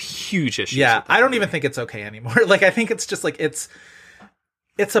think I have huge issues. Yeah, with that I don't even think it's okay anymore. I think it's just it's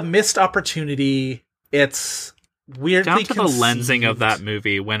a missed opportunity. It's weirdly down to the lensing of that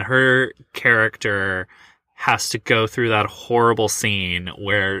movie when her character has to go through that horrible scene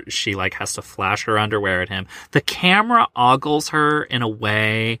where she has to flash her underwear at him. The camera ogles her in a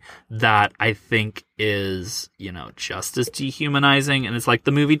way that I think is, just as dehumanizing. And it's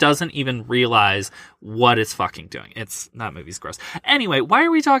the movie doesn't even realize what it's fucking doing. That movie's gross. Anyway, why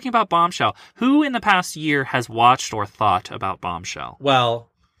are we talking about Bombshell? Who in the past year has watched or thought about Bombshell? Well,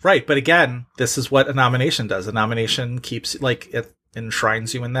 right. But again, this is what a nomination does. A nomination keeps it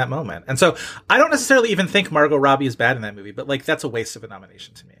enshrines you in that moment. And so I don't necessarily even think Margot Robbie is bad in that movie, but that's a waste of a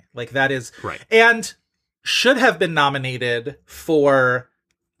nomination to me. That is right. And should have been nominated for,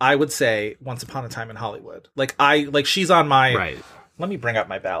 I would say, Once Upon a Time in Hollywood. She's on my, right. Let me bring up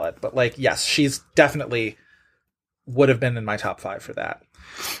my ballot, but yes, she's definitely would have been in my top 5 for that.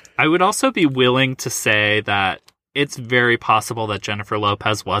 I would also be willing to say that it's very possible that Jennifer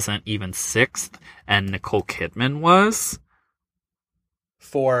Lopez wasn't even 6th and Nicole Kidman was.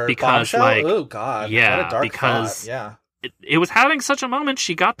 Because Bombshell? Oh God! Yeah, what a dark because thought. Yeah, it was having such a moment.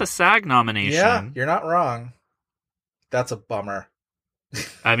 She got the SAG nomination. Yeah, you're not wrong. That's a bummer.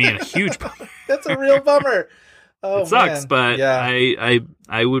 I mean, a huge bummer. That's a real bummer. Oh, it sucks, man. but yeah.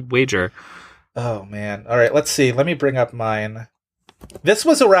 I would wager. Oh man! All right, let's see. Let me bring up mine. This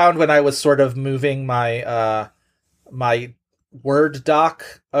was around when I was sort of moving my my Word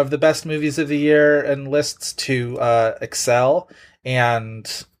doc of the best movies of the year and lists to Excel. And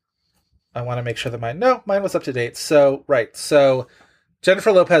I want to make sure that mine was up to date. So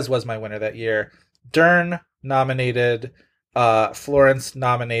Jennifer Lopez was my winner that year. Dern nominated Florence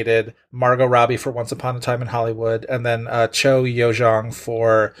nominated Margot Robbie for Once Upon a Time in Hollywood, and then Cho Yo-jong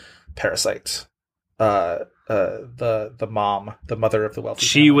for Parasite. The mom, the mother of the wealthy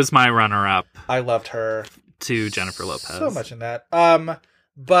She family. was my runner-up. I loved her. To Jennifer Lopez. So much in that.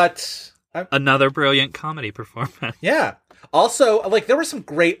 But... Another brilliant comedy performance. Yeah. Also, like, there were some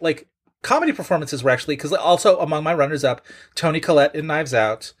great, like, comedy performances were actually, because also among my runners-up, Toni Collette in Knives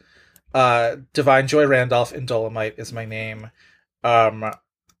Out, Divine Joy Randolph in Dolomite is my name.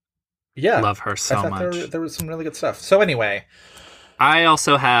 Yeah. Love her so much. There was some really good stuff. So anyway. I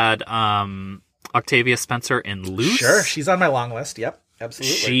also had Octavia Spencer in Loose. Sure, she's on my long list. Yep,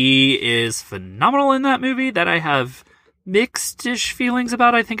 absolutely. She is phenomenal in that movie that I have mixed-ish feelings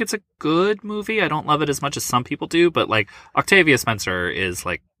about. I think it's a good movie. I don't love it as much as some people do, but like Octavia Spencer is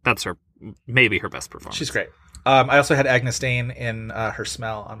like, that's maybe her best performance. She's great. I also had Agnes Dane in Her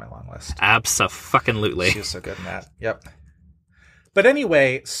Smell on my long list. Abso-fucking-lutely. She was so good in that. Yep. But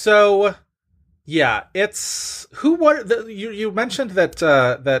anyway, so yeah, it's you mentioned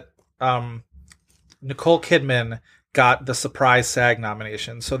that Nicole Kidman got the surprise SAG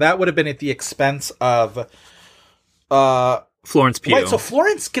nomination, so that would have been at the expense of Florence Pugh. Right, so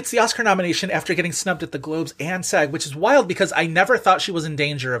Florence gets the Oscar nomination after getting snubbed at the Globes and SAG, which is wild because I never thought she was in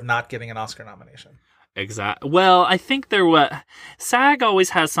danger of not getting an Oscar nomination. Exactly. Well, I think SAG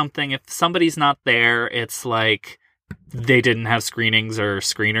always has something. If somebody's not there, it's like they didn't have screenings or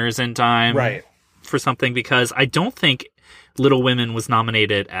screeners in time, right, for something. Because I don't think Little Women was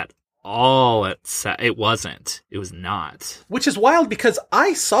nominated at all at SAG. It wasn't. It was not. Which is wild because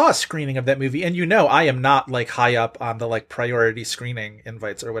I saw a screening of that movie, and I am not like high up on the like priority screening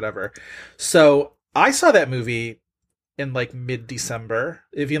invites or whatever. So I saw that movie in like mid-December,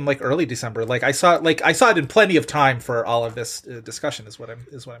 even like early December. Like I saw it in plenty of time for all of this discussion. Is what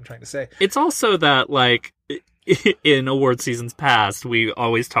I'm trying to say. It's also that like in award seasons past, we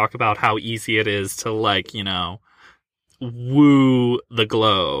always talk about how easy it is to like woo the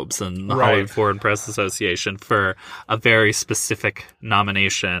Globes and the Hollywood Foreign Press Association for a very specific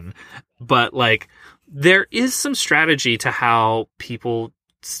nomination. But like there is some strategy to how people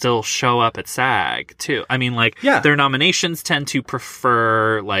still show up at SAG too. I mean, like their nominations tend to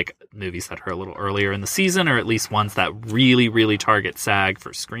prefer like movies that are a little earlier in the season, or at least ones that really, really target SAG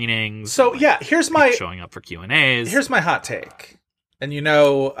for screenings. So yeah, here's my showing up for Q&As. Here's my hot take, and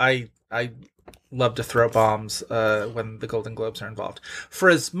I love to throw bombs when the Golden Globes are involved. For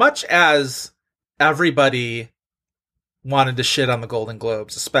as much as everybody wanted to shit on the Golden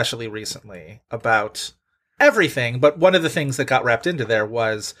Globes, especially recently, about everything, but one of the things that got wrapped into there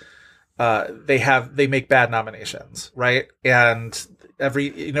was they make bad nominations, right? And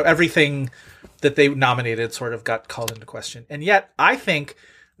everything that they nominated sort of got called into question. And yet I think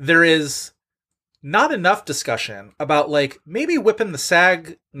there is not enough discussion about like maybe whipping the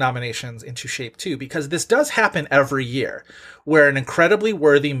SAG nominations into shape too, because this does happen every year where an incredibly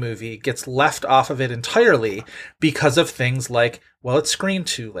worthy movie gets left off of it entirely because of things like, well, it's screened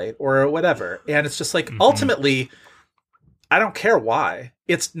too late or whatever. And it's just like, ultimately, I don't care why.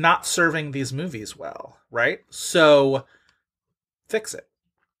 It's not serving these movies well, right? So fix it.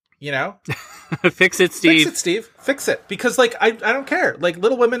 Fix it, Steve. Fix it, Steve. Fix it. Because, like, I don't care. Like,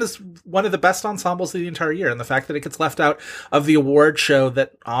 Little Women is one of the best ensembles of the entire year. And the fact that it gets left out of the award show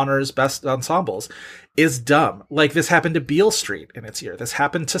that honors best ensembles is dumb. Like, this happened to Beale Street in its year. This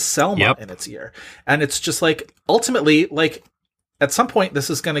happened to Selma in its year. And it's just, like, ultimately, like, at some point,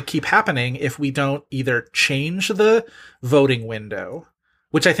 this is going to keep happening if we don't either change the voting window,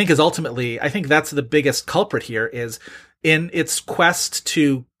 which I think is ultimately, I think that's the biggest culprit here, is in its quest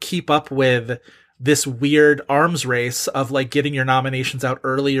to keep up with this weird arms race of like getting your nominations out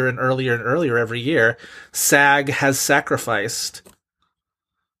earlier and earlier and earlier every year, SAG has sacrificed,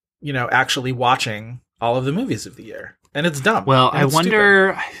 actually watching all of the movies of the year. And it's dumb. Well, I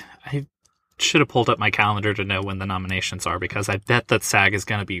wonder, I should have pulled up my calendar to know when the nominations are, because I bet that SAG is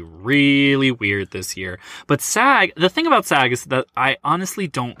going to be really weird this year. But SAG, the thing about SAG is that I honestly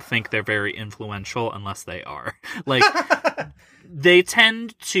don't think they're very influential unless they are. Like, they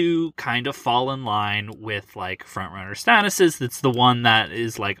tend to kind of fall in line with like frontrunner statuses. It's the one that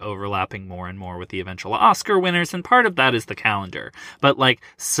is like overlapping more and more with the eventual Oscar winners, and part of that is the calendar. But like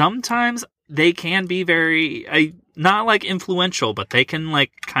sometimes they can be very, not like influential, but they can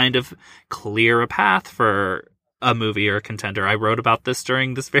like kind of clear a path for a movie or a contender. I wrote about this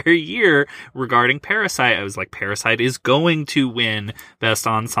during this very year regarding Parasite. I was like, Parasite is going to win Best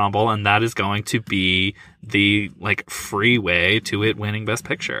Ensemble, and that is going to be the like free way to it winning Best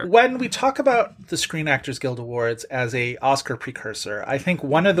Picture. When we talk about the Screen Actors Guild Awards as a Oscar precursor, I think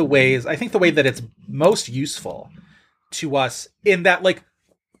the way that it's most useful to us in that, like,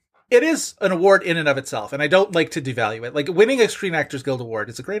 it is an award in and of itself, and I don't like to devalue it. Like, winning a Screen Actors Guild Award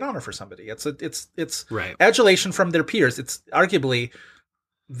is a great honor for somebody. It's right. Adulation from their peers. It's arguably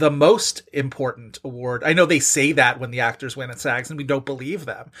the most important award. I know they say that when the actors win at SAGs, and we don't believe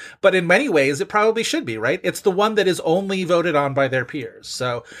them. But in many ways, it probably should be, right? It's the one that is only voted on by their peers.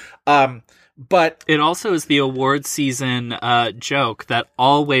 So, but it also is the award season joke that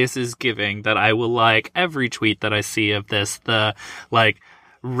always is giving, that I will like every tweet that I see of this, the like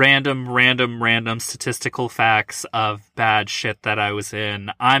random statistical facts of bad shit that I was in.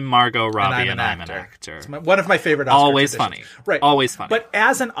 I'm Margot Robbie and I'm an actor. It's one of my favorite Oscar Always traditions. funny. Right. Always funny. But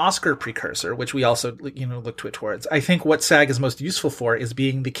as an Oscar precursor, which we also, look to it towards, I think what SAG is most useful for is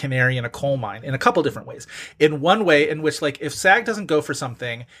being the canary in a coal mine in a couple different ways. In one way in which, like, if SAG doesn't go for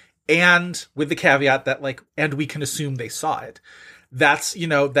something, and with the caveat that, like, and we can assume they saw it, that's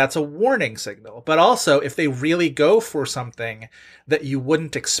a warning signal. But also, if they really go for something that you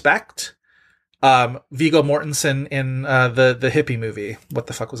wouldn't expect, Viggo Mortensen in the hippie movie, what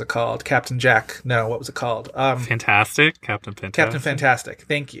the fuck was it called? Captain Jack? No, what was it called? Fantastic, Captain Fantastic. Captain Fantastic.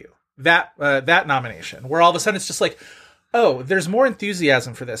 Thank you. That nomination, where all of a sudden it's just like, oh, there's more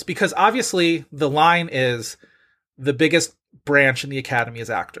enthusiasm for this, because obviously the line is the biggest branch in the Academy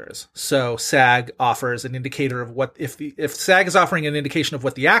is actors. So SAG offers an indicator of what, if SAG is offering an indication of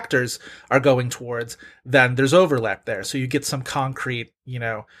what the actors are going towards, then there's overlap there. So you get some concrete,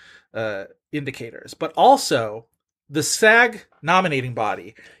 indicators. But also, the SAG nominating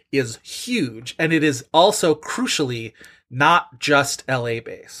body is huge, and it is also crucially not just LA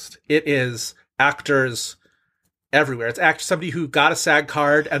based. It is actors everywhere. It's somebody who got a SAG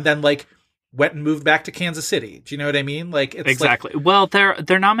card and then, like, went and moved back to Kansas City. Do you know what I mean? Like, it's exactly. Like, well, their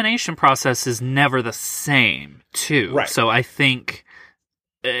nomination process is never the same, too. Right. So I think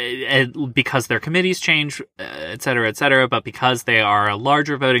because their committees change, et cetera, but because they are a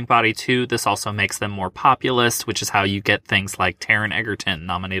larger voting body too, this also makes them more populist, which is how you get things like Taron Egerton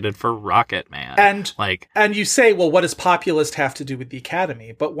nominated for Rocket Man. And you say, well, what does populist have to do with the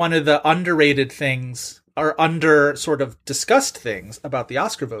Academy? But one of the underrated things, or under sort of discussed things about the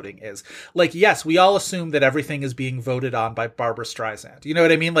Oscar voting is, like, yes, we all assume that everything is being voted on by Barbra Streisand. You know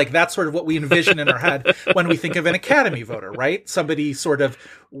what I mean? Like, that's sort of what we envision in our head when we think of an Academy voter, right? Somebody sort of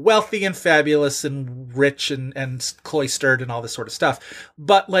wealthy and fabulous and rich and cloistered and all this sort of stuff.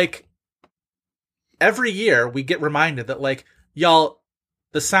 But, like, every year we get reminded that, like, y'all,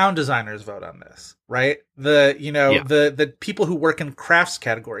 the sound designers vote on this, right? The people who work in crafts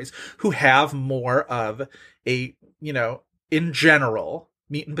categories who have more of a, in general,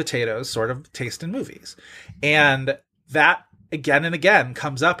 meat and potatoes sort of taste in movies. And that again and again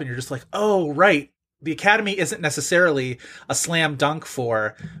comes up, and you're just like, oh, right. The Academy isn't necessarily a slam dunk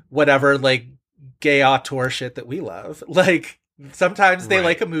for whatever, like, gay auteur shit that we love. Like, sometimes they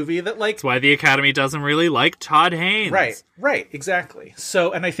like a movie that, like... That's why the Academy doesn't really like Todd Haynes. Right, exactly.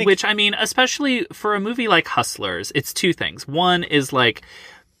 So, and I think... Which, I mean, especially for a movie like Hustlers, it's two things. One is, like,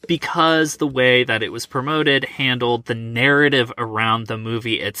 because the way that it was promoted, handled, the narrative around the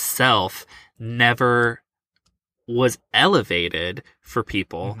movie itself never was elevated for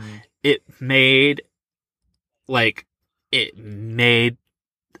people. Mm-hmm. It made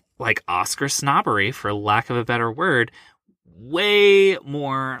Oscar snobbery, for lack of a better word, way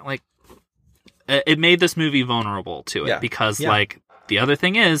more, like, it made this movie vulnerable to it because like, the other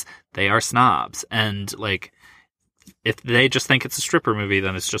thing is they are snobs, and, like, if they just think it's a stripper movie,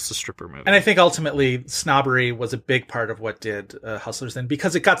 then it's just a stripper movie. And I think ultimately snobbery was a big part of what did Hustlers in,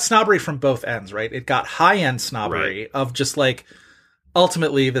 because it got snobbery from both ends, right? It got high-end snobbery of just, like,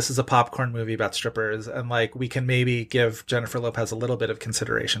 ultimately this is a popcorn movie about strippers, and, like, we can maybe give Jennifer Lopez a little bit of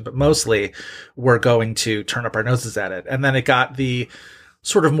consideration, but mostly we're going to turn up our noses at it. And then it got the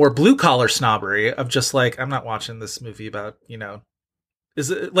sort of more blue-collar snobbery of just, like, I'm not watching this movie about, is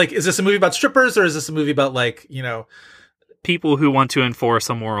this a movie about strippers, or is this a movie about, like, people who want to enforce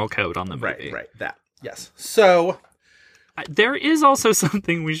a moral code on the movie? Right, that. Yes. So there is also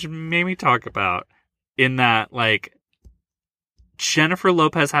something we should maybe talk about, in that, like, Jennifer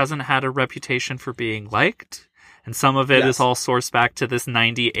Lopez hasn't had a reputation for being liked, and some of it is all sourced back to this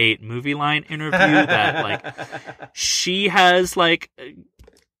 98 Movie Line interview that, like, she has, like,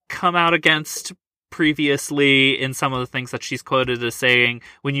 come out against previously in some of the things that she's quoted as saying.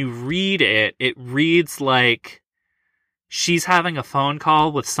 When you read it, it reads like she's having a phone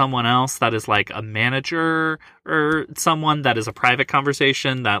call with someone else that is, like, a manager or someone, that is a private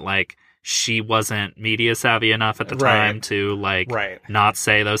conversation that, like, she wasn't media savvy enough at the time to not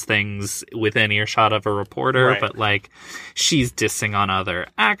say those things within earshot of a reporter, but like she's dissing on other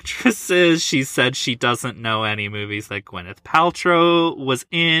actresses. She said she doesn't know any movies that Gwyneth Paltrow was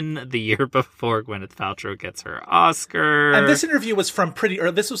in the year before Gwyneth Paltrow gets her Oscar. And this interview was from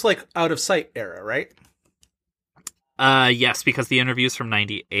this was like Out of Sight era, right? Yes, because the interview's from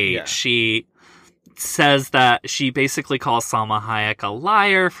 98. Yeah. She says that she basically calls Salma Hayek a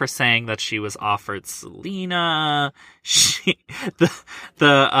liar for saying that she was offered Selena.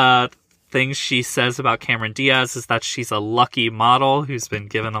 The thing she says about Cameron Diaz is that she's a lucky model who's been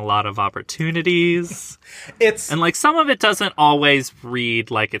given a lot of opportunities. And like some of it doesn't always read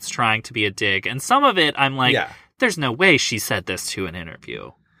like it's trying to be a dig, and some of it I'm like, there's no way she said this to an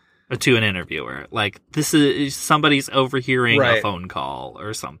interview. To an interviewer. Like, this is somebody's overhearing a phone call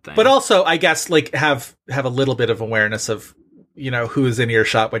or something. But also, I guess, like, have a little bit of awareness of, you know, who is in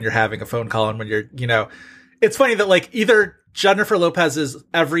earshot when you're having a phone call and when you're, you know, it's funny that, like, either Jennifer Lopez's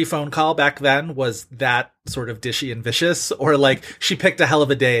every phone call back then was that sort of dishy and vicious, or, like, she picked a hell of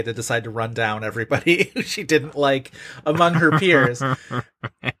a day to decide to run down everybody who she didn't like among her peers.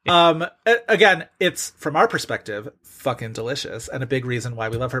 Again, it's, from our perspective, fucking delicious and a big reason why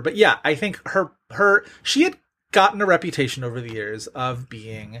we love her. But yeah, I think she had gotten a reputation over the years of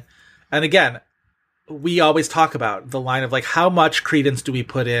being, and again, we always talk about the line of like, how much credence do we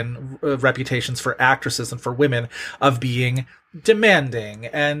put in reputations for actresses and for women of being demanding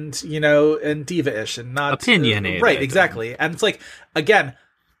and, you know, and diva-ish and not opinionated. Right, exactly. And it's like, again,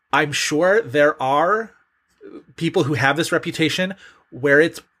 I'm sure there are people who have this reputation where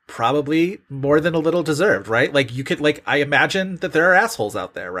it's probably more than a little deserved, right? Like you could, like, I imagine that there are assholes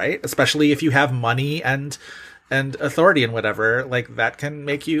out there, right? Especially if you have money and authority and whatever, like that can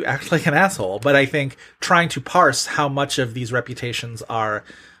make you act like an asshole. But I think trying to parse how much of these reputations are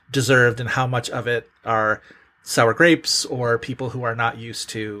deserved and how much of it are sour grapes or people who are not used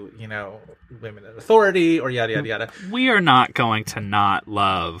to, you know, women in authority or yada, yada, yada. We are not going to not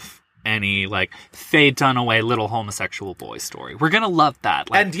love any like Faye Dunaway little homosexual boy story. We're gonna love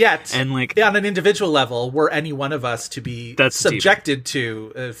that, like, and yet, and like on an individual level, were any one of us to be subjected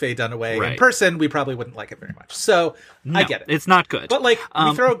to Faye Dunaway in person, we probably wouldn't like it very much. So no, I get it. It's not good. But like,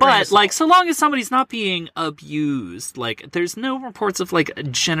 we throw but like, so long as somebody's not being abused, like, there's no reports of like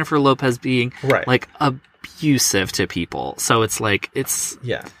Jennifer Lopez being like abusive to people. So it's like, it's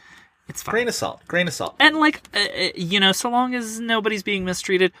it's fine. Grain of salt. And like, you know, so long as nobody's being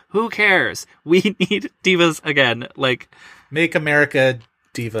mistreated, who cares? We need divas again. Like, make America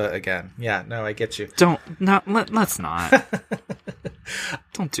diva again. Yeah, no, I get you. Let's not.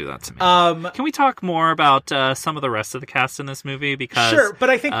 Don't do that to me. Can we talk more about some of the rest of the cast in this movie? Because sure, but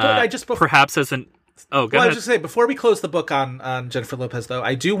I think perhaps as an I was just say, before we close the book on Jennifer Lopez, though,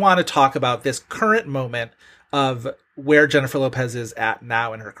 I do want to talk about this current moment of where Jennifer Lopez is at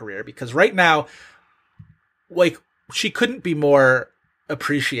now in her career, because right now, like, she couldn't be more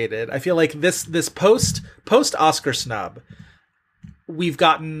appreciated. I feel like this post Oscar snub, we've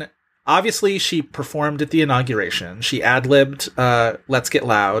gotten, obviously she performed at the inauguration. She ad-libbed Let's Get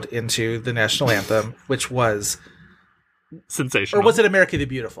Loud into the national anthem, which was sensational. Or was it America the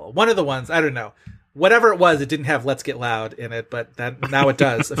Beautiful? One of the ones, I don't know. Whatever it was, it didn't have Let's Get Loud in it, but now it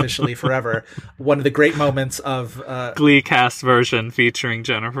does officially forever. One of the great moments of Glee cast version featuring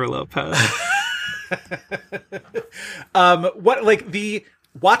Jennifer Lopez.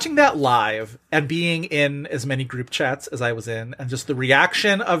 Watching that live and being in as many group chats as I was in, and just the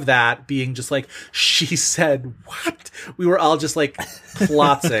reaction of that being just like, she said what? We were all just like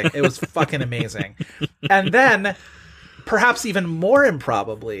plotzing. It was fucking amazing. And then, perhaps even more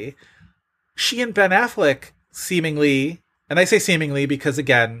improbably, she and Ben Affleck seemingly, and I say seemingly because,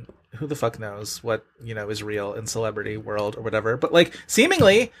 again, who the fuck knows what, you know, is real in celebrity world or whatever, but like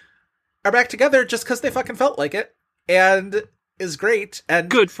seemingly are back together just because they fucking felt like it, and is great. And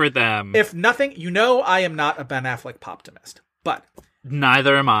good for them. If nothing, you know, I am not a Ben Affleck poptimist, but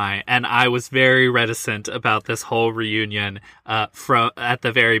neither am I, and I was very reticent about this whole reunion from at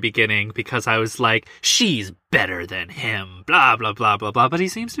the very beginning, because I was like, she's better than him, blah blah blah blah blah. But he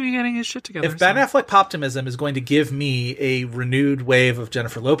seems to be getting his shit together. If Ben Affleck poptimism is going to give me a renewed wave of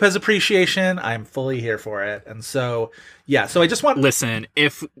Jennifer Lopez appreciation, I'm fully here for it. And so, yeah. So I just want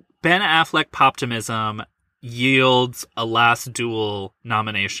if Ben Affleck poptimism yields a Last Duel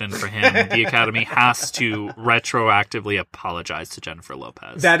nomination for him, the Academy has to retroactively apologize to Jennifer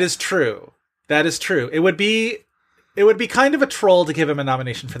Lopez. That is true. It would be kind of a troll to give him a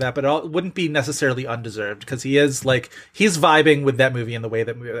nomination for that, but it wouldn't be necessarily undeserved, because he is like, he's vibing with that movie in the way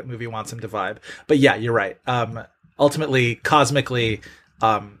that movie wants him to vibe. But yeah, you're right. Ultimately, cosmically,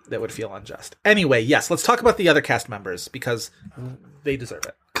 that would feel unjust. Anyway, yes, let's talk about the other cast members because they deserve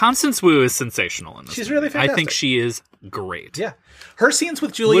it. Constance Wu is sensational in this. She's really fantastic. I think she is great. Yeah. Her scenes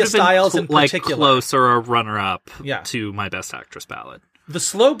with Julia Stiles in particular. Close or a runner-up Yeah. to my Best Actress ballot. The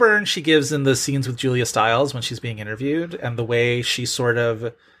slow burn she gives in the scenes with Julia Stiles when she's being interviewed, and the way she's sort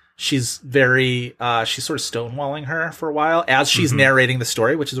of stonewalling her for a while as she's narrating the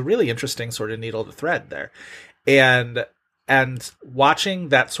story, which is a really interesting sort of needle to thread there. And watching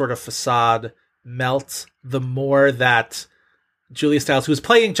that sort of facade melt the more that Julia Stiles, who's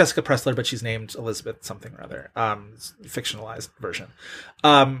playing Jessica Pressler, but she's named Elizabeth something or other, fictionalized version.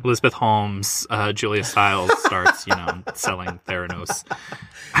 Elizabeth Holmes, Julia Stiles starts, selling Theranos.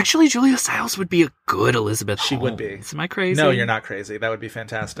 Actually, Julia Stiles would be a good Elizabeth Holmes. She would be. Am I crazy? No, you're not crazy. That would be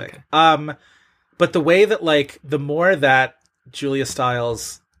fantastic. Okay. But the way that, like, the more that Julia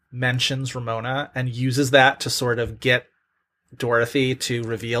Stiles mentions Ramona and uses that to sort of get Dorothy to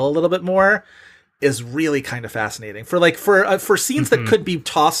reveal a little bit more is really kind of fascinating for scenes that could be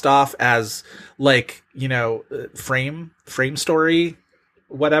tossed off as like, frame story,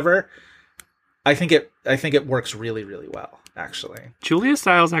 whatever. I think it works really, really well, actually. Julia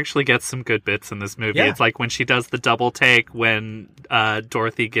Stiles actually gets some good bits in this movie. Yeah. It's like when she does the double take when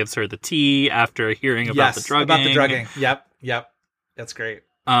Dorothy gives her the tea after hearing about the drugging. Yep. That's great.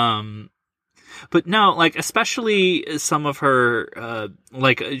 But no, like, especially some of her,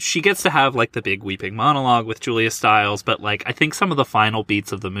 she gets to have, like, the big weeping monologue with Julia Stiles, but, like, I think some of the final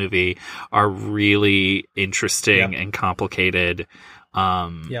beats of the movie are really interesting and complicated,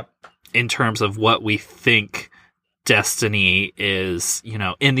 in terms of what we think Destiny is,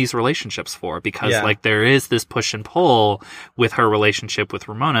 in these relationships for, because like there is this push and pull with her relationship with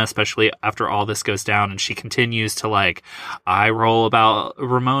Ramona, especially after all this goes down, and she continues to like eye roll about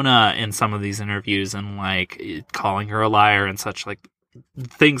Ramona in some of these interviews and like calling her a liar and such, like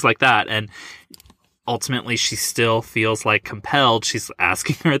things like that. And ultimately she still feels like compelled. She's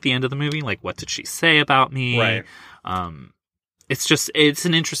asking her at the end of the movie, like, what did she say about me? Right. It's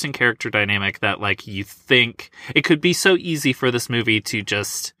an interesting character dynamic that, like, you think it could be so easy for this movie to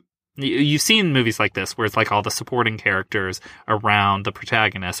just, you've seen movies like this where it's like all the supporting characters around the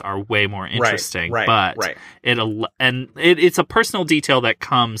protagonist are way more interesting, it's a personal detail that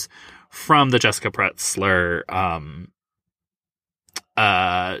comes from the Jessica Pressler,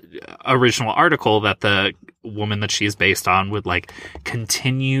 original article that the woman that she is based on would like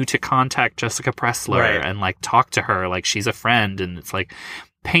continue to contact Jessica Pressler and like talk to her like she's a friend, and it's like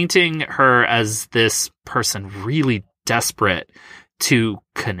painting her as this person really desperate to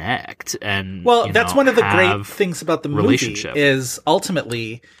connect. And that's one of the great things about the movie is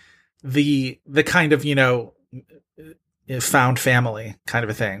ultimately the kind of found family kind of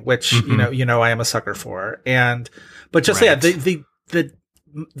a thing, which I am a sucker for, but just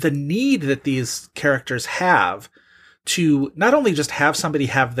the need that these characters have to not only just have somebody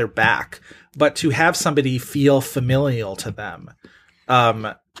have their back, but to have somebody feel familial to them,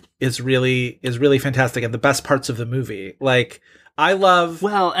 is really fantastic. And the best parts of the movie, like, I love...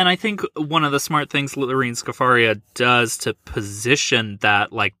 Well, and I think one of the smart things Lorene Scafaria does to position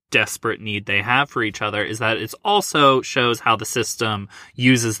that, like, desperate need they have for each other is that it also shows how the system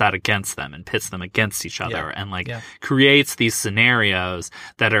uses that against them and pits them against each other and, like, creates these scenarios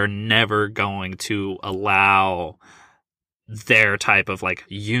that are never going to allow their type of, like,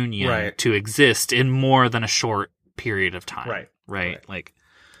 union to exist in more than a short period of time. Right. Like...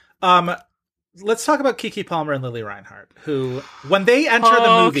 Let's talk about Keke Palmer and Lily Reinhart, who, when they enter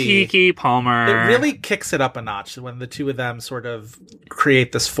the movie, Keke Palmer, it really kicks it up a notch when the two of them sort of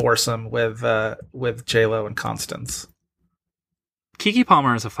create this foursome with J-Lo and Constance. Keke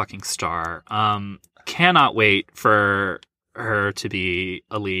Palmer is a fucking star. Cannot wait for her to be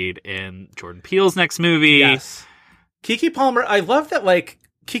a lead in Jordan Peele's next movie. Yes. Keke Palmer, I love that, like,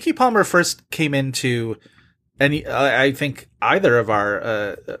 Keke Palmer first came into... And I think either of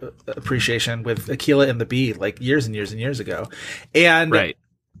our appreciation with Akeelah and the Bee, like years and years and years ago. And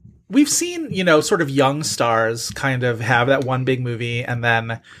we've seen, sort of young stars kind of have that one big movie and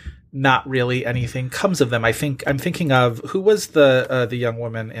then not really anything comes of them. I'm thinking of, who was the young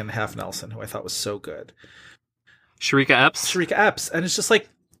woman in Half Nelson who I thought was so good? Sharika Epps. And it's just like...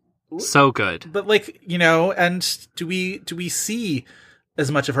 So good. But like, and do we see... as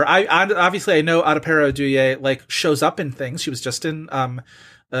much of her. I obviously I know Adepero Oduye like shows up in things. She was just in Falcon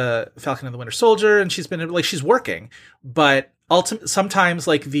and the Winter Soldier, and she's been like, she's working. But sometimes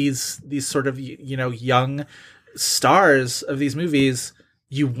like these sort of young stars of these movies,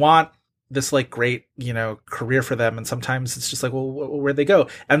 you want this like great career for them, and sometimes it's just like, well, where'd they go?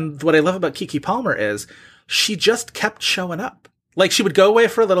 And what I love about Keke Palmer is she just kept showing up. Like, she would go away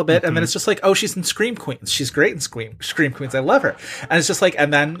for a little bit, and then it's just like, oh, she's in Scream Queens. She's great in Scream Queens. I love her. And it's just like,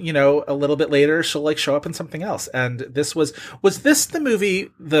 and then, you know, a little bit later, she'll like show up in something else. And this was this the movie,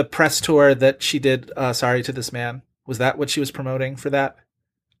 the press tour that she did, Sorry to This Man? Was that what she was promoting for that?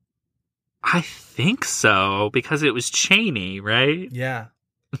 I think so, because it was Chaney, right? Yeah.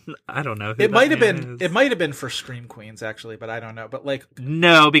 I don't know. It might have been for Scream Queens, actually, but I don't know. But like,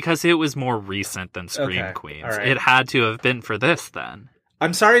 no, because it was more recent than Scream Queens. Right. It had to have been for this then.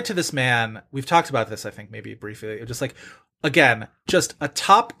 I'm Sorry to This Man. We've talked about this, I think, maybe briefly. Just like, again, just a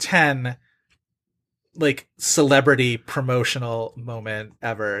top 10 like celebrity promotional moment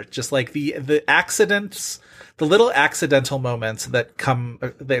ever. Just like the accidents, the little accidental moments that come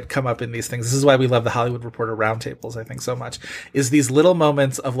up in these things. This is why we love the Hollywood Reporter roundtables, I think, so much, is these little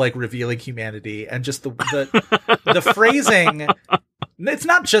moments of like revealing humanity and just the phrasing. It's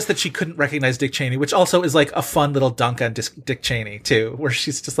not just that she couldn't recognize Dick Cheney, which also is like a fun little dunk on Dick Cheney too, where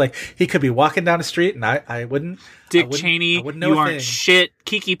she's just like, he could be walking down the street and I wouldn't. Dick Cheney, you aren't shit.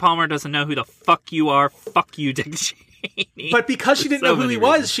 Keke Palmer doesn't know who the fuck you are. Fuck you, Dick Cheney. But because she didn't know who he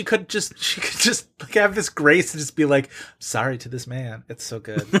was, she could just like have this grace to just be like, sorry to this man. It's so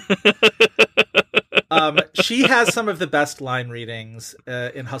good. She has some of the best line readings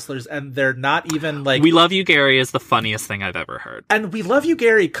in Hustlers, and they're not even like... We Love You, Gary is the funniest thing I've ever heard. And We Love You,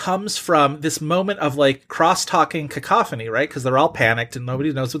 Gary comes from this moment of like cross-talking cacophony, right? Because they're all panicked and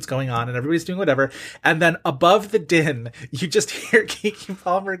nobody knows what's going on and everybody's doing whatever. And then above the din, you just hear Keke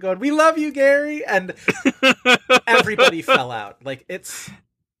Palmer going, "We love you, Gary!" And everybody fell out. Like, it's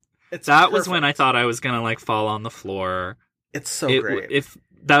that perfect. Was when I thought I was gonna like fall on the floor. It's so great.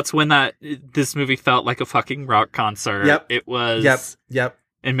 That's when this movie felt like a fucking rock concert. Yep. It was. Yep.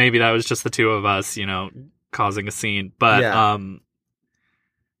 And maybe that was just the two of us, you know, causing a scene. But, I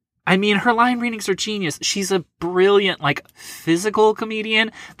mean, her line readings are genius. She's a brilliant, like, physical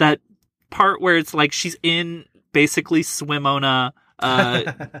comedian. That part where it's like she's in basically Swimona, a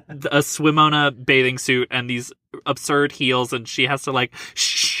Swimona bathing suit and these absurd heels, and she has to like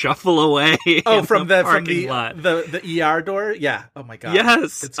shuffle away. Oh, from the ER door. Yeah. Oh my god.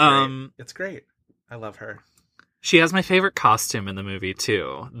 Yes. It's great. It's great. I love her. She has my favorite costume in the movie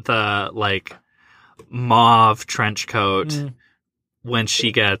too. The like mauve trench coat when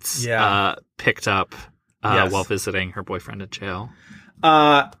she gets picked up while visiting her boyfriend in jail.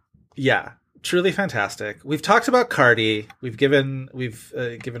 Yeah. Truly fantastic. We've talked about Cardi. We've given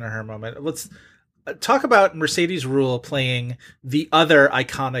her her moment. Let's talk about Mercedes Ruehl playing the other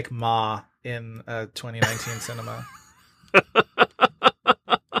iconic Ma in 2019 cinema.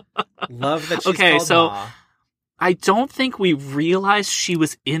 Love that she's called Ma. I don't think we realized she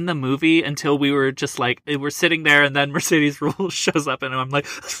was in the movie until we were just like, we're sitting there and then Mercedes Ruehl shows up and I'm like,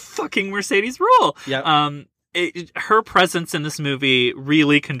 fucking Mercedes Ruehl. Yeah. Her presence in this movie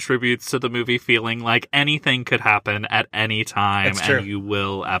really contributes to the movie feeling like anything could happen at any time and you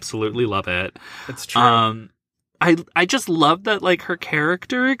will absolutely love it. It's true. I just love that like her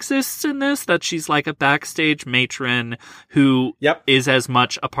character exists in this, that she's like a backstage matron who is as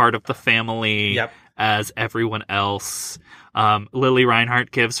much a part of the family as everyone else. Lily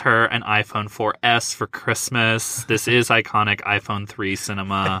Reinhart gives her an iPhone 4S for Christmas. This is iconic iPhone 3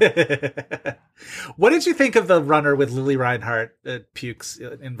 cinema. What did you think of the runner with Lily Reinhart pukes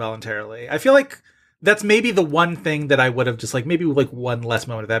involuntarily? I feel like that's maybe the one thing that I would have just like, maybe like one less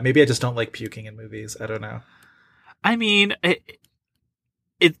moment of that. Maybe I just don't like puking in movies. I don't know. I mean, it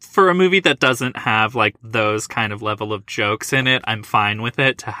for a movie that doesn't have like those kind of level of jokes in it, I'm fine with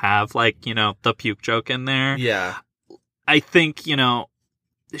it to have like, you know, the puke joke in there. Yeah. I think, you know,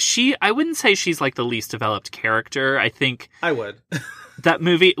 I wouldn't say she's like the least developed character. I think I would. That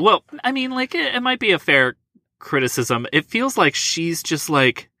movie, well, I mean, like it might be a fair criticism. It feels like she's just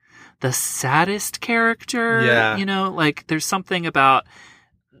like the saddest character. Yeah. You know, like there's something about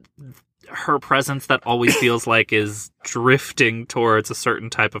her presence that always feels like is drifting towards a certain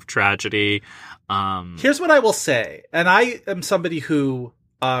type of tragedy. Here's what I will say. And I am somebody who,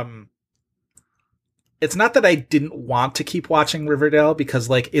 it's not that I didn't want to keep watching Riverdale because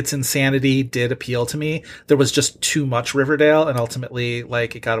like its insanity did appeal to me. There was just too much Riverdale and ultimately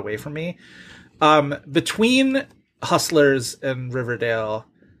like it got away from me. Between Hustlers and Riverdale,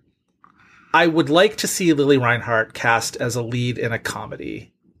 I would like to see Lily Reinhart cast as a lead in a comedy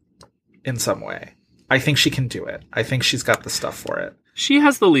in some way. I think she can do it. I think she's got the stuff for it. She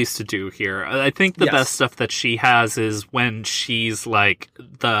has the least to do here. I think the best stuff that she has is when she's like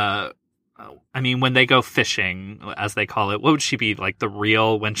when they go fishing, as they call it, what would she be, like the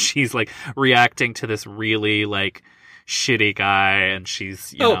reel, when she's like reacting to this really like shitty guy and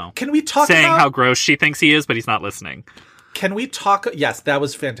she's, you know, can we talk saying about how gross she thinks he is, but he's not listening. can we talk? Yes, that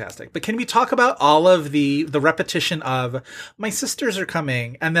was fantastic. But can we talk about all of the repetition of my sisters are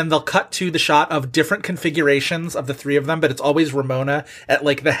coming, and then they'll cut to the shot of different configurations of the three of them, but it's always Ramona at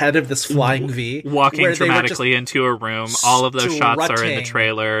like the head of this flying V, walking dramatically into a room. All of those shots are in the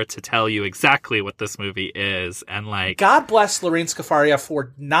trailer to tell you exactly what this movie is, and like, God bless Lorraine Scafaria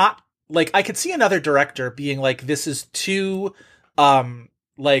for not like. I could see another director being like, this is too,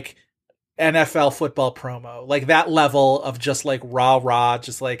 like. NFL football promo, like that level of just like rah,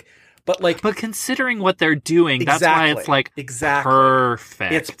 just like, but considering what they're doing, that's why it's like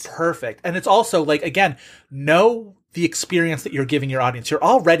perfect. It's perfect. And it's also like, again, know the experience that you're giving your audience. You're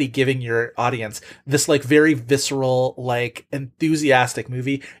already giving your audience this like very visceral, like enthusiastic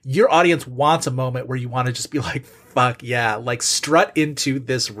movie. Your audience wants a moment where you want to just be like, fuck yeah, like strut into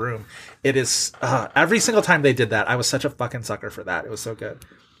this room. It is, every single time they did that, I was such a fucking sucker for that. It was so good.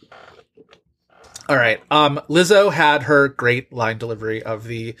 All right. Lizzo had her great line delivery of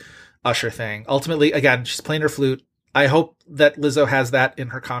the Usher thing. Ultimately, again, she's playing her flute. I hope that Lizzo has that in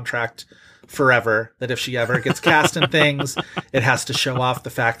her contract forever, that if she ever gets cast in things, it has to show off the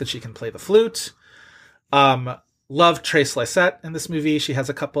fact that she can play the flute. Love Trace Lysette in this movie. She has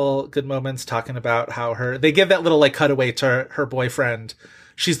a couple good moments talking about how they give that little like cutaway to her boyfriend.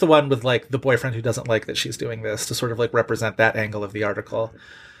 She's the one with like the boyfriend who doesn't like that she's doing this, to sort of like represent that angle of the article.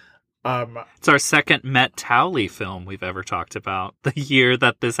 It's our second Met Towley film we've ever talked about. The year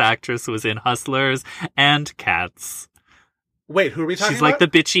that this actress was in Hustlers and Cats. Wait, who are we talking about? She's like the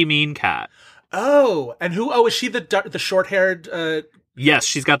bitchy mean cat. Oh, and who? Oh, is she the short-haired? Yes,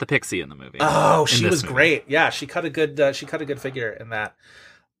 she's got the pixie in the movie. Oh, she was great. Yeah, she cut a good figure in that.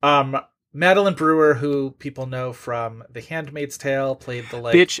 Madeline Brewer, who people know from The Handmaid's Tale, played the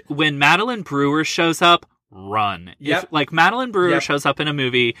like. Bitch, when Madeline Brewer shows up, run. Yep. If like Madeline Brewer shows up in a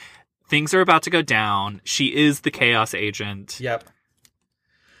movie, things are about to go down. She is the chaos agent. Yep.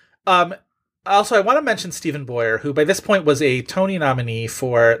 Also, I want to mention Stephen Boyer, who by this point was a Tony nominee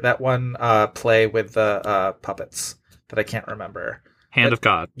for that one play with the puppets that I can't remember. Hand of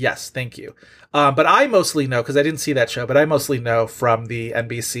God. Yes, thank you. But I mostly know, because I didn't see that show, but I mostly know from the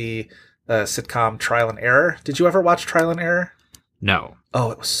NBC sitcom Trial and Error. Did you ever watch Trial and Error? No.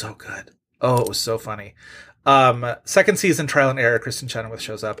 Oh, it was so good. Oh, it was so funny. Second season Trial and Error, Kristen Chenoweth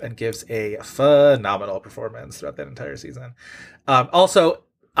shows up and gives a phenomenal performance throughout that entire season. Also,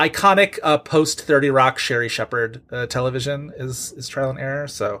 iconic post 30 Rock Sherry Shepherd television is Trial and Error,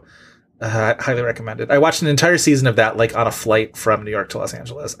 so highly recommended. I watched an entire season of that like on a flight from New York to Los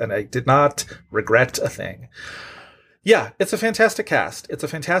Angeles, and I did not regret a thing. Yeah, it's a fantastic cast. It's a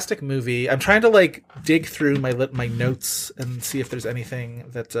fantastic movie. I'm trying to like dig through my notes and see if there's anything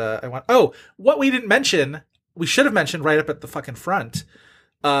that I want. Oh, what we didn't mention, we should have mentioned right up at the fucking front.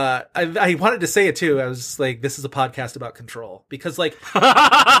 I wanted to say it too. I was just like, this is a podcast about Control, because like,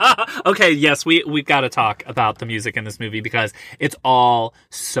 okay, yes, we've got to talk about the music in this movie because it's all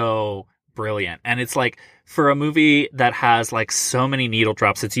so brilliant. And it's like, for a movie that has like so many needle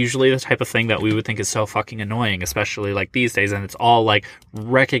drops, it's usually the type of thing that we would think is so fucking annoying, especially like these days. And it's all like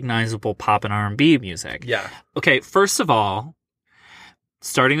recognizable pop and R&B music. Yeah. Okay, first of all,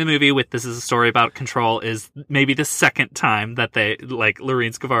 starting the movie with "This is a story about Control" is maybe the second time that they, like,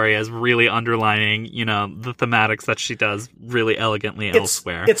 Lorraine Scafaria is really underlining, you know, the thematics that she does really elegantly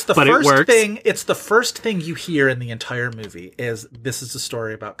elsewhere. It's the first thing. It's the first thing you hear in the entire movie is "This is a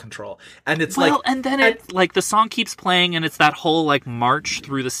story about control," and it's and then it like the song keeps playing, and it's that whole like march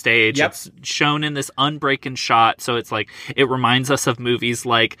through the stage. Yep. It's shown in this unbreaking shot, so it's like it reminds us of movies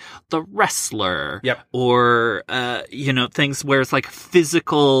like The Wrestler, yep, or you know, things where it's like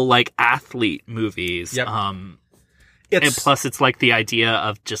physical, like athlete movies. Yep. And plus it's like the idea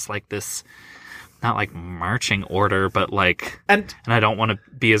of just like this, not like marching order, but like, and I don't want to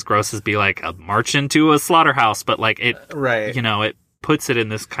be as gross as be like a march into a slaughterhouse, but like it, right, you know, it puts it in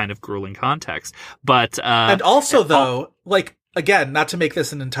this kind of grueling context. But and also though, like, again, not to make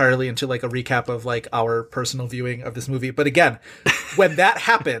this an entirely into like a recap of like our personal viewing of this movie, but again, when that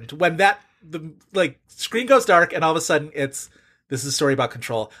happened, when the like screen goes dark and all of a sudden it's "This is a story about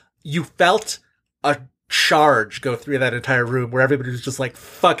control," you felt a charge go through that entire room where everybody was just like,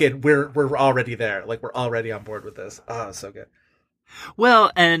 fucking, we're already there. Like, we're already on board with this. Oh, so good.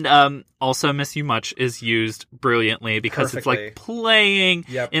 Well, and also Miss You Much is used brilliantly because Perfectly. It's like playing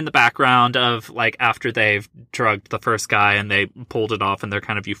in the background of like after they've drugged the first guy and they pulled it off and they're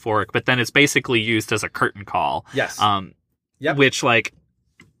kind of euphoric, but then it's basically used as a curtain call. Yes. Which like,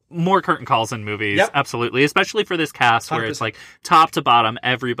 more curtain calls in movies, absolutely, especially for this cast 100%. Where it's like top to bottom,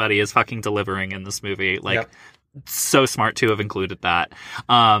 everybody is fucking delivering in this movie. Like, so smart to have included that.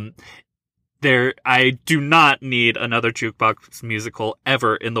 I do not need another jukebox musical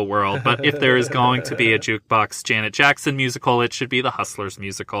ever in the world, but if there is going to be a jukebox Janet Jackson musical, it should be the Hustlers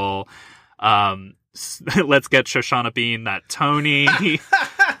musical. Let's get Shoshana Bean that Tony.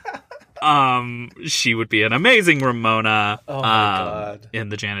 She would be an amazing Ramona. Oh my God. In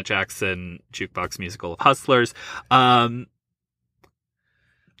the Janet Jackson jukebox musical of Hustlers.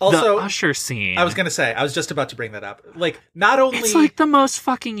 Also, the Usher scene. I was going to say, I was just about to bring that up. Like, not only... It's like the most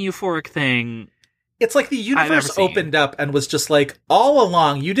fucking euphoric thing. It's like the universe opened up and was just like, all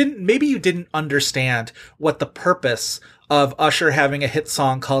along, you didn't understand what the purpose of Usher having a hit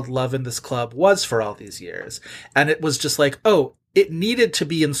song called Love in This Club was for all these years. And it was just like, oh, it needed to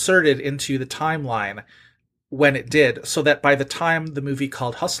be inserted into the timeline when it did, so that by the time the movie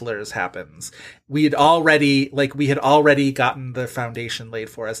called Hustlers happens, we had already gotten the foundation laid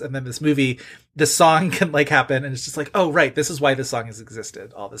for us. And then this song can like happen, and it's just like, oh, right, this is why this song has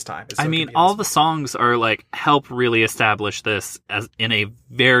existed all this time. I mean, all the songs are like help really establish this as in a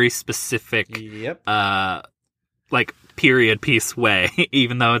very specific, like period piece way,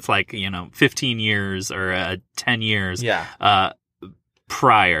 even though it's like, 15 years or 10 years.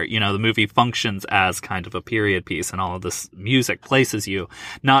 Prior, the movie functions as kind of a period piece, and all of this music places you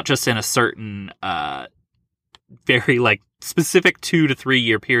not just in a certain very like specific 2 to 3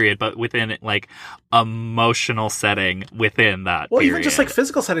 year period, but within like emotional setting within that period. Even just like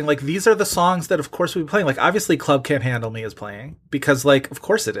physical setting, like these are the songs that of course we'll be playing. Like obviously Club Can't Handle Me is playing because like of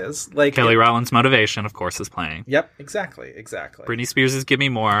course it is. Like Kelly Rowland's Motivation of course is playing. Yep, exactly. Britney Spears' Give Me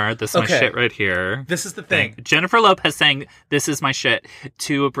More. This is my shit right here. This is the thing. Jennifer Lopez sang This Is My Shit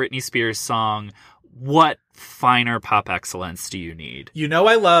to a Britney Spears song. What finer pop excellence do you need?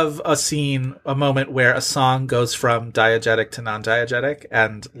 I love a moment where a song goes from diegetic to non-diegetic,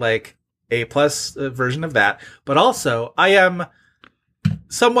 and like A+ version of that. But also, I am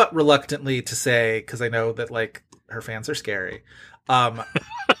somewhat reluctantly to say, because I know that like her fans are scary. I'm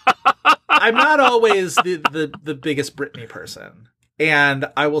not always the biggest Britney person, and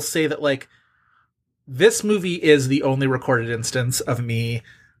I will say that like this movie is the only recorded instance of me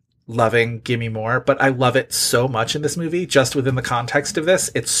loving Gimme More, but I love it so much in this movie, just within the context of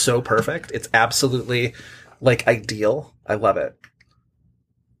this. It's so perfect. It's absolutely like ideal. I love it.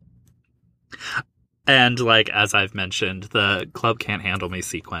 And like, as I've mentioned, the Club Can't Handle Me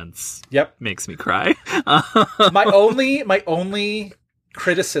sequence makes me cry. my only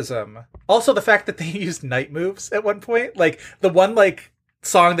criticism, also the fact that they used night moves at one point, like the one like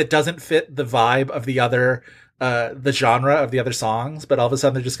song that doesn't fit the vibe of the other the genre of the other songs, but all of a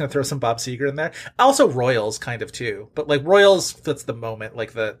sudden they're just going to throw some Bob Seger in there. Also Royals kind of too, but like Royals fits the moment,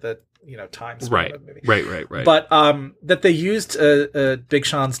 like the time span of the movie. Right. But that they used Big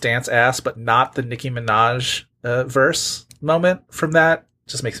Sean's dance ass, but not the Nicki Minaj verse moment from that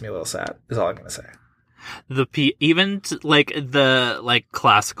just makes me a little sad, is all I'm going to say. The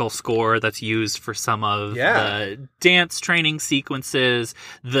classical score that's used for some of the dance training sequences,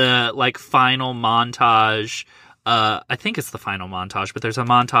 the like final montage. I think it's the final montage, but there's a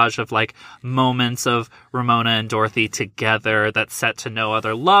montage of like moments of Ramona and Dorothy together that's set to No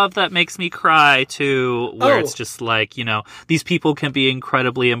Other Love that makes me cry too, where it's just like, these people can be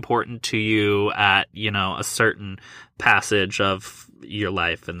incredibly important to you at, a certain passage of your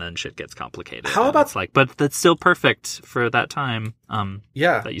life, and then shit gets complicated. How about it's like, but that's still perfect for that time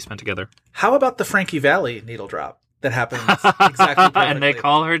that you spent together. How about the Frankie Valli needle drop that happens exactly perfectly? And they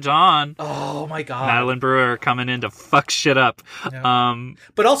call her Dawn. Oh my God. Madeline Brewer coming in to fuck shit up. Yeah.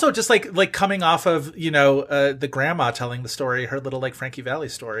 But also just like coming off of, the grandma telling the story, her little like Frankie Valli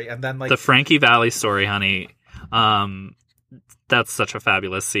story, and then like the Frankie Valli story, honey. That's such a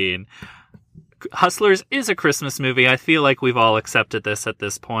fabulous scene. Hustlers is a Christmas movie. I feel like we've all accepted this at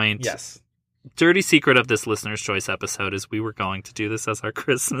this point. Yes. Dirty secret of this listener's choice episode is we were going to do this as our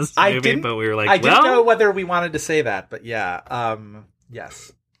Christmas movie, but we were like, I didn't know whether we wanted to say that, but yeah.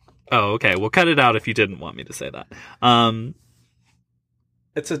 Yes. Oh, okay. We'll cut it out if you didn't want me to say that.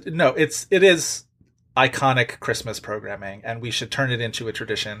 It is iconic Christmas programming, and we should turn it into a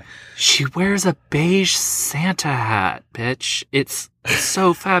tradition. She wears a beige Santa hat, bitch. It's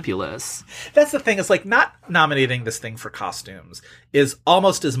so fabulous. That's the thing, is like not nominating this thing for costumes is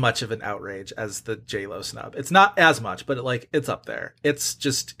almost as much of an outrage as the J-Lo snub. It's not as much, but it's up there. It's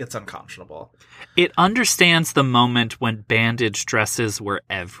unconscionable. It understands the moment when bandage dresses were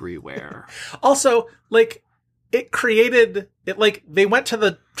everywhere. Also, like they went to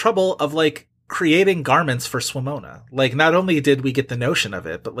the trouble of like creating garments for Swimona. Like, not only did we get the notion of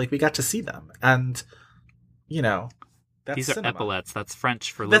it, but like we got to see them, and that's these are cinema. Epaulettes. That's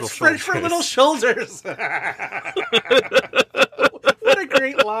French for little shoulders. That's French for little shoulders. What a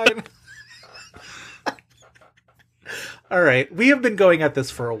great line. All right. We have been going at this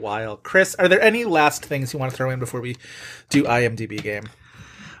for a while. Chris, are there any last things you want to throw in before we do IMDb game?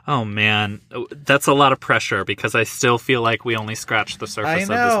 Oh, man. That's a lot of pressure because I still feel like we only scratched the surface of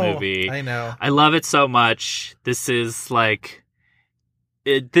this movie. I know. I love it so much. This is like...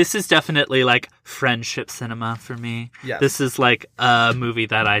 this is definitely like friendship cinema for me. Yes. This is like a movie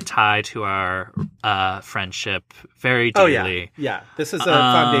that I tie to our friendship very dearly. Oh, yeah. Yeah. This is a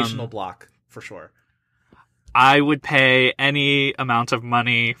foundational block for sure. I would pay any amount of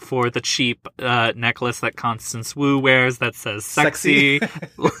money for the cheap necklace that Constance Wu wears that says sexy.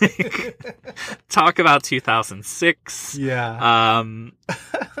 Like, talk about 2006. Yeah.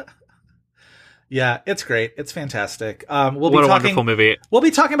 Yeah, it's great. It's fantastic. What a wonderful movie. We'll be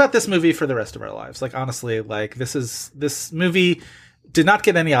talking about this movie for the rest of our lives. Like, honestly, like this movie did not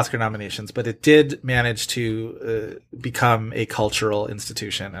get any Oscar nominations, but it did manage to become a cultural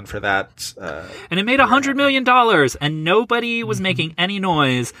institution. And for that... and it made $100 million, and nobody was making any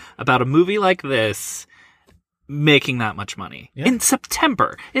noise about a movie like this making that much money. Yeah. In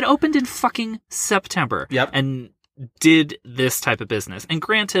September. It opened in fucking September. Yep. And did this type of business. And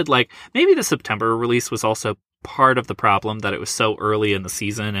granted, like, maybe the September release was also part of the problem that it was so early in the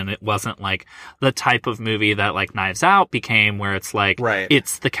season and it wasn't like the type of movie that like Knives Out became, where it's like,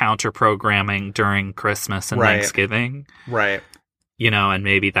 it's the counter programming during Christmas and Thanksgiving. Right. You know, and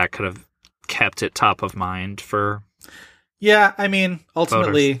maybe that could have kept it top of mind for... Yeah, I mean,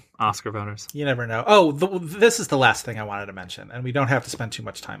 ultimately... voters, Oscar voters. You never know. Oh, this is the last thing I wanted to mention, and we don't have to spend too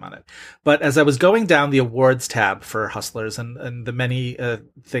much time on it. But as I was going down the awards tab for Hustlers and the many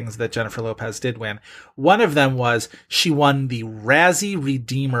things that Jennifer Lopez did win, one of them was she won the Razzie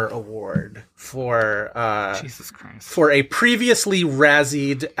Redeemer Award for... Jesus Christ. For a previously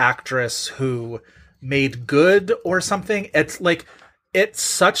Razzied actress who made good or something. It's like, it's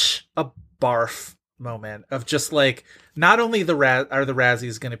such a barf moment of just like, not only are the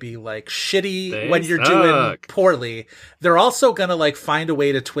Razzies going to be like shitty when you're doing poorly, they're also going to like find a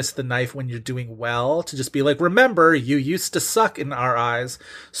way to twist the knife when you're doing well to just be like, remember, you used to suck in our eyes,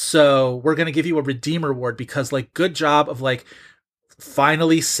 so we're going to give you a Redeemer Award because like, good job of like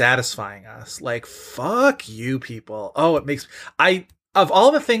finally satisfying us. Like, fuck you people. Oh, it makes of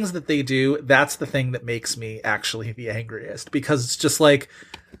all the things that they do, that's the thing that makes me actually the angriest, because it's just like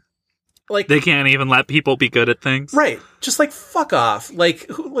they can't even let people be good at things. Right. Just like, fuck off. Like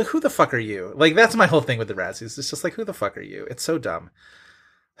who the fuck are you? Like, that's my whole thing with the Razzies. It's just like, who the fuck are you? It's so dumb.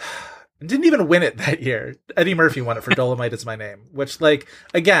 And didn't even win it that year. Eddie Murphy won it for Dolomite Is My Name, which, like,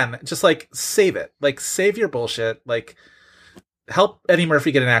 again, just like, save it. Like, save your bullshit. Like, help Eddie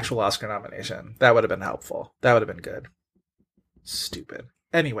Murphy get an actual Oscar nomination. That would have been helpful. That would have been good. Stupid.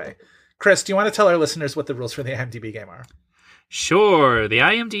 Anyway, Chris, do you want to tell our listeners what the rules for the IMDb game are? Sure, the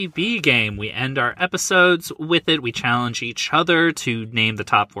IMDb game. We end our episodes with it. We challenge each other to name the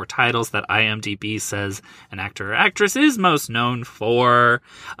top 4 titles that IMDb says an actor or actress is most known for.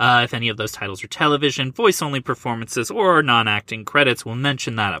 If any of those titles are television, voice-only performances, or non-acting credits, we'll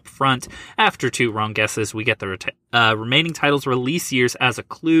mention that up front. After 2 wrong guesses, we get the remaining titles' release years as a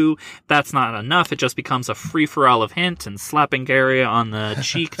clue. That's not enough. It just becomes a free-for-all of hint and slapping Gary on the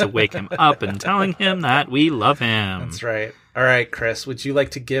cheek to wake him up and telling him that we love him. That's right. All right, Chris, would you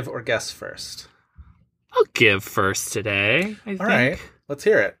like to give or guess first? I'll give first today, I think. All right, let's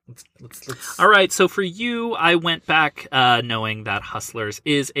hear it. Let's... All right, so for you, I went back knowing that Hustlers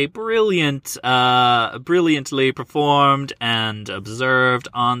is a brilliantly performed and observed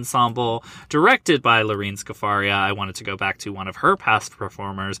ensemble directed by Lorene Scafaria. I wanted to go back to one of her past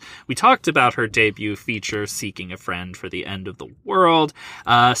performers. We talked about her debut feature, Seeking a Friend for the End of the World,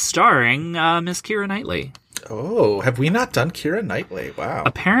 starring Miss Keira Knightley. Oh, have we not done Keira Knightley? Wow.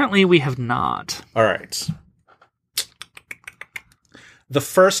 Apparently we have not. All right. The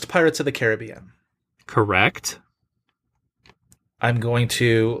first Pirates of the Caribbean. Correct. I'm going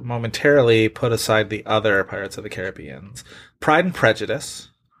to momentarily put aside the other Pirates of the Caribbeans. Pride and Prejudice.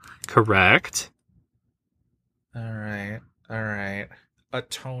 Correct. All right.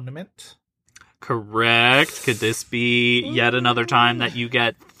 Atonement. Correct. Could this be yet another time that you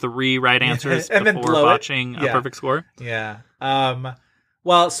get 3 right answers and before botching a perfect score? Yeah.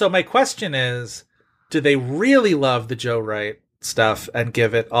 Well, so my question is, do they really love the Joe Wright stuff and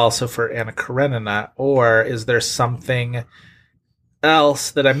give it also for Anna Karenina, or is there something else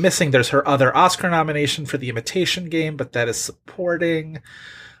that I'm missing? There's her other Oscar nomination for The Imitation Game, but that is supporting.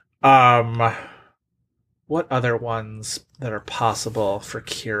 What other ones that are possible for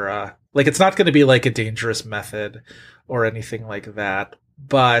Keira? Like, it's not going to be like A Dangerous Method or anything like that,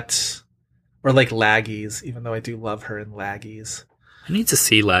 but, or like Laggies, even though I do love her in Laggies. I need to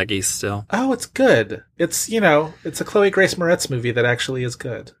see Laggy still. Oh, it's good. It's, it's a Chloe Grace Moretz movie that actually is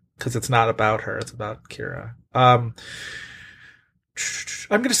good. Because it's not about her. It's about Kira. I'm just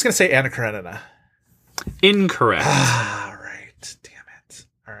going to say Anna Karenina. Incorrect. All right. Damn it.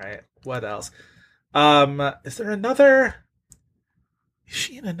 All right. What else? Is there another... Is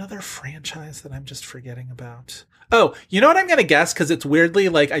she in another franchise that I'm just forgetting about? Oh, you know what I'm going to guess? Because it's weirdly,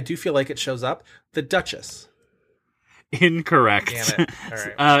 I do feel like it shows up. The Duchess. Incorrect. Damn it.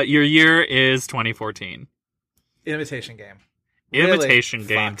 All right. Your year is 2014. Imitation Game. Imitation Really?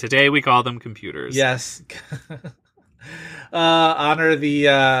 Game. Fuck. Today we call them computers. Yes. Honor the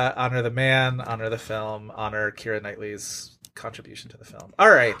man, honor the film, honor Keira Knightley's contribution to the film. All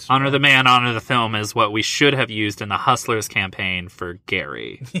right. Honor the man, honor the film is what we should have used in the Hustlers campaign for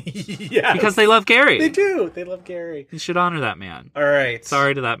Gary. Yes. Because they love Gary. They do. They love Gary. You should honor that man. All right.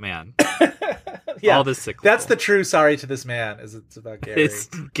 Sorry to that man. Yeah, all this cyclical. That's the true sorry to this man, is it's about Gary. It's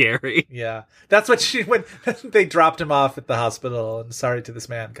Gary. Yeah. That's what when they dropped him off at the hospital, and sorry to this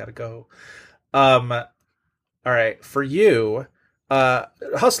man, gotta go. All right. For you,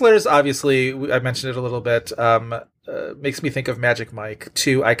 Hustlers, obviously, I mentioned it a little bit, makes me think of Magic Mike,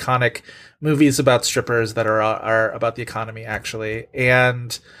 two iconic movies about strippers that are about the economy, actually.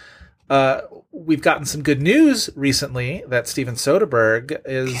 And we've gotten some good news recently that Steven Soderbergh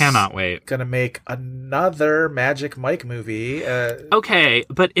is cannot wait going to make another Magic Mike movie. Okay,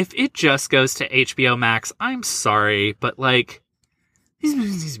 but if it just goes to HBO Max, I'm sorry, but these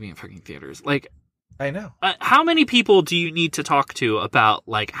movies need to be in fucking theaters. I know. How many people do you need to talk to about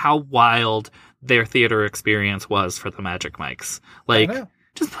how wild their theater experience was for the Magic Mikes?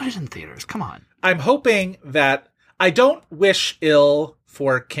 Just put it in theaters. Come on. I'm hoping that I don't wish ill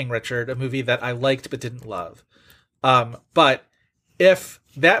for King Richard, a movie that I liked but didn't love. But if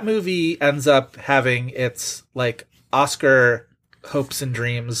that movie ends up having its Oscar hopes and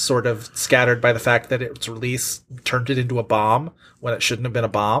dreams sort of scattered by the fact that its release turned it into a bomb when it shouldn't have been a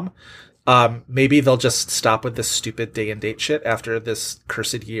bomb, maybe they'll just stop with this stupid day and date shit after this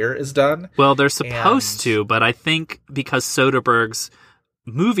cursed year is done. Well, they're supposed to, but I think because Soderbergh's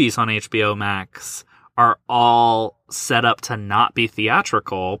movies on HBO Max are all set up to not be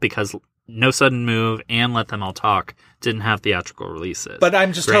theatrical because No Sudden Move and Let Them All Talk didn't have theatrical releases. But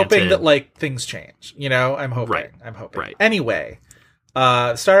I'm just hoping that things change. I'm hoping. Right. I'm hoping. Right. Anyway,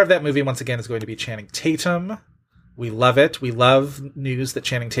 star of that movie once again is going to be Channing Tatum. We love it. We love news that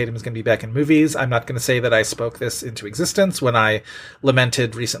Channing Tatum is going to be back in movies. I'm not going to say that I spoke this into existence when I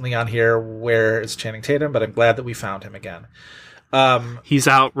lamented recently on here, where is Channing Tatum? But I'm glad that we found him again. He's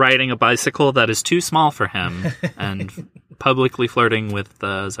out riding a bicycle that is too small for him and publicly flirting with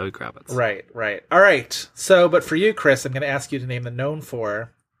Zoe Kravitz. Right. All right. So, but for you, Chris, I'm going to ask you to name the known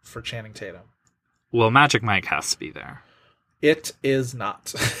for Channing Tatum. Well, Magic Mike has to be there. It is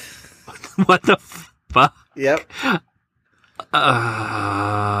not. What the fuck? Yep.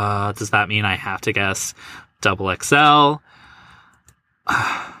 Does that mean I have to guess XXL?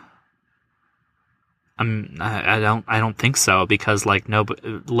 I don't think so because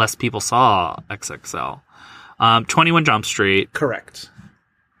less people saw XXL. 21 Jump Street. Correct.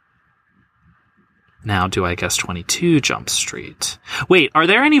 Now, do I guess 22 Jump Street? Wait, are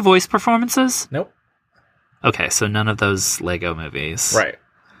there any voice performances? Nope. Okay, so none of those Lego movies. Right.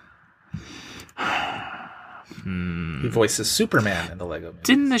 He voices Superman in the Lego movies.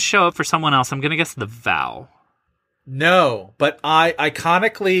 Didn't this show up for someone else? I'm going to guess The Vow. No, but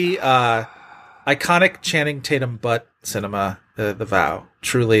iconic Channing Tatum butt cinema, The Vow.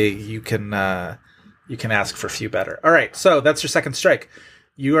 Truly, you can ask for few better. All right, so that's your second strike.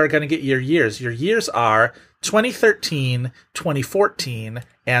 You are going to get your years. Your years are 2013, 2014,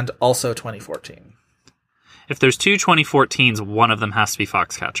 and also 2014. If there's two 2014s, one of them has to be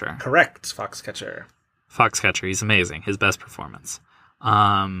Foxcatcher. Correct, Foxcatcher. Foxcatcher, he's amazing. His best performance.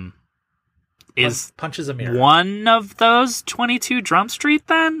 Is Punches a Mirror. One of those 22 Jump Street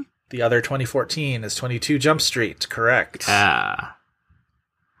then? The other 2014 is 22 Jump Street. Correct. Ah.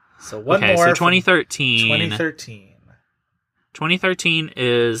 So one more. So 2013. 2013. 2013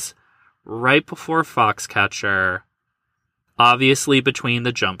 is right before Foxcatcher. Obviously between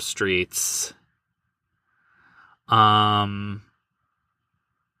the Jump Streets. Oh,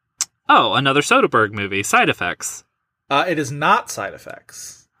 another Soderbergh movie, Side Effects. It is not Side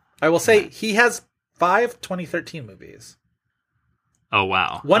Effects. I will say he has 5 2013 movies. Oh,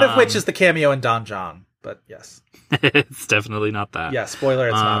 wow. One of which is the cameo in Don John, but yes. It's definitely not that. Yeah, spoiler,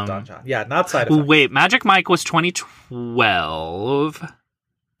 it's not Don John. Yeah, not Side Effects. Wait, Magic Mike was 2012.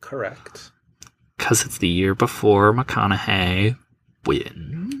 Correct. Because it's the year before McConaughey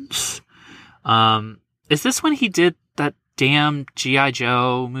wins. Is this when he did that damn G.I.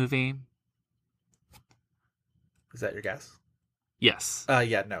 Joe movie. Is that your guess? Yes.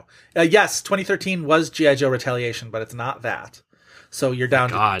 Yeah, no. Yes, 2013 was G.I. Joe Retaliation, but it's not that. So you're down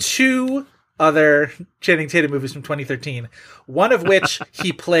to 2 other Channing Tatum movies from 2013, one of which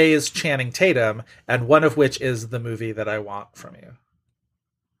he plays Channing Tatum, and one of which is the movie that I want from you.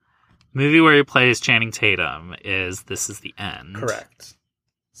 Movie where he plays Channing Tatum is This Is the End. Correct.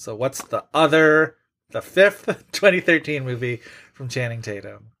 So what's the fifth 2013 movie from Channing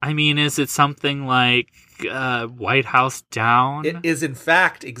Tatum? I mean, is it something like White House Down? It is, in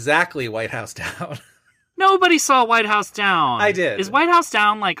fact, exactly White House Down. Nobody saw White House Down. I did. Is White House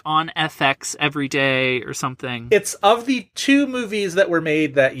Down like on FX every day or something? It's of the 2 movies that were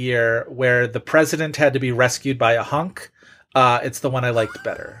made that year where the president had to be rescued by a hunk. It's the one I liked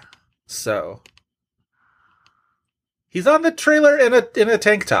better. So he's on the trailer in a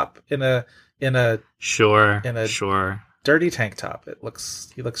tank top, in a dirty tank top.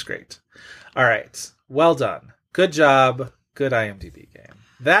 He looks great. All right. Well done. Good job. Good IMDb game.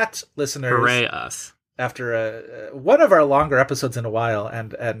 That, listeners, hooray us. After one of our longer episodes in a while,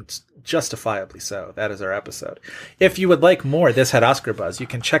 and justifiably so. That is our episode. If you would like more This Had Oscar Buzz, you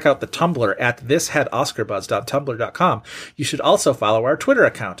can check out the Tumblr at thishadoscarbuzz.tumblr.com. You should also follow our Twitter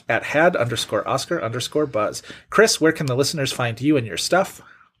account at had_Oscar_Buzz. Chris, where can the listeners find you and your stuff?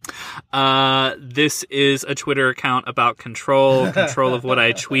 This is a Twitter account about control of what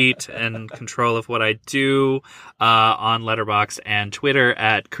I tweet and control of what I do, on Letterboxd and Twitter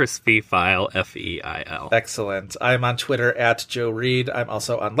at Chris Feil, Feil. Excellent. I'm on Twitter at Joe Reed. I'm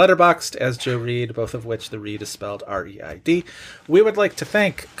also on Letterboxd as Joe Reed, both of which the Reed is spelled R-E-I-D. We would like to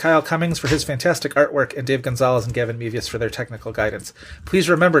thank Kyle Cummings for his fantastic artwork and Dave Gonzalez and Gavin Mevius for their technical guidance. Please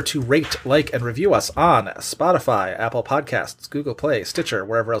remember to rate, like, and review us on Spotify, Apple Podcasts, Google Play, Stitcher,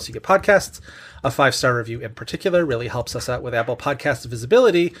 wherever else you get podcasts. A 5-star review in particular really helps us out with Apple Podcast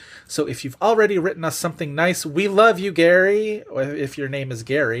visibility. So if you've already written us something nice, we love you, Gary, or if your name is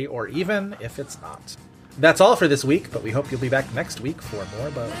Gary, or even if it's not. That's all for this week, but we hope you'll be back next week for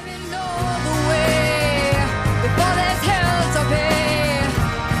more Buzz.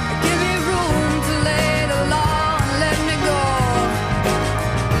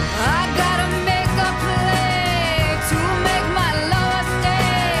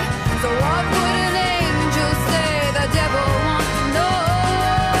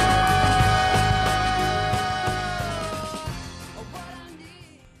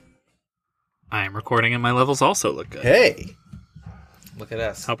 I am recording and my levels also look good. Hey, look at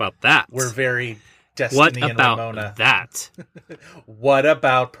us. How about that? We're very Destiny and Ramona. What about that? What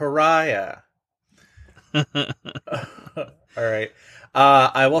about Pariah? All right.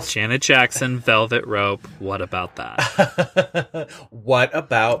 I will. Janet Jackson, Velvet Rope. What about that? What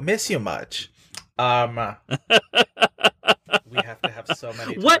about Miss You Much? We have to have so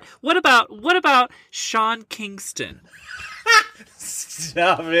many. What about Sean Kingston?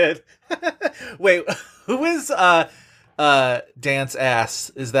 Stop it. Wait, who is Dance Ass?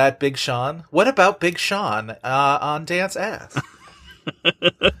 Is that Big Sean? What about Big Sean on Dance Ass?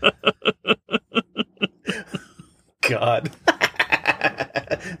 God.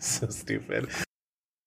 So stupid.